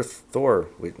real Earth Thor.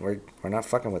 We're not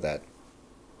fucking with that.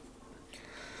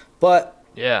 But...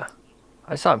 Yeah.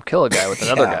 I saw him kill a guy with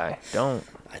another guy.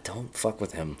 I don't fuck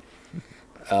with him.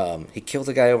 He killed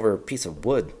a guy over a piece of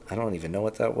wood. I don't even know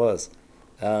what that was.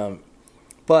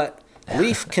 But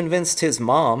Leif convinced his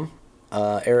mom,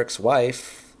 Eric's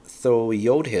wife,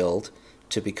 Thjodhild,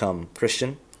 to become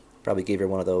Christian. Probably gave her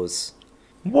one of those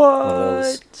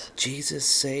Jesus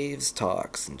saves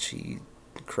talks, and she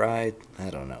cried. I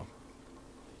don't know.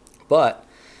 But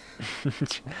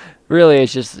really,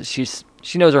 it's just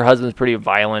she knows her husband's pretty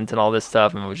violent and all this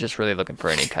stuff, and was just really looking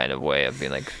for any kind of way of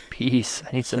being like, peace.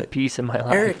 I need some peace in my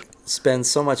life. Eric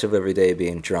spends so much of every day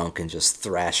being drunk and just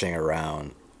thrashing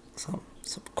around. So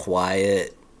Some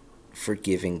quiet,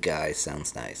 forgiving guy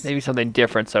sounds nice. Maybe something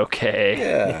different's okay.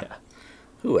 Yeah.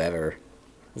 Whoever.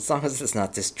 As long as it's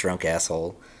not this drunk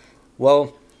asshole.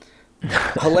 Well,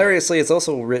 hilariously, it's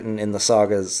also written in the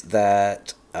sagas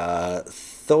that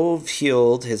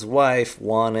Thovhild, his wife,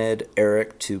 wanted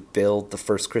Eric to build the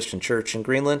first Christian church in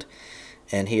Greenland.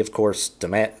 And he, of course,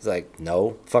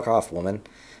 no, fuck off, woman.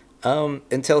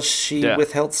 Until she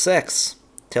withheld sex.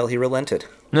 Till he relented.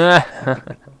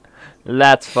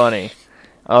 That's funny.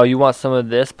 Oh, you want some of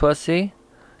this, pussy?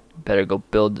 Better go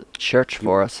build a church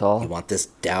for us all. You want this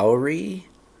dowry?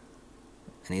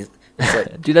 And he's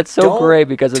like, dude, that's so great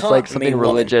because it's like something woman.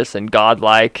 religious and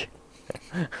godlike.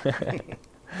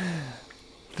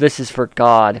 This is for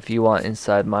God. If you want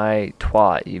inside my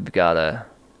twat, you gotta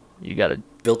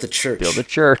build a church. Build a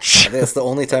church. I think that's the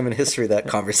only time in history that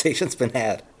conversation's been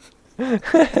had.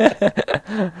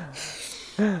 I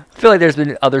feel like there's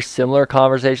been other similar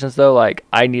conversations though. Like,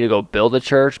 I need to go build a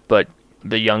church, but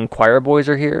the young choir boys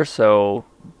are here, so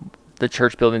the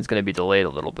church building's going to be delayed a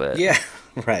little bit. Yeah,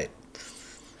 right.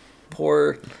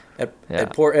 Poor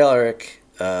Eric.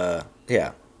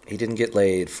 He didn't get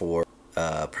laid for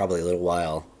probably a little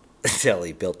while until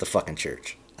he built the fucking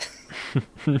church.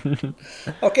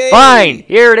 Okay. Fine,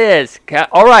 here it is.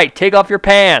 All right, take off your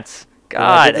pants.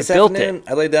 God, I built it.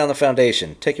 I laid down the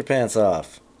foundation. Take your pants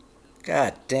off.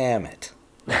 God damn it.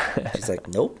 She's like,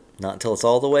 nope, not until it's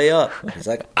all the way up. He's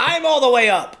like, I'm all the way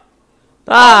up.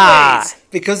 Always,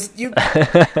 because you.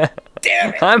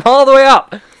 Damn it. I'm all the way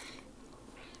up.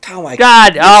 Oh my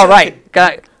God. All right.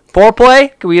 Got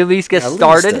foreplay? Can we at least get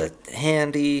started? Least a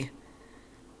handy.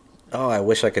 Oh, I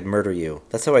wish I could murder you.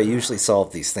 That's how I usually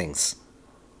solve these things.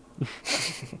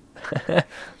 But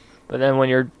then when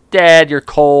you're dead, you're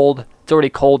cold. It's already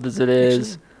cold as it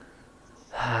is.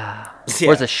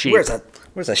 Where's a sheep?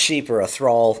 Where's a sheep or a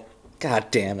thrall?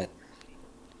 God damn it.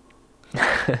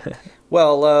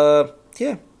 Well,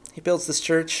 he builds this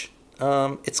church.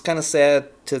 It's kind of sad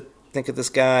to think of this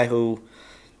guy who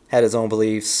had his own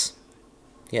beliefs.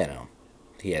 You know,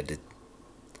 he had to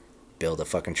build a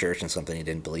fucking church in something he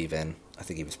didn't believe in. I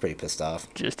think he was pretty pissed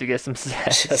off. Just to get some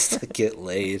sex. Just to get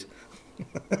laid.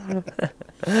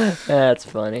 That's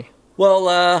funny.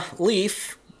 Well,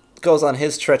 Leif goes on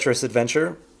his treacherous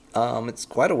adventure. It's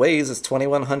quite a ways. It's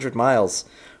 2,100 miles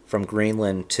from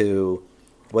Greenland to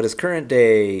what is current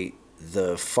day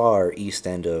the far east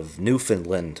end of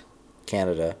Newfoundland,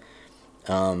 Canada.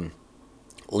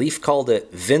 Leif called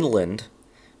it Vinland.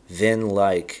 Vin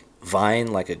like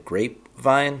vine, like a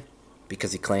grapevine,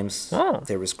 because he claims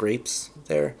there was grapes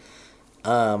there.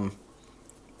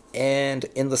 And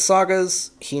in the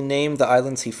sagas, he named the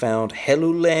islands he found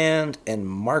Helluland and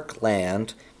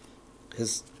Markland.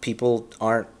 His people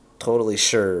aren't totally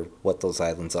sure what those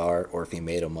islands are, or if he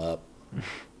made them up.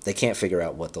 They can't figure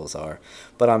out what those are.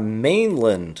 But on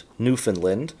mainland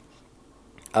Newfoundland,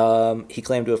 he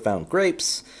claimed to have found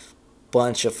grapes,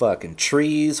 bunch of fucking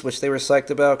trees, which they were psyched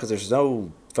about because there's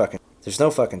no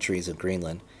fucking trees in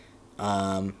Greenland.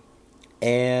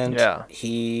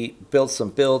 He built some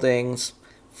buildings,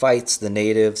 fights the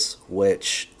natives,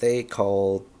 which they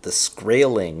called the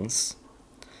Skraelings.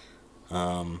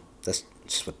 That's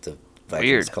just what the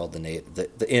Vikings called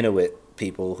the Inuit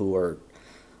people, who are,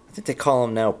 I think they call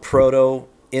them now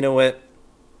Proto-Inuit.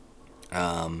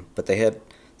 But they had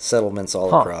settlements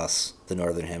all across the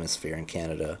northern hemisphere in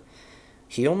Canada.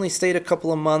 He only stayed a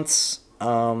couple of months.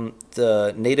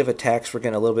 The native attacks were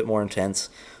getting a little bit more intense,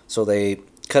 so they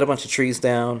cut a bunch of trees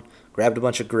down, grabbed a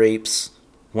bunch of grapes,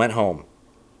 went home.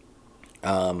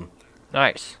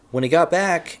 Nice. When he got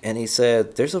back and he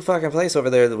said, there's a fucking place over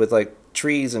there with like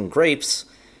trees and grapes,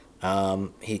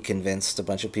 he convinced a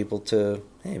bunch of people to,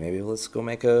 hey, maybe let's go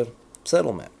make a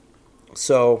settlement.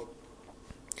 So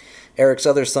Eric's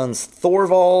other sons,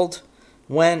 Thorvald,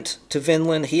 went to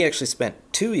Vinland. He actually spent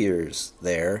 2 years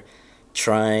there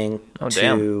trying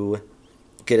to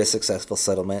get a successful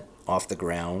settlement off the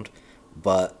ground.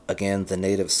 But again, the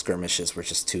native skirmishes were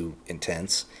just too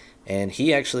intense. And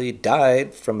he actually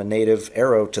died from a native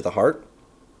arrow to the heart.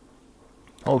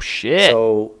 Oh, shit.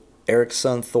 So Eric's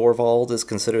son Thorvald is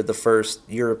considered the first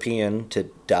European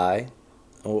to die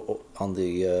on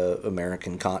the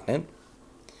American continent.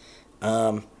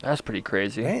 That's pretty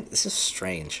crazy. Right? This is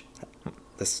strange.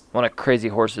 One of Crazy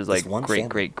Horse's like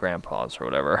great-great-grandpas or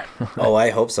whatever. Oh,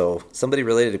 I hope so. Somebody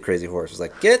related to Crazy Horse was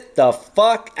like, get the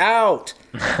fuck out!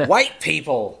 White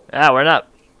people! We're not.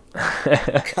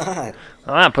 God.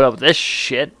 I'm not put up with this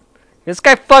shit. This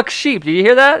guy fucks sheep. Did you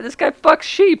hear that? This guy fucks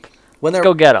sheep. Let's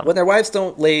go get him. When their wives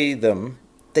don't lay them,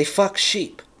 they fuck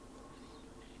sheep.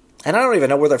 And I don't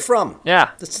even know where they're from. Yeah.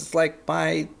 This is like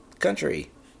my country.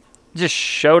 Just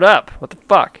showed up. What the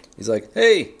fuck? He's like,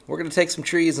 hey, we're going to take some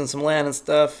trees and some land and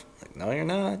stuff. Like, no, you're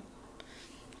not.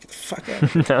 Get the fuck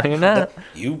out. No, you're not.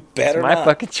 You better It's my not.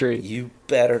 fucking tree. You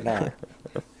better not.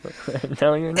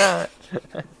 No, you're not.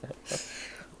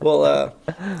 Well,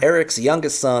 Eric's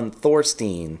youngest son,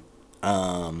 Thorstein,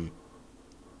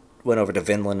 went over to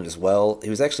Vinland as well. He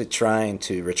was actually trying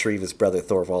to retrieve his brother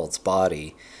Thorvald's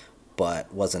body,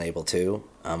 but wasn't able to.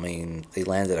 I mean, they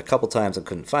landed a couple times and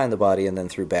couldn't find the body, and then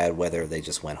through bad weather, they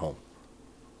just went home.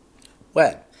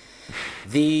 Well,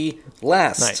 the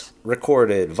last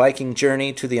recorded Viking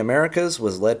journey to the Americas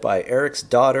was led by Eric's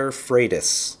daughter,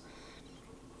 Freydis.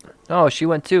 Oh, she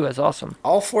went too. That's awesome.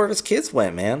 All 4 of his kids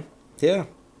went, man. Yeah.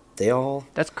 They all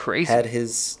That's crazy. had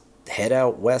his head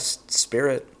out west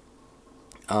spirit.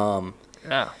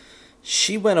 Yeah.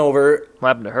 She went over. What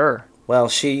happened to her? Well,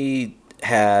 she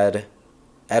had,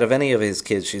 out of any of his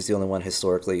kids, she's the only one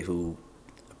historically who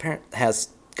apparently has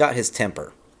got his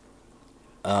temper.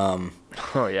 Oh,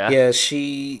 yeah? Yeah,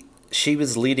 she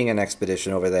was leading an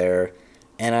expedition over there,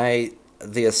 and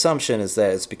the assumption is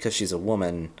that it's because she's a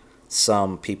woman,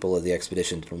 some people of the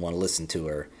expedition didn't want to listen to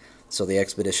her, so the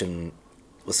expedition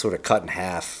was sort of cut in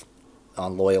half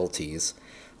on loyalties.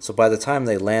 So by the time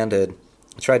they landed,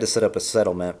 tried to set up a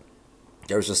settlement,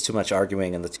 there was just too much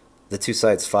arguing, and the two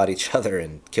sides fought each other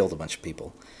and killed a bunch of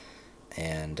people.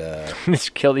 And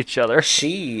Just killed each other.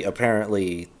 she,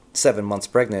 apparently 7 months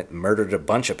pregnant, murdered a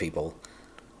bunch of people.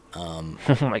 Oh my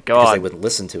Because they god. wouldn't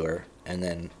listen to her. And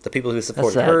then the people who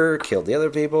supported sad. her killed the other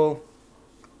people.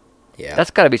 Yeah. That's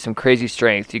got to be some crazy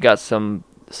strength. You got some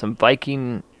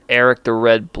Viking Eric the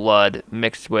Red blood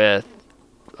mixed with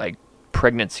like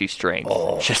pregnancy strength,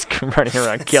 just running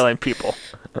around killing people.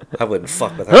 I wouldn't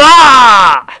fuck with her.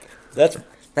 Ah!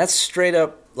 That's straight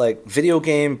up like video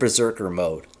game berserker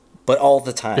mode, but all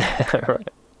the time. Right.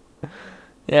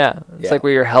 Yeah, it's Yeah. like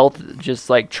where your health just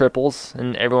like triples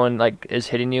and everyone like is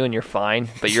hitting you and you're fine,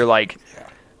 but you're like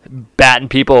batting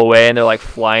people away and they're like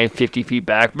flying 50 feet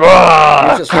back.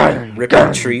 You're just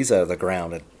ripping trees out of the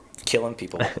ground and killing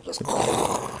people. Just...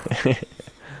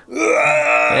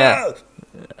 Yeah.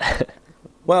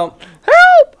 Well,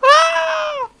 Help!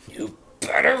 Ah! you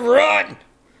better run.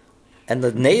 And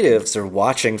the natives are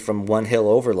watching from one hill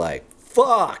over like,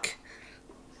 fuck.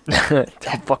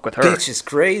 Don't fuck with her. Bitch is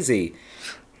crazy.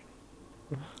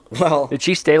 Well, Did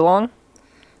she stay long?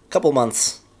 couple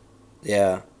months.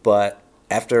 Yeah, but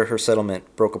after her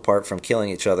settlement broke apart from killing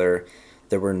each other,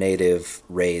 there were native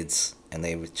raids, and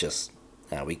they would just,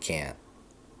 no, we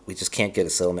just can't get a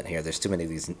settlement here. There's too many of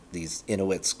these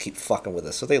Inuits keep fucking with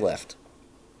us, so they left.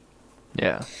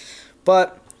 Yeah.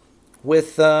 But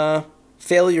with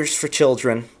failures for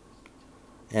children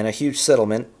and a huge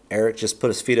settlement, Eric just put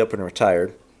his feet up and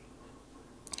retired.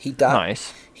 He died.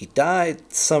 Nice. He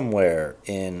died somewhere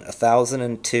in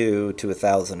 1002 to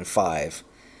 1005.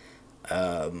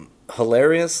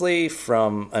 Hilariously,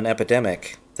 from an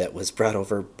epidemic that was brought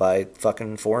over by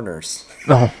fucking foreigners.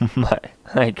 Oh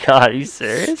my god, are you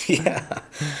serious? Yeah.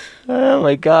 Oh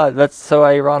my god, that's so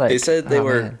ironic. They said Oh,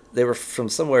 man. they were from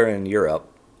somewhere in Europe.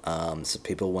 So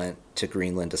people went to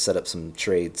Greenland to set up some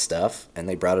trade stuff, and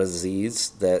they brought a disease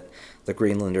that the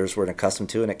Greenlanders weren't accustomed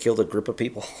to, and it killed a group of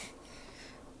people,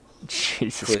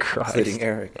 Jesus Christ. including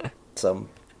Eric. Some.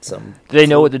 Do they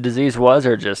know what the disease was,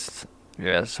 or just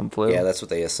some flu? Yeah, that's what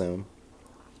they assume.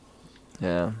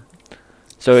 Yeah.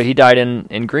 So he died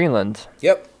in Greenland.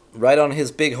 Yep, right on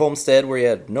his big homestead where he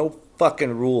had no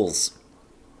fucking rules.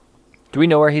 Do we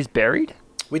know where he's buried?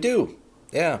 We do,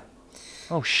 yeah.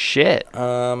 Oh shit.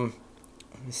 Let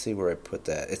me see where I put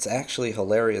that. It's actually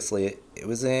hilariously, it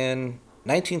was in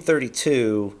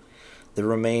 1932. The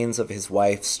remains of his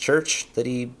wife's church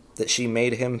that she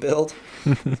made him build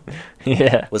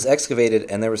Yeah. was excavated,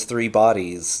 and there was 3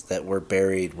 bodies that were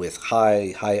buried with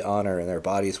high honor, and their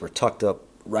bodies were tucked up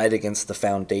right against the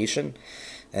foundation.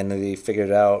 And they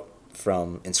figured out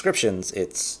from inscriptions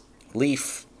it's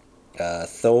Leif,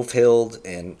 Thovhild,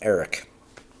 and Eric.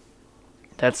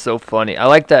 That's so funny. I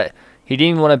like that. He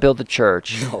didn't even want to build the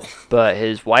church, No. but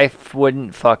his wife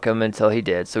wouldn't fuck him until he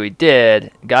did. So he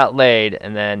did, got laid,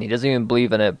 and then he doesn't even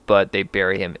believe in it, but they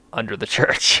bury him under the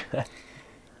church.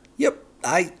 Yep,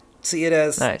 I see it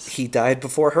as Nice. he died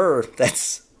before her.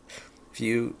 That's, if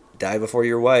you die before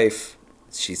your wife,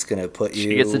 she's gonna put you.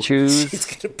 She gets to choose. She's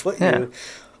gonna put Yeah. you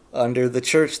under the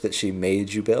church that she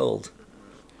made you build.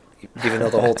 Even though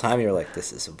the whole time you're like,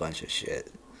 this is a bunch of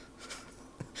shit.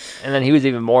 And then he was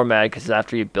even more mad because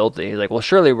after he built it, he's like, well,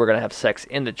 surely we're going to have sex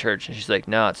in the church. And she's like,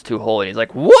 no, it's too holy. And he's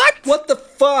like, what? What the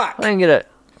fuck? I ain't going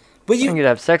But to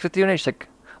have sex with you. And she's like,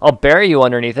 I'll bury you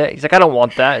underneath it. He's like, I don't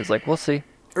want that. He's like, we'll see.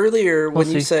 earlier We'll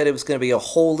when you see. said it was going to be a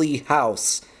holy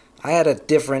house, I had a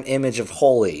different image of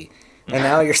holy. And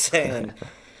now you're saying,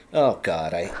 oh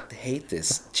God, I hate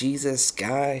this Jesus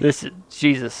guy.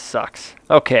 Jesus sucks.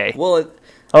 Okay. Well, it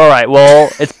All right. Well,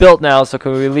 it's built now, so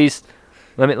can we at least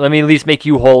let me at least make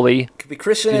you holy? could be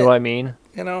Christian. You know what I mean?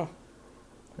 You know,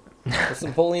 with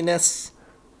some holiness.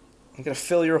 I'm going to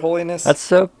fill your holiness. That's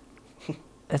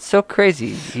so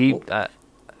crazy.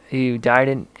 He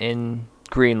died in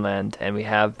Greenland, and we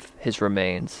have his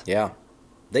remains. Yeah.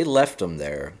 They left him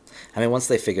there. I mean, once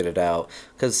they figured it out,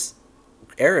 because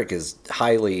Eric is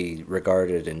highly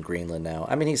regarded in Greenland now.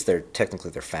 I mean, he's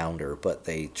technically their founder, but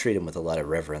they treat him with a lot of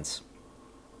reverence.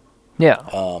 Yeah.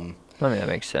 I mean, that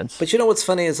makes sense. But you know what's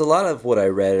funny is a lot of what I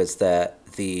read is that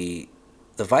the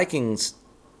Vikings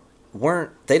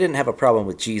they didn't have a problem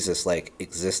with Jesus like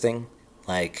existing.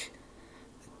 Like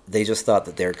they just thought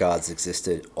that their gods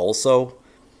existed also.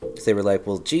 Because they were like,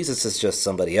 well, Jesus is just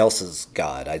somebody else's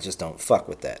god. I just don't fuck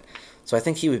with that. So I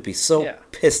think he would be so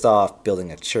pissed off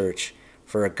building a church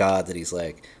for a god that he's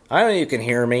like, I don't know you can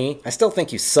hear me. I still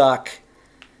think you suck.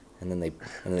 And then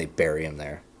they bury him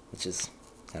there, which is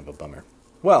kind of a bummer.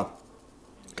 Well,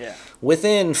 yeah.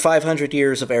 within 500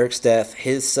 years of Eric's death,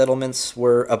 his settlements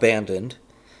were abandoned.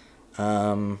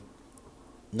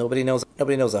 Nobody knows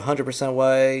 100%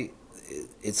 why.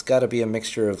 It's got to be a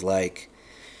mixture of like,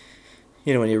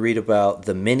 you know, when you read about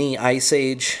the mini ice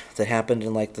age that happened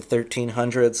in like the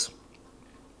 1300s,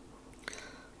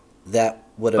 that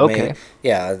would have made,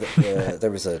 yeah,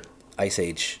 there was a ice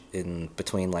age in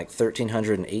between like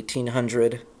 1300 and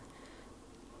 1800.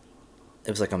 It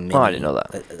was like a mini. Oh, I didn't know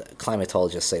that.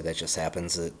 Climatologists say that just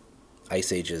happens. That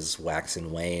ice ages wax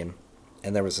and wane,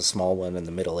 and there was a small one in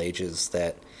the Middle Ages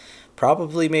that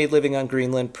probably made living on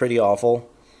Greenland pretty awful.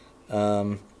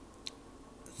 Time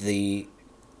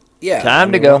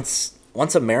to go.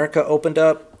 Once America opened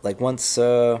up, like once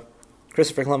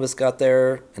Christopher Columbus got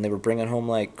there and they were bringing home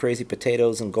like crazy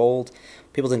potatoes and gold,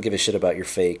 people didn't give a shit about your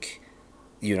fake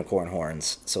unicorn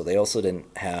horns. So they also didn't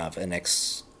have an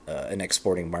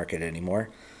exporting market anymore.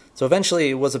 So eventually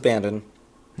it was abandoned.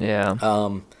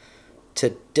 Yeah.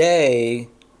 Today,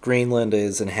 Greenland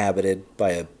is inhabited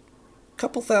by a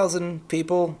couple thousand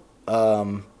people,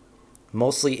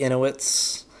 mostly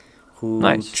Inuits,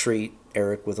 who treat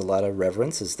Eric with a lot of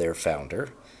reverence as their founder.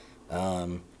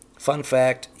 Fun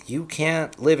fact, you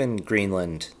can't live in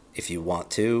Greenland if you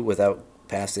want to without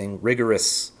passing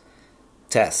rigorous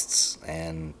tests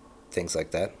and things like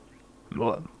that.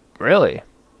 Well, really?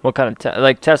 What kind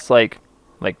of tests like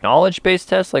knowledge-based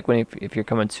tests? Like if you're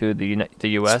coming to the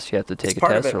U.S., you have to take a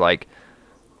test, or like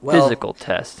physical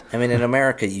test? I mean, in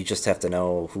America, you just have to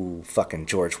know who fucking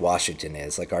George Washington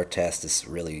is. Like, our test is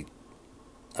really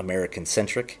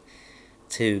American-centric.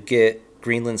 To get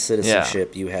Greenland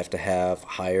citizenship, you have to have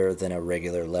higher than a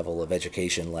regular level of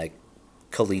education, like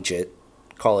college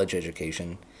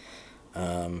education.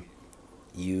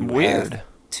 You have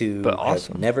to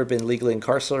have never been legally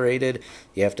incarcerated.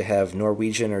 You have to have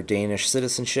Norwegian or Danish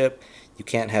citizenship. You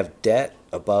can't have debt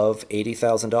above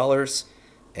 $80,000.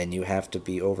 And you have to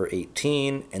be over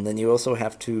 18. And then you also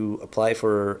have to apply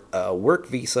for a work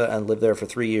visa and live there for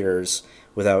 3 years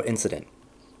without incident.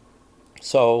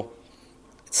 So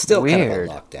it's still kind of a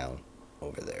lockdown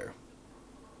over there,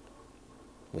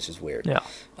 which is weird. Yeah.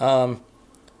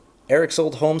 Eric's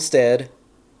old homestead,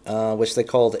 which they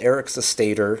called Eric's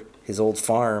Estater, his old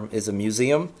farm, is a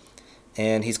museum,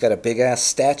 and he's got a big-ass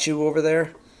statue over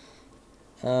there,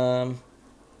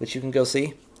 which you can go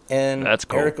see. And that's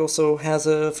cool. Eric also has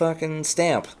a fucking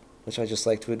stamp, which I just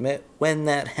like to admit when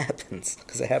that happens,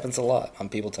 because it happens a lot on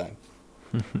People Time.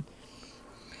 And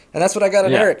that's what I got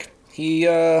on Eric. He,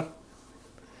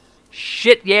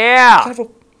 Shit, yeah! kind of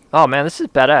Oh, man, this is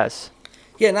badass.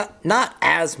 Yeah, not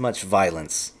as much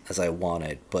violence as I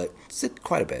wanted, but it's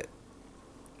quite a bit.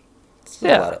 It's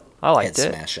a lot of I liked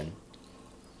it. smashing.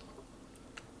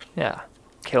 Yeah.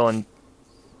 Killing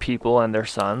people and their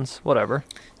sons, whatever.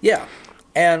 Yeah,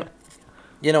 and,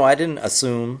 you know, I didn't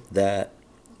assume that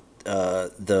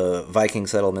the Viking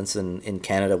settlements in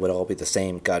Canada would all be the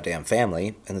same goddamn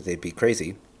family, and that they'd be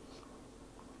crazy.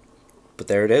 But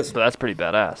there it is. But that's pretty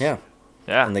badass. Yeah.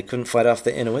 Yeah. And they couldn't fight off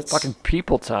the Inuits. Fucking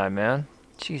People Time, man.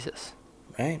 Jesus.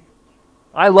 Right?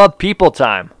 I love People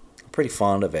Time. I'm pretty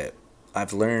fond of it.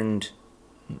 I've learned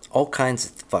all kinds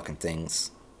of fucking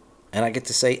things. And I get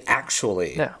to say,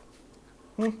 actually. Yeah.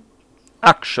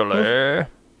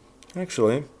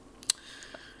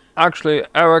 Actually,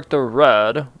 Eric the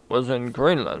Red was in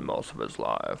Greenland most of his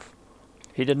life.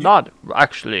 He did not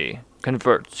actually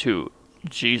convert to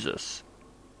Jesus.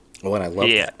 Oh, and I love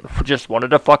Yeah, that. just wanted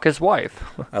to fuck his wife.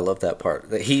 I love that part.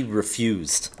 That he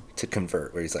refused to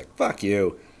convert, where he's like, fuck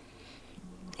you.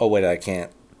 Oh, wait, I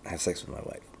can't have sex with my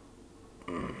wife.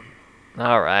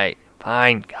 All right,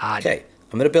 fine. God. Okay,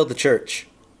 I'm going to build the church.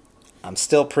 I'm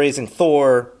still praising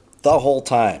Thor the whole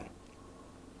time.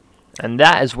 And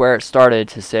that is where it started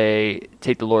to say,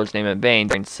 take the Lord's name in vain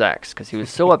during sex. Because he was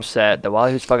so upset that while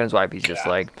he was fucking his wife, he's just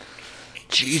like,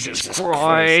 Jesus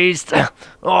Christ.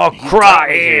 Oh,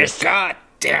 Christ. God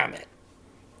damn it.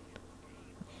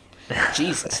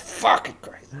 Jesus fucking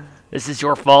Christ. This is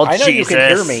your fault, I know Jesus. you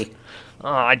can hear me. Oh,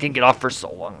 I didn't get off for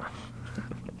so long.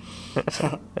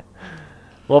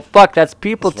 Well, fuck, that's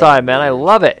people time, man. I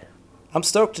love it. I'm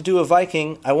stoked to do a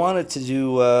Viking. I wanted to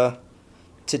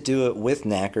do it with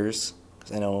Knackers.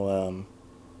 'Cause I know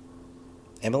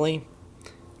Emily.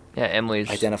 Yeah, Emily's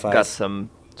Identifies. got some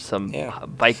Yeah.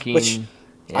 Viking Which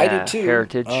I do too.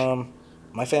 heritage.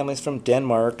 My family's from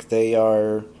Denmark. They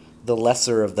are the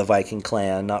lesser of the Viking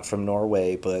clan, not from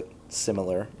Norway, but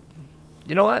similar.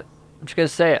 You know what? I'm just going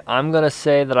to say it. I'm going to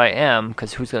say that I am,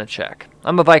 because who's going to check?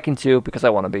 I'm a Viking too, because I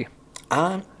want to be.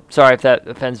 Sorry if that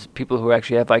offends people who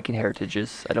actually have Viking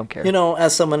heritages. I don't care. You know,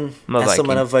 as someone Viking.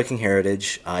 of Viking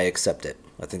heritage, I accept it.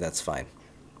 I think that's fine.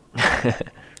 I think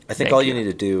Thank all you you. need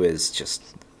to do is just...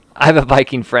 I have a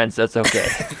Viking friend, so that's okay.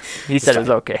 He said it was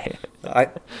fine. okay. I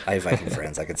have Viking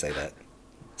friends. I can say that.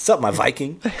 What's up, my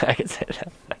Viking? I can say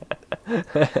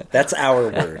that. That's our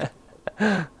word.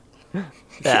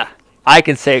 Yeah. I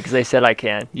can say it because they said I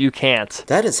can. You can't.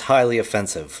 That is highly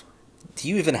offensive. Do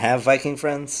you even have Viking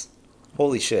friends?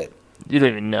 Holy shit. You don't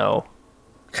even know.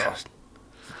 God.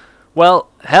 Well,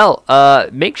 hell,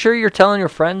 make sure you're telling your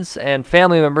friends and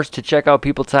family members to check out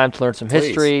People Time to learn some Please.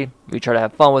 history. We try to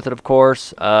have fun with it, of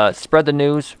course. Spread the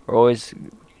news.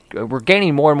 We're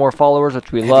gaining more and more followers,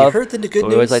 which we Have love. you heard the good but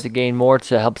we always news? like to gain more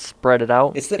to help spread it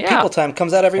out. It's that Yeah. People Time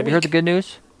comes out every Have week. you heard the good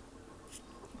news?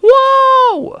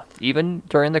 Whoa! Even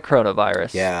during the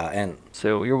coronavirus. Yeah, and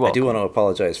So you're I welcome. do want to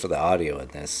apologize for the audio in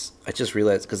this. I just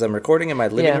realized, because I'm recording in my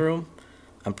living Yeah. room,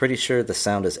 I'm pretty sure the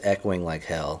sound is echoing like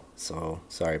hell. So,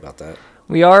 sorry about that.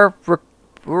 We're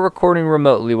recording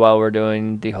remotely while we're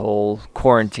doing the whole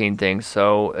quarantine thing,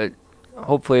 so it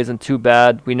hopefully isn't too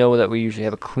bad. We know that we usually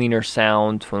have a cleaner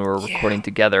sound when we're recording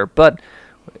together, but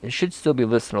it should still be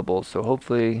listenable, so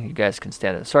hopefully you guys can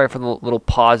stand it. Sorry for the little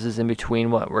pauses in between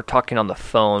what we're talking on the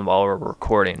phone while we're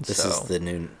recording, This so is the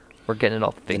new we're getting it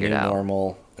all the figured new out.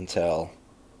 normal until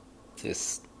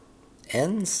this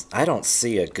ends. I don't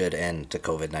see a good end to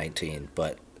COVID-19,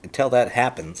 but until that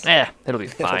happens, It'll be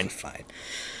it'll fine. be fine.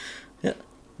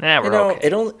 We're okay.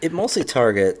 It mostly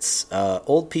targets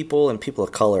old people and people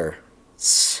of color,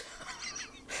 so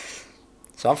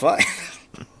I'm fine.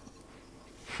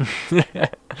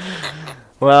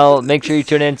 Well, make sure you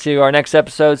tune into our next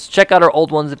episodes. Check out our old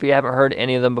ones if you haven't heard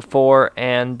any of them before,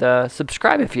 and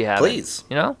subscribe if you haven't. Please.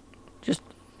 You know, just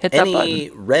hit that Any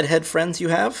button. redhead friends you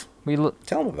have,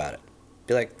 tell them about it.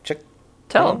 Be like, check.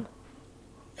 Tell them.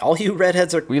 All you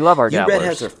redheads are. We love our You dabblers.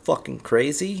 redheads are fucking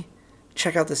crazy.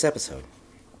 Check out this episode.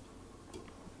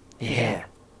 Yeah.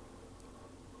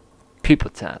 People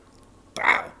time.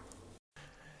 Wow.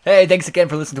 Hey, thanks again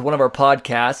for listening to one of our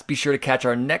podcasts. Be sure to catch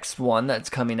our next one that's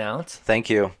coming out. Thank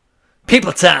you.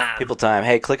 People time. People time.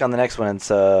 Hey, click on the next one and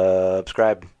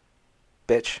subscribe,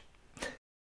 bitch.